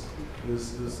it was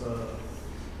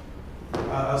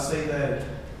I'll say that,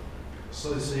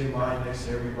 so to say mine next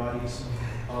to everybody's,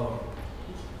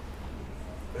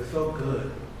 it felt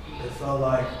good. It felt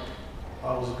like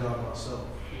I was a god myself.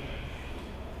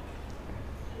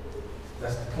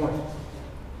 That's the point.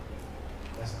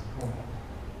 That's the point.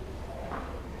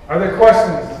 Are there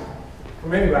questions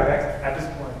from anybody at this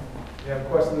point? You have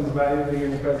questions about anything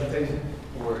in the presentation?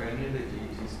 Were any of the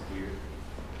deities queer?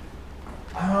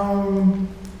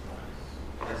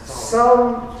 Some,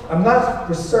 I'm not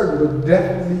for certain, but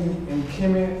definitely in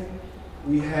Kemet,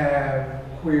 we have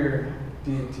queer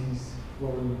deities.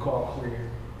 what we would call queer.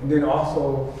 And then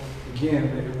also, again,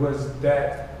 it wasn't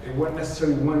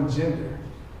necessarily one gender.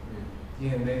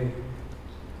 Again,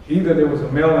 either there was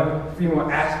a male and female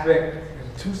aspect as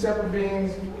two separate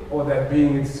beings, or that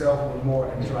being itself was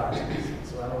more androgynous.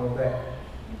 So I don't know that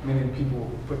many people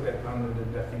put that under the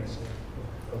definition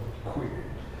of queer.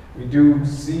 We do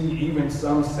see even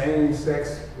some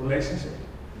same-sex relationship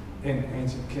in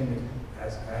ancient kingdom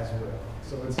as well.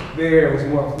 So it's there, it was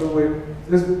more fluid.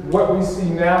 What we see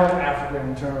now in Africa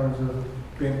in terms of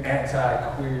being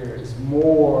anti-queer is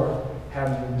more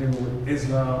having to do with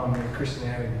Islam and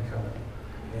Christianity coming.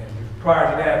 And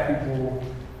prior to that, people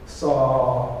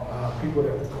saw people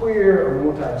that were queer or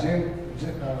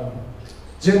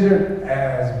multi-gendered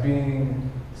as being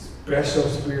special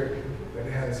spirit, that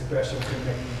they had a special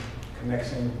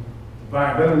connection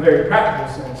divine. But in a very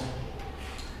practical sense,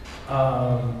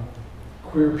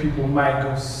 queer people might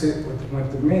go sit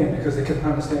with the men because they can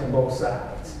understand both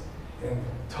sides and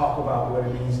talk about what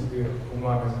it means to be a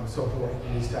woman and so forth,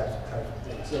 and these types of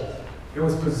things. So it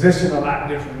was positioned a lot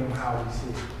different than how we see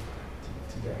it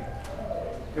today.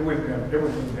 It wouldn't be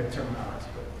that terminology,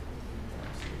 but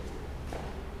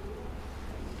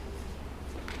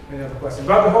any other questions?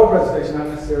 About the whole presentation, not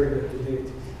necessarily the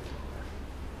deities.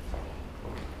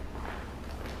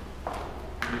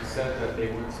 You said that they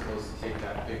weren't supposed to take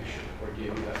that picture or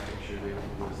give you that picture.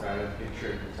 Was that a picture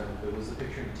in the temple? It was a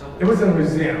picture in the temple? It was in a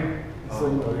museum. So,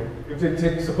 you know, if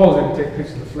they supposedly take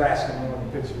pictures of flash them on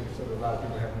the picture, so that a lot of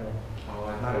people have no. Oh, I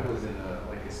thought it was in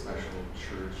a special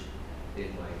church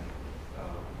in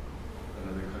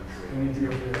another country. In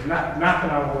Ethiopia. Not that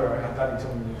I'm aware of. I thought he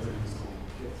told me it was in school.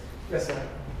 Yes, sir.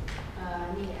 I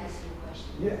need to ask you a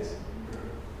question. Yes.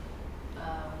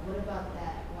 What about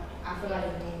that one? I forgot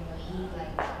his name, but he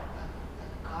like a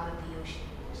god of the ocean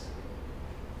or something.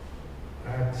 I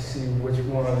have to see which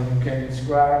one you can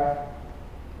describe.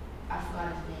 I forgot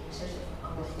his name. Search it for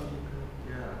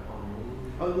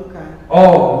Oh, Luca.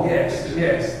 Oh,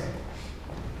 yes.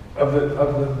 Of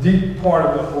the deep part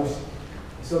of the ocean.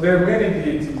 So there are many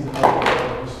deities of the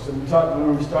ocean. So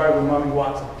when we started with Mami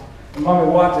Wata. And Mami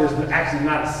Wata is actually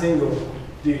not a single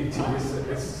deity.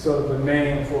 It's sort of a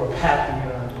name for a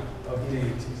pantheon of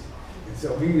deities. And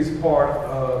so he is part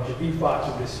of the Ifa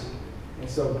tradition. And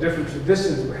so different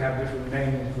traditions will have different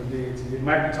names for deities. They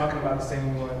might be talking about the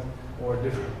same one or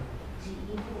different.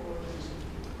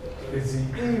 It's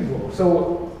the evil.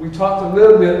 So we talked a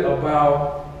little bit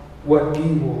about what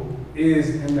evil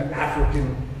is in the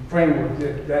African framework.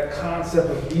 That concept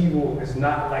of evil is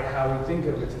not like how we think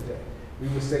of it today. We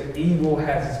would say evil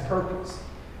has its purpose.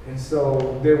 And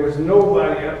so there was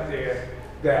nobody up there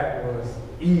that was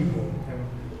evil. And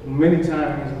many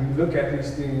times we look at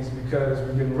these things because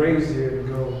we've been raised here to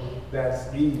go, that's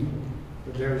evil.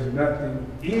 But there's nothing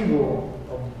evil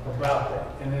about that.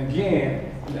 And again,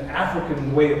 in the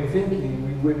African way of thinking,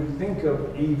 we wouldn't think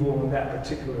of evil in that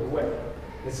particular way.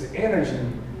 It's an energy,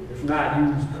 if not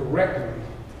used correctly,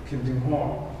 can do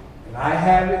harm. And I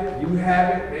have it, you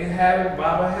have it, they have it,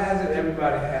 Baba has it,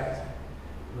 everybody has it.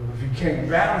 But if you can't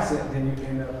balance it, then you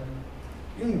end up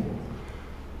evil.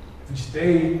 If you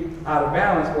stay out of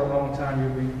balance for a long time,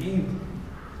 you'll be evil.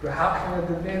 But how can a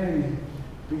divinity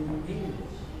be evil?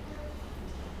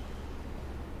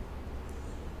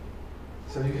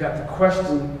 So you have to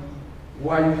question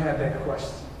why you had that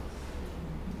question.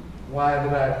 Why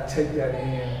did I take that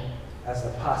in as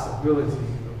a possibility of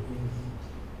evil?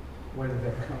 Where did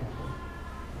that come from?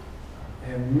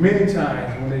 And many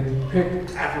times when they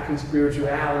depict African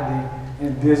spirituality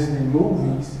in Disney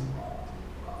movies,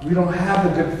 we don't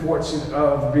have the good fortune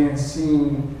of being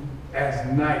seen as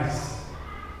nice.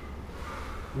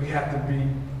 We have to be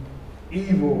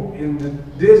evil in the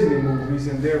Disney movies,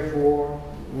 and therefore,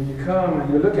 when you come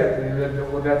and you look at them, you're like,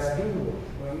 well, that's evil.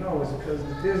 Well, no, it's because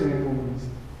the Disney movies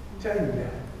tell you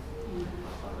that.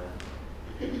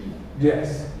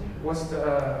 Yes. What's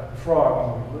the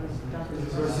frog movie? What is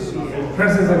it?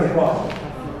 Princess and the Frog.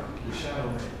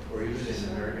 Or even in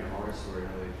American Horror Story,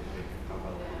 how they talk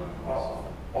about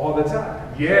all the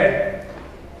time. Yeah.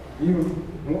 Even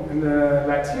in the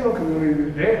Latino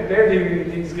community, their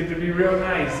DVDs get to be real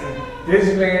nice. And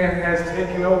Disneyland has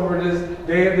taken over this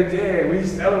Day of the Dead. We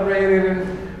celebrate it, and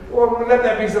well, let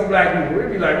that be some black people.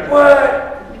 We'd be like,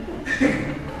 what?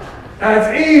 That's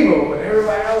evil, but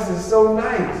everybody else is so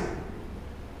nice.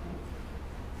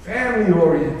 Family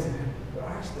oriented. But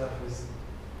our stuff is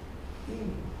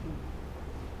evil.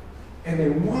 And they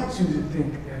want you to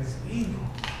think as evil.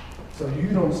 So you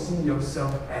don't see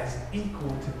yourself as equal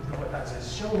to what I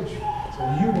just showed you. So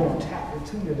you won't tap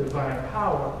into your divine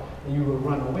power and you will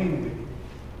run away with it.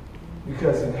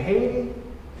 Because in Haiti,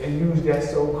 they use that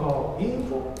so-called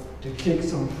evil to kick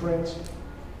some French.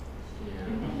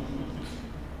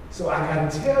 So I gotta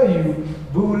tell you,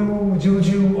 voodoo,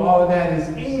 juju, all of that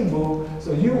is evil,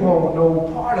 so you won't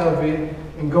know part of it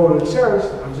and go to church.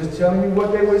 I'm just telling you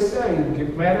what they would say. You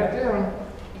get mad at them,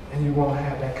 and you won't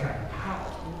have that kind of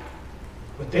power.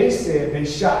 But they said they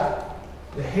shot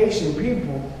the Haitian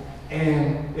people,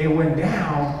 and they went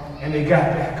down, and they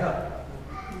got back up.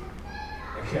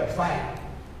 They kept fighting.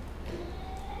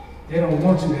 They don't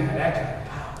want you to have that kind of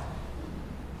power.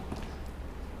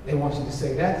 They want you to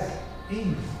say, that's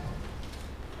evil.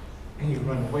 And you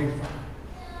run away from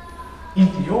it.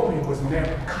 Ethiopia was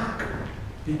never conquered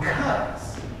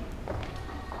because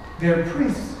their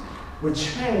priests were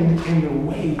trained in the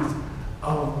ways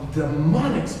of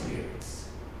demonic spirits.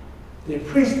 The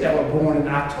priests that were born in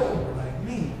October, like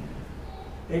me,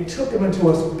 they took them into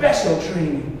a special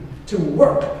training to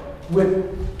work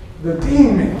with the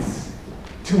demons,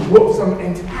 to whoop some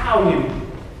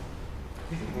Italian,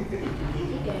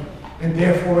 and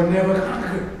therefore never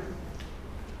conquered.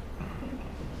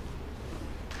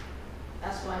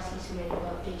 That's why I see so many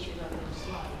pictures on your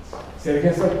slides. Say it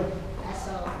again, sir? That's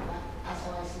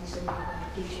why I see so many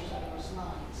pictures on your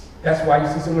slides. That's why you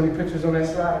see so many pictures on that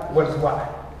slide? What is why?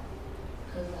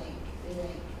 Because like you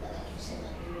said,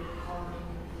 like they were calling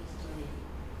movies to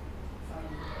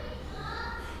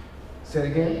fighting. Say it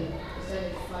again? Instead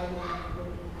of fighting and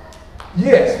working.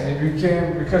 Yes, and you can,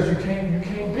 because you can't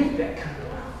beat that kind of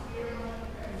power.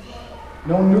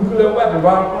 No nuclear weapon,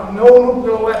 right? No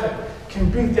nuclear weapon can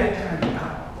beat that kind of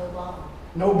power. No bomb.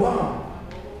 No bomb.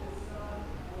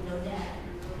 No dad.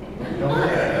 No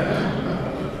dad.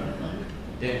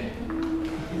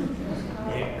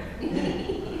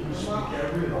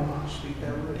 Speak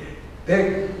that word. The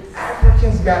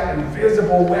Africans got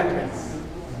invisible weapons.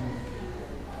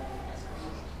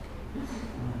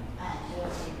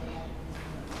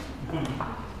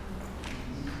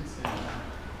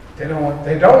 They don't want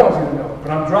you to know,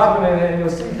 but I'm dropping it and you'll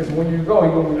see, because when you go, I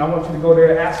want you to go there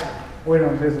and ask them, where are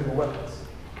the invisible weapons?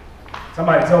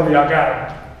 Somebody told me I got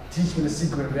them. Teach me the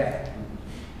secret of that.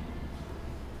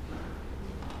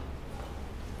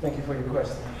 Thank you for your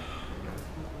question.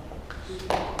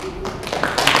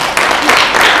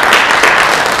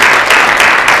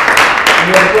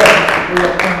 Any other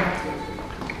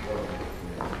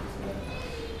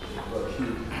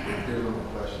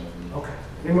questions? Okay.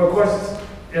 Any more questions?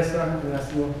 Yes, sir.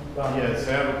 Yes, you. Yes, I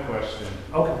have a question.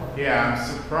 Okay. Yeah, I'm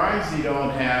surprised you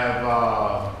don't have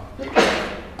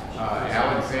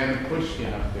Alexander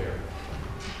Pushkin up there.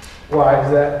 Why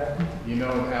is that? You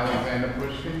know Alexander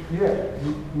Pushkin? Yeah,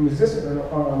 musician.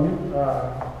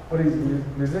 What is he?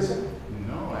 Musician?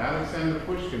 No, Alexander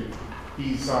Pushkin.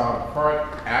 He's part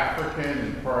African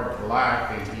and part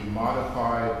black, and he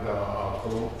modified the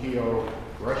colloquial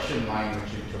Russian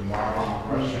language into modern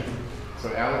Russian. So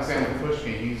Alexander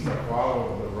Pushkin, he's the father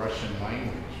of the Russian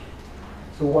language.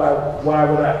 So why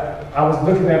would I was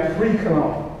looking at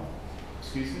pre-colonial.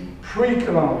 Excuse me?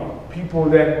 Pre-colonial. People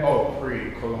that... Oh,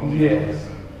 pre-colonial. Yes.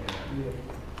 Yeah.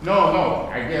 No,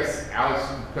 I guess Alex,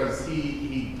 because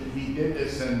he did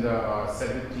this in the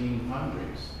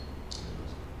 1700s.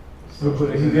 So,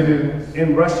 but he did it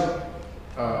in Russia?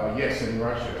 Yes, in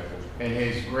Russia. And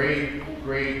his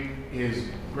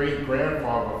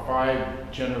great-grandfather,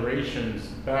 5 generations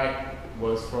back,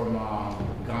 was from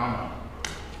Ghana.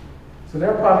 So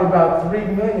there are probably about 3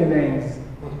 million names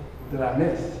that I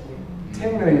missed.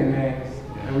 10 million names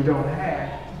that we don't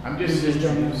have. I'm just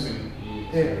introducing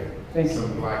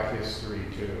some black history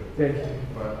too. Thank you.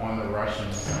 But on the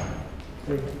Russian side.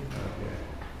 Thank you. Okay.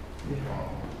 Yeah.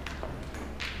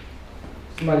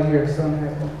 Somebody here, son,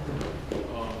 have one?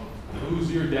 Who's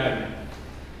your daddy?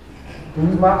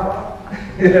 Who's my father?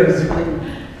 Yes.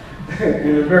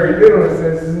 In a very literal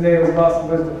sense, his name was Lawson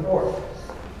Bush IV.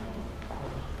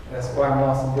 That's why I'm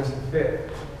Lawson Bush V.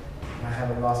 And I have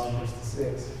a Lawson Bush VI.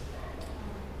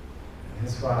 And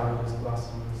his father was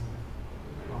Lawson Bush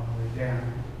all the way down.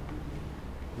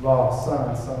 Law,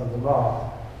 son of the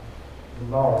law. The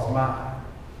law is mine.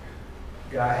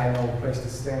 God had no place to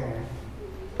stand.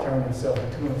 Turned himself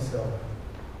into himself.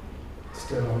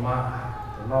 Stood on mine,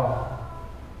 the law.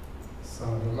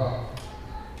 Son of the law.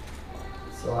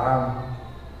 So I'm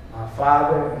my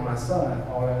father and my son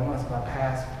all at once, my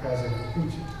past, present, and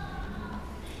future.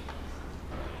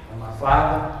 I'm my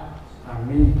father, I'm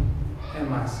me, and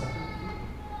my son.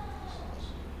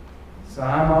 So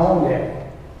I'm my own daddy.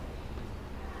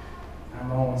 I'm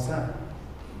my own son.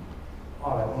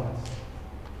 All at once.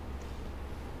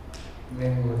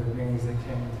 Many were the beings that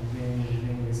came into being, the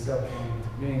being itself came into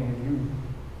being, and you,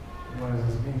 one of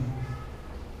those beings.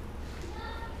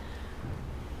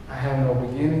 have no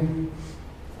beginning,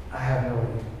 I have no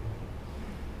end.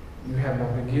 You have no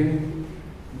beginning,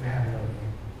 you have no end.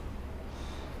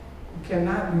 You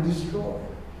cannot be destroyed.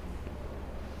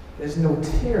 There's no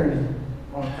tyranny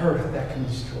on earth that can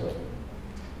destroy you.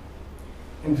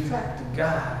 In fact, the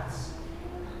gods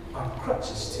are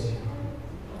crutches to you.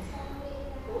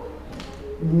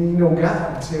 You need no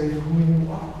God to tell you who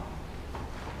you are.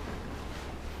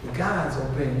 The gods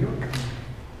obey your command.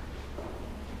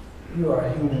 You are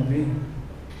a human being.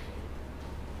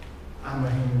 I'm a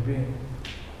human being.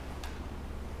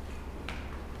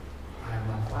 I am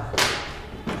my father.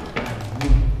 I am me.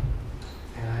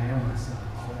 And I am my son.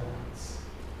 All at once.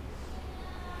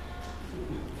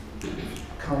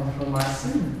 Come from my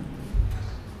seed.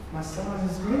 My son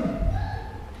is me.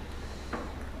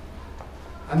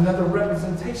 Another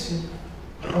representation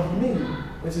of me,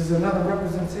 which is another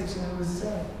representation of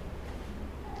himself.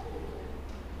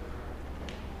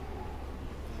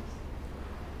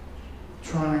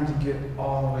 Trying to get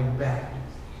all the way back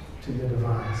to your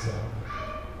divine self.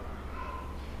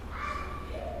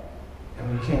 And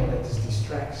we can't let these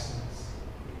distractions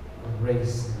of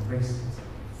race and racism,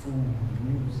 food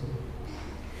and music,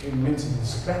 it meant to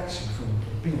distract you from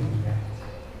being that.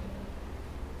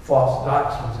 False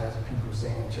doctrines, as people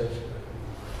say in church,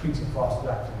 preaching false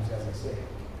doctrines, as I say.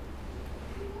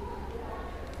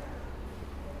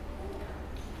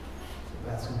 So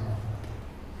that's who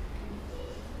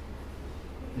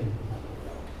me.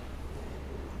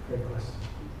 Great question.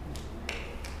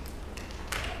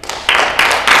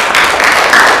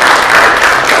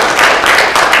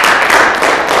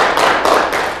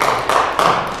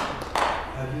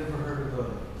 Have you ever heard of the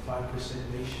 5%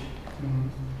 Nation?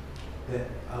 That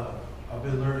I've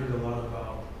been learning a lot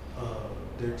about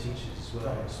their teachings as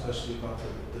well, especially about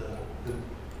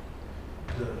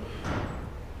the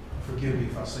forgive me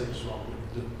if I say this wrong,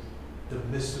 the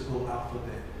mystical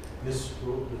alphabet, the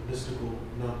mystical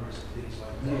numbers and things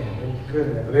like that. Yeah, they were good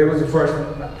at that. But they was the first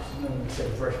one, let me say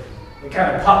the first one. They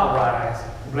kind of popularized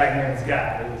the black man's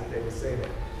God. They would say that.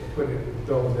 They put it,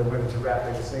 those that went into rap,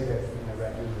 they would say that in the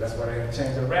rap music. That's why they had to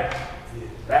change the rap. Yeah.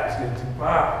 Rap was getting too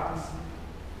powerful.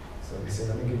 So they said,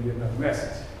 let me give you another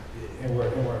message. And we're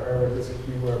this is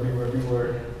B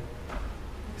word,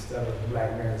 instead of the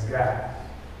black man's God.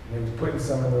 And they was putting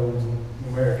some of those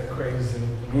numeric crazes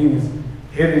and meanings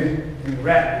hidden in the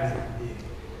rap music.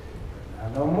 Yeah. I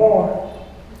know more.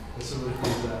 That's some of the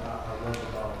things that I love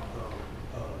about,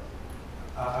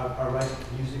 I write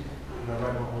music and I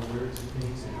write my own lyrics and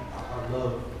things, and I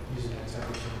love using that type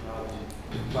of terminology,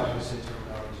 5%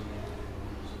 terminology.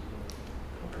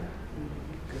 Okay.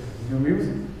 Good. You do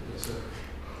music? Yes, sir.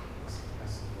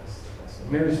 That's a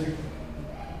ministry.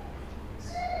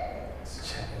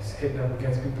 It's hitting up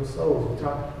against people's souls. We're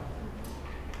talking.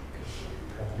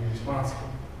 You have to be responsible.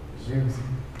 It's music.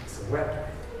 It's a weapon.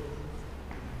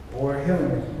 Or a healing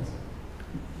mechanism.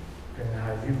 Depending on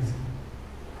how you use it.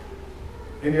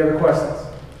 Any other questions?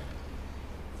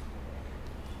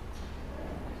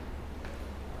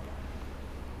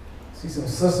 See some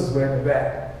sisters way in the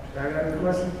back. Y'all got any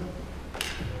questions? I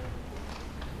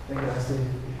think I see you.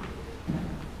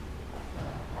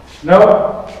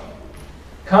 No?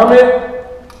 Comment?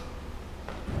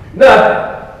 Nothing?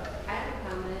 I have a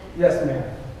comment. Yes, ma'am.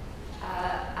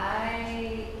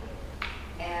 I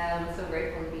am so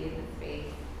grateful to be in this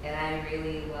space, and I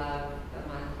really love the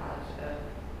montage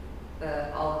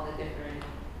of all of the different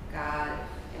gods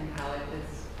and how it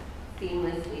just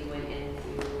seamlessly went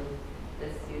into the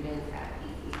students at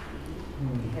PCC,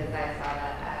 because I saw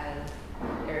that as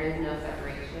there is no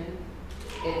separation.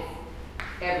 It's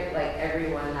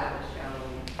everyone that was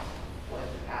shown was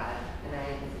God, and I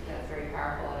think that's very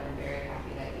powerful, and I'm very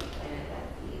happy that you planted that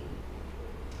seed.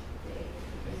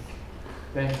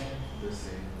 Thank you. The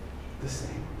same. The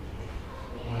same.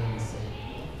 One and the same.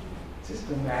 Just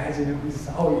imagine if we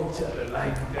saw each other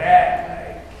like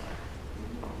that.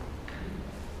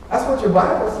 That's what your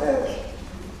Bible says.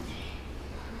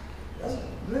 That's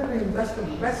literally, that's the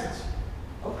message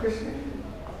of Christianity.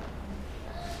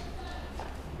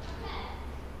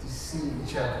 To see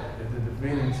each other, the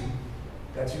divinity,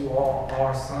 that you all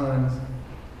are sons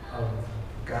of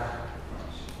God.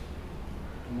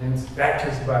 And then that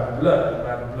kissed by the blood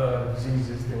of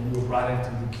Jesus, then we were brought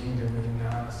into the kingdom and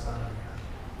now the Son of God.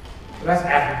 So that's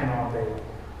African all day.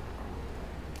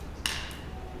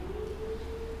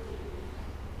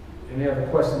 Any other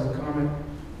questions or comments?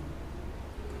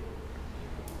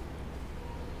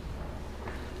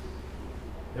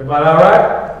 Everybody all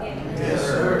right? Yes,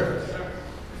 sir.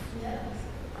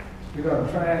 We're going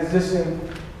to transition.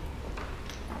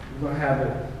 We're going to have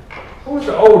it. Who's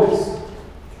the oldest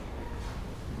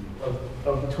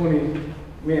of the of 20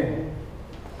 men.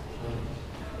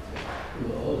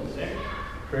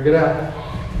 Bring it out.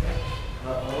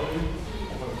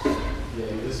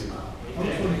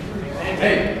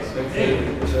 Hey!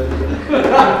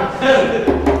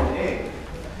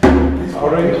 All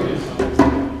right. You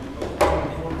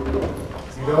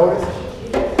know this?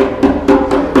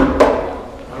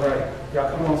 All right. Y'all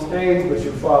come on stage, but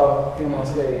you follow him on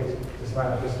stage. Just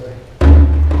line up this way.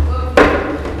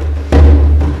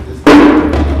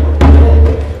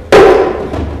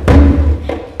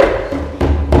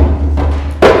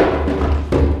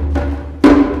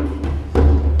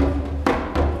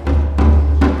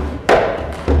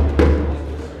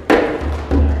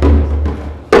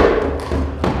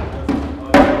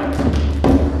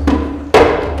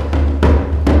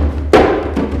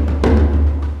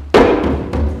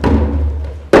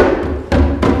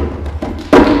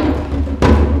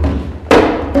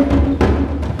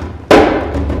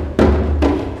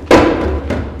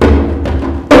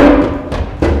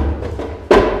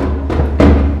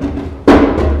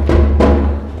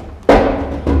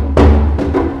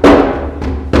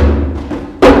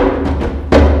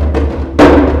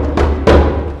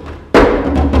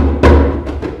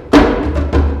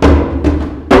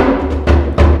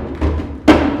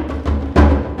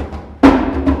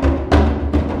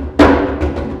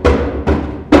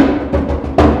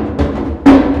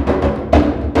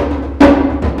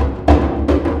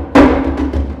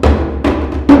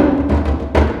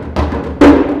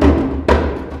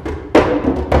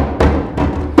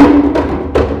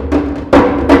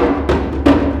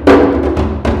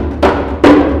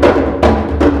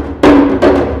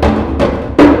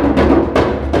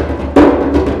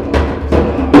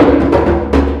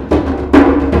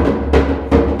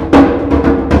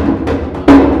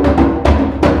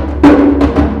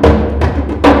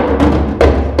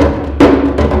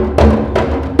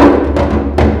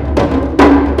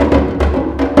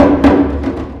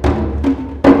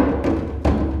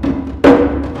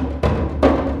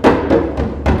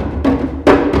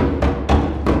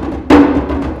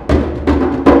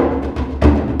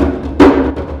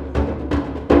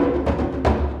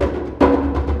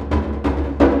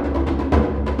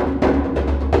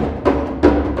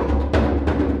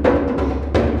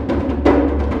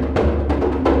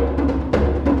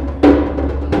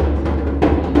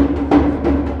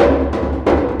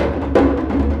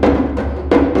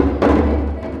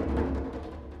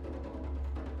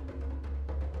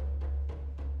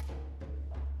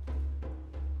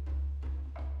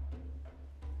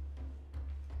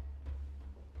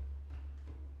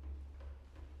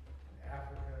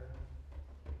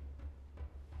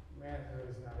 Manhood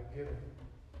is not a given.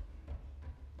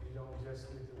 You don't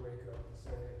just get to wake up and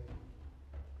say,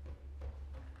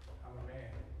 I'm a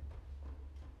man.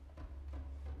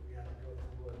 We have to go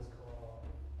through what is called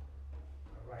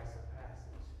a rites of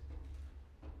passage.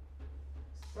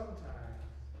 Sometimes,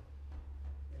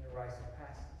 in the rites of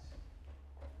passage,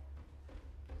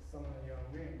 some of the young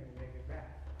men can make it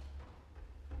back.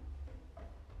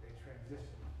 They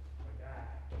transition or die.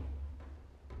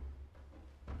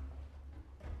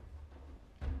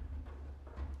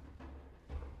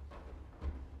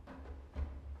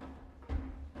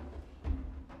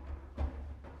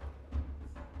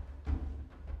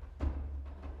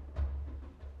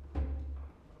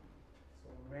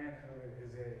 Manhood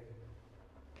is a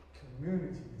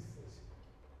community decision.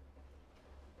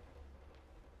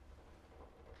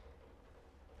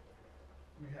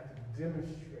 You have to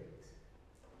demonstrate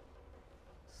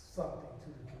something to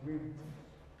the community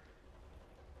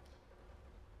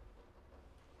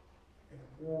in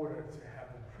order to have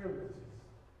the privileges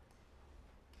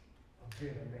of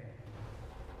being a man.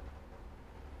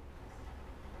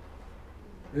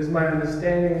 It is my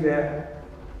understanding that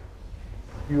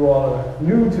you all are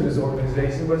new to this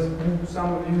organization, but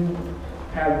some of you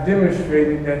have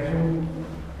demonstrated that you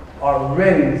are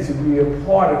ready to be a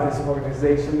part of this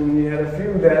organization, and you had a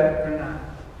few that are not.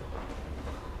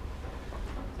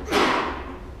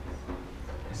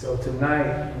 So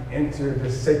tonight, you enter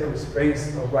the sacred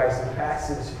space of rites of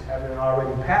passage, having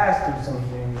already passed through some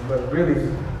things, but really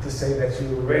to say that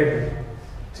you're ready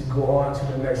to go on to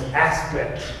the next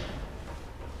aspect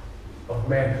of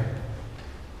manhood.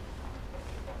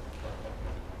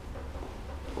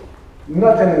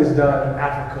 Nothing is done in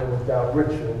Africa without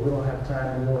ritual. We don't have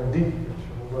time to go in deep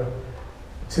ritual, but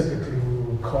typically we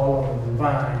would call on the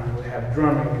divine, we would have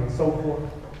drumming and so forth,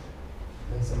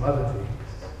 and some other things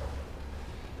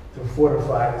to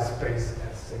fortify the space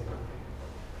as sacred.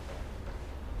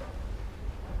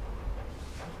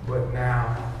 But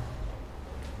now,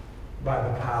 by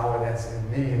the power that's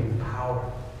in me and the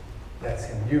power that's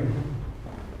in you,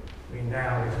 we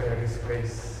now declare this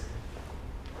space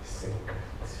sacred.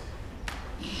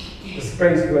 The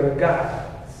space where the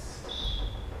gods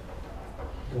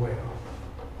dwell.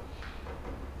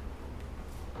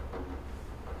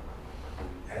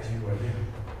 As you are them,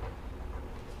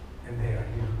 and they are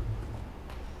you.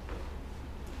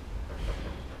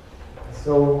 And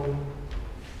so,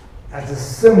 as a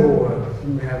symbol of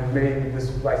you have made this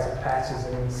rites of passage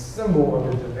and a symbol of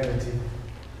the divinity,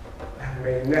 I have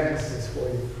made necklaces for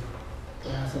you.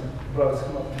 Can I have some brothers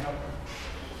come up and help?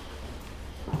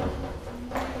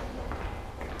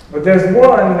 But there's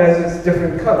one that's a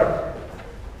different color.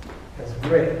 It's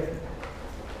red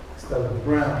instead of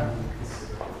brown,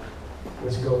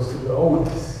 which goes to the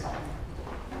oldest.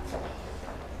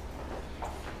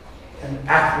 In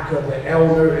Africa, the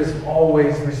elder is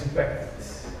always respected.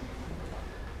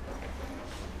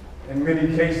 In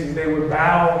many cases, they would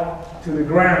bow to the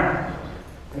ground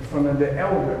in front of the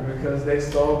elder because they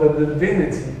saw the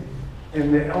divinity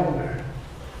in the elder.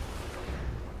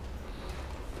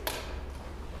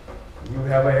 You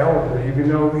have an elder, even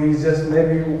though he's just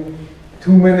maybe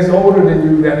 2 minutes older than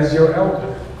you, that is your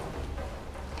elder.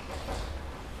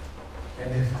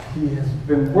 And if he has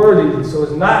been worthy, so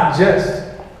it's not just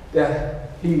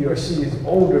that he or she is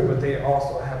older, but they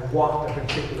also have walked a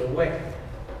particular way.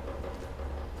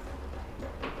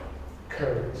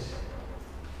 Courage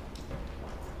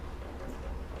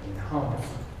and humble,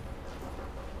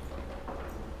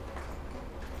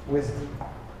 wisdom.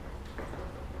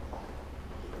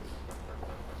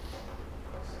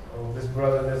 So this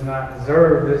brother does not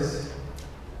deserve this.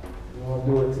 We won't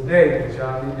do it today, but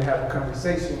y'all need to have a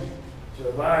conversation with your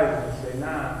advisor and say,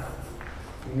 nah,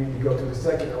 we need to go to the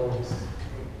second oldest,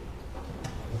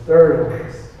 the third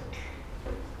oldest.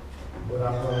 But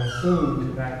I'm going to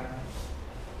assume tonight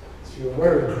that you're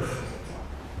worthy.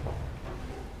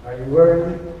 Are you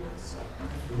worthy?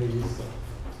 Please.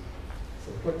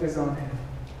 So put this on him.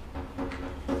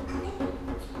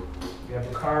 We have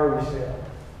a cowrie shell.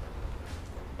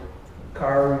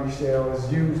 Cowrie shell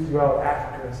is used throughout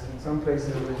Africa. In some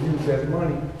places it was used as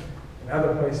money. In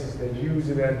other places they use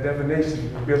it as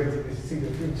divination, the ability to see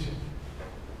the future.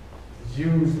 It's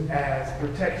used as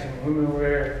protection. Women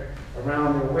wear it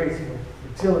around their waist for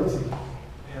fertility.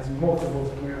 It has multiple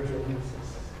spiritual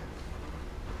uses.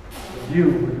 For you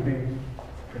it would be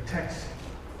protection.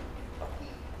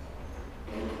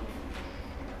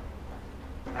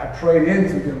 I prayed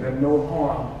into them that no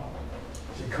harm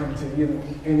should come to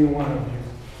any one of you.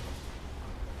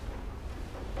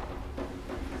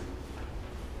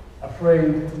 I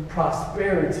prayed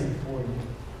prosperity for you,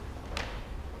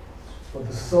 for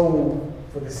the soul,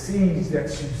 for the seeds that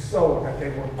you sow, that they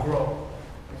will grow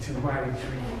into mighty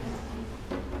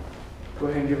trees. Go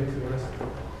ahead and give it to the rest of them.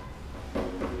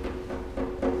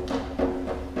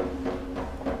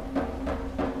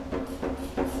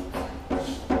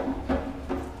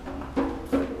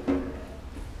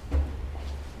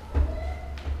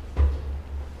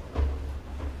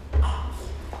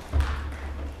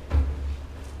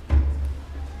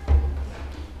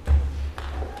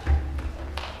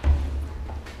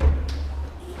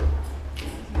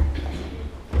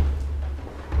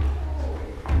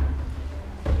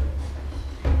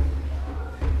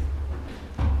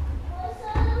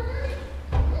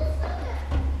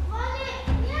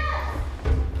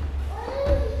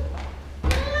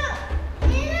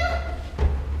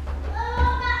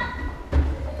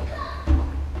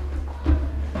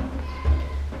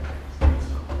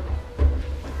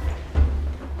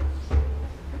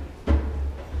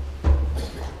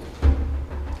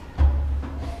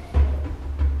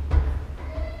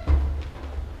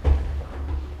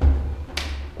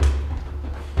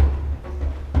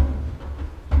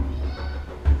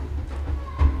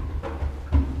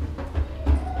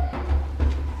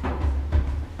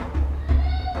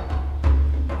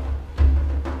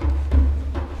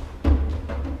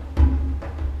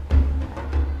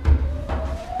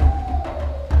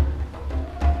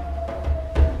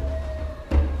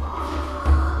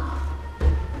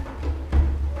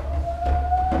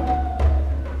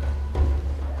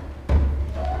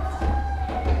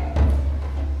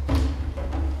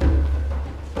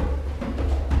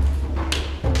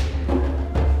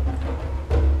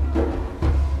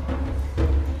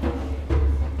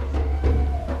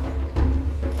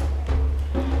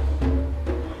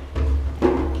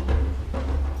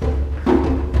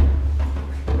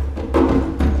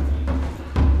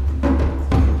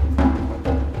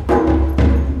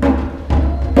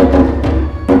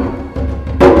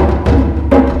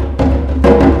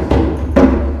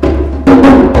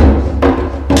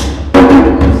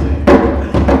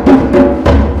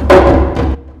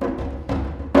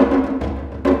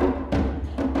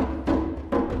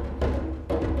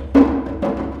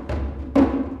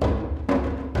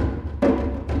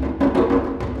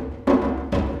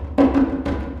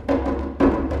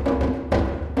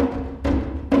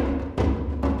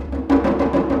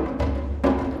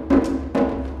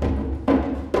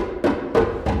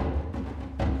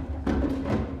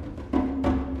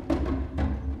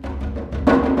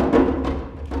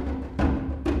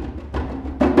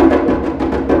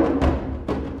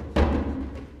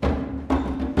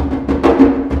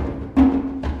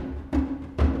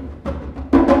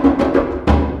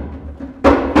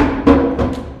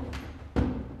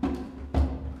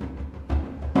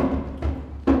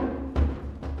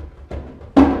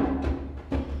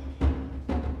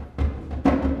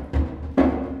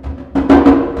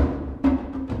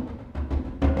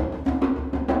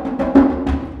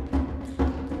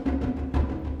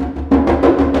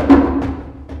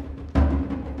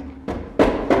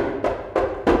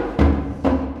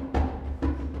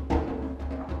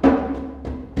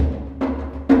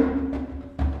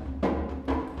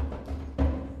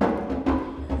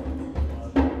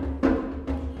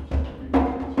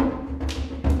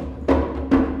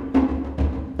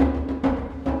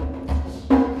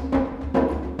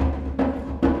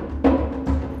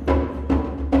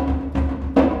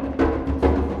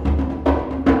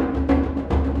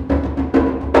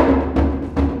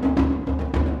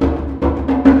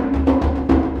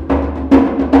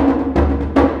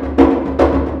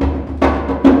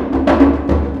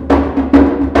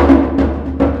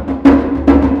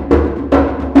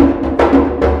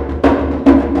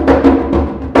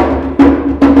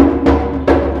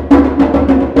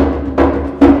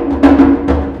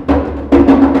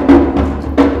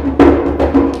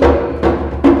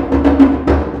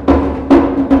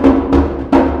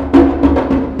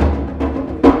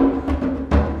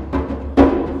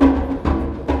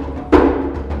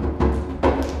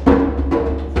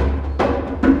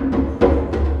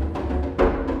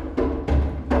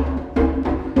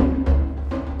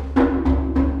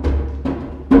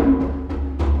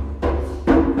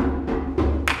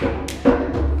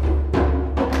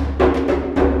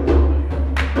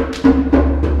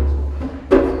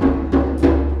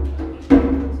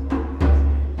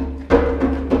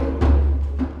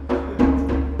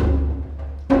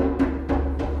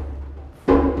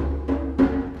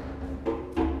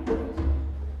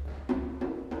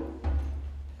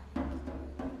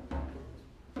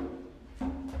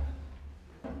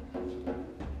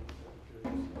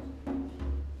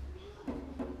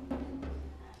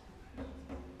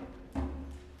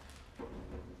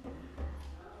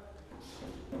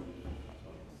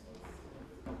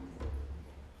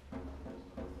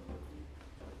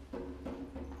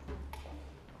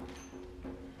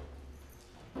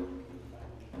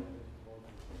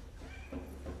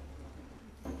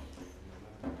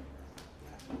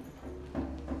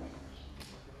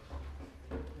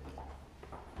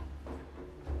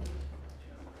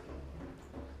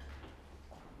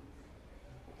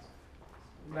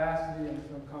 lastly, and it's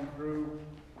going to come through.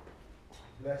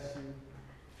 Bless you.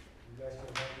 Bless your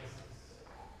legacies.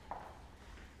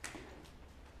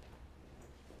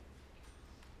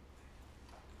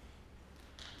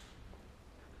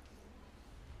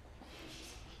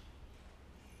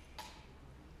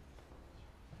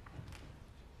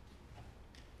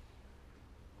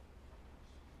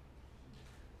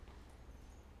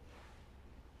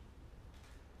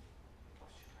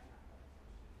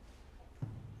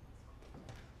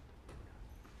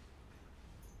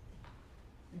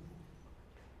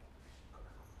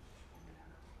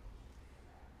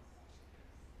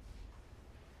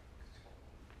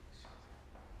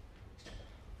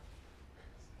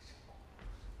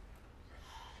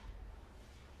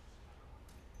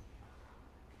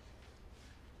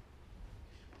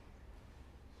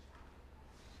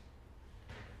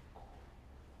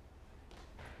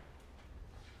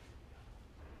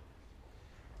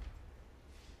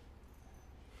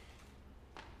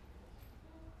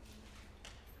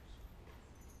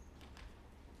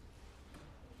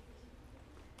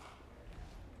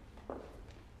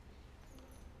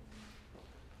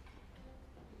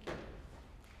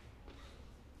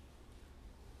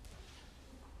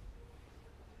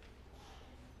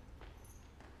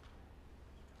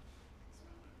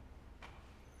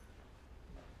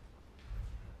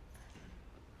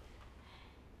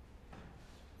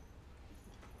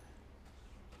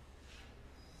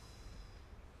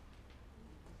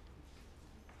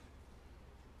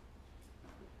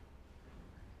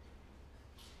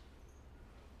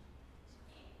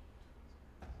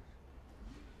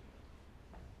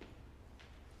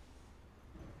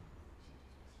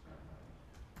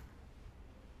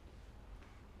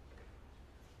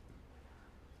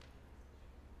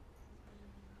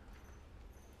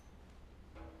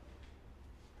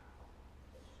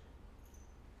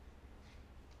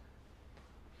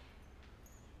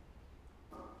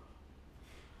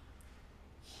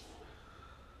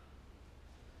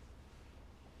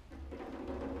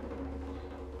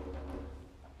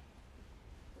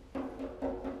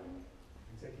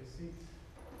 Take your seats.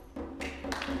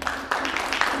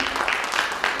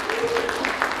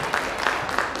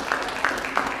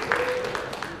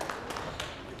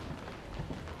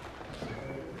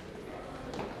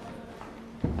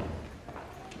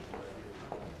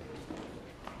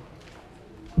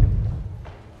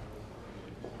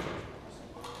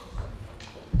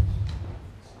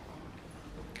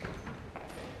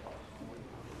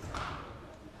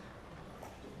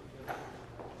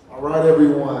 All right,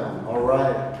 everyone. All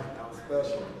right. That was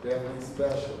special. Definitely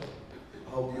special. I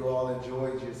hope you all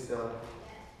enjoyed yourself.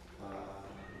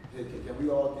 Can we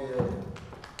all give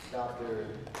Dr.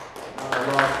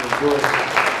 Lawson Bush a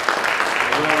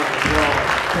round of applause?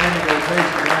 Standing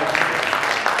ovation, actually.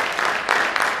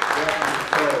 Definitely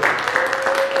so.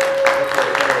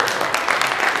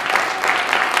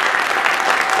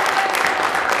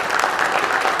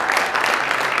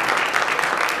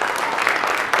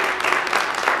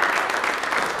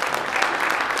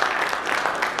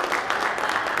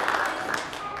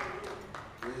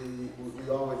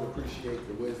 We always appreciate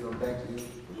the wisdom. Thank you.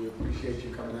 We appreciate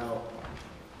you coming out.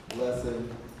 Lawson,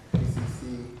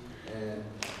 PCC, and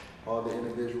all the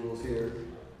individuals here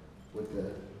with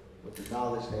the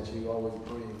knowledge that you always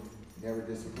bring, never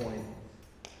disappoint.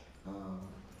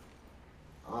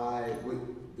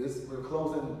 We're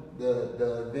closing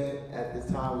the event at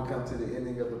this time. We come to the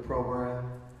ending of the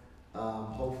program.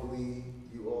 Hopefully,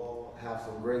 you all have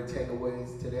some great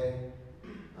takeaways today,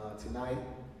 tonight.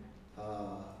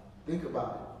 Think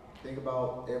about it. Think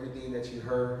about everything that you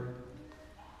heard,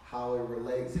 how it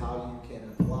relates, how you can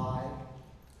apply,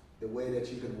 the way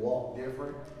that you can walk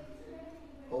different.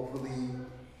 Hopefully,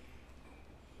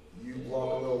 you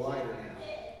walk a little lighter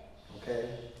now, okay?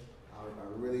 I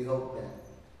really hope that.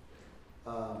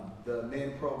 The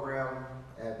men program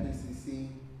at PCC,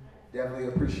 definitely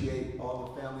appreciate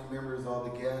all the family members, all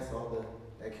the guests,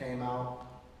 that came out.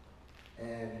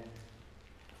 And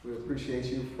we appreciate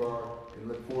you and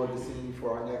look forward to seeing you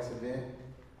for our next event.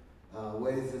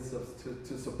 Ways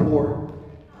to support,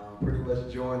 pretty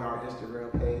much join our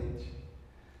Instagram page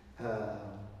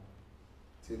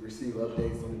to receive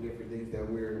updates on the different things that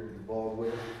we're involved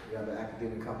with. We have an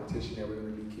academic competition that we're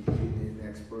going to be competing in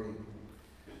next spring.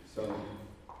 So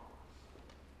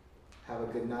have a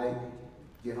good night,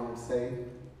 get home safe,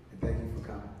 and thank you for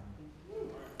coming.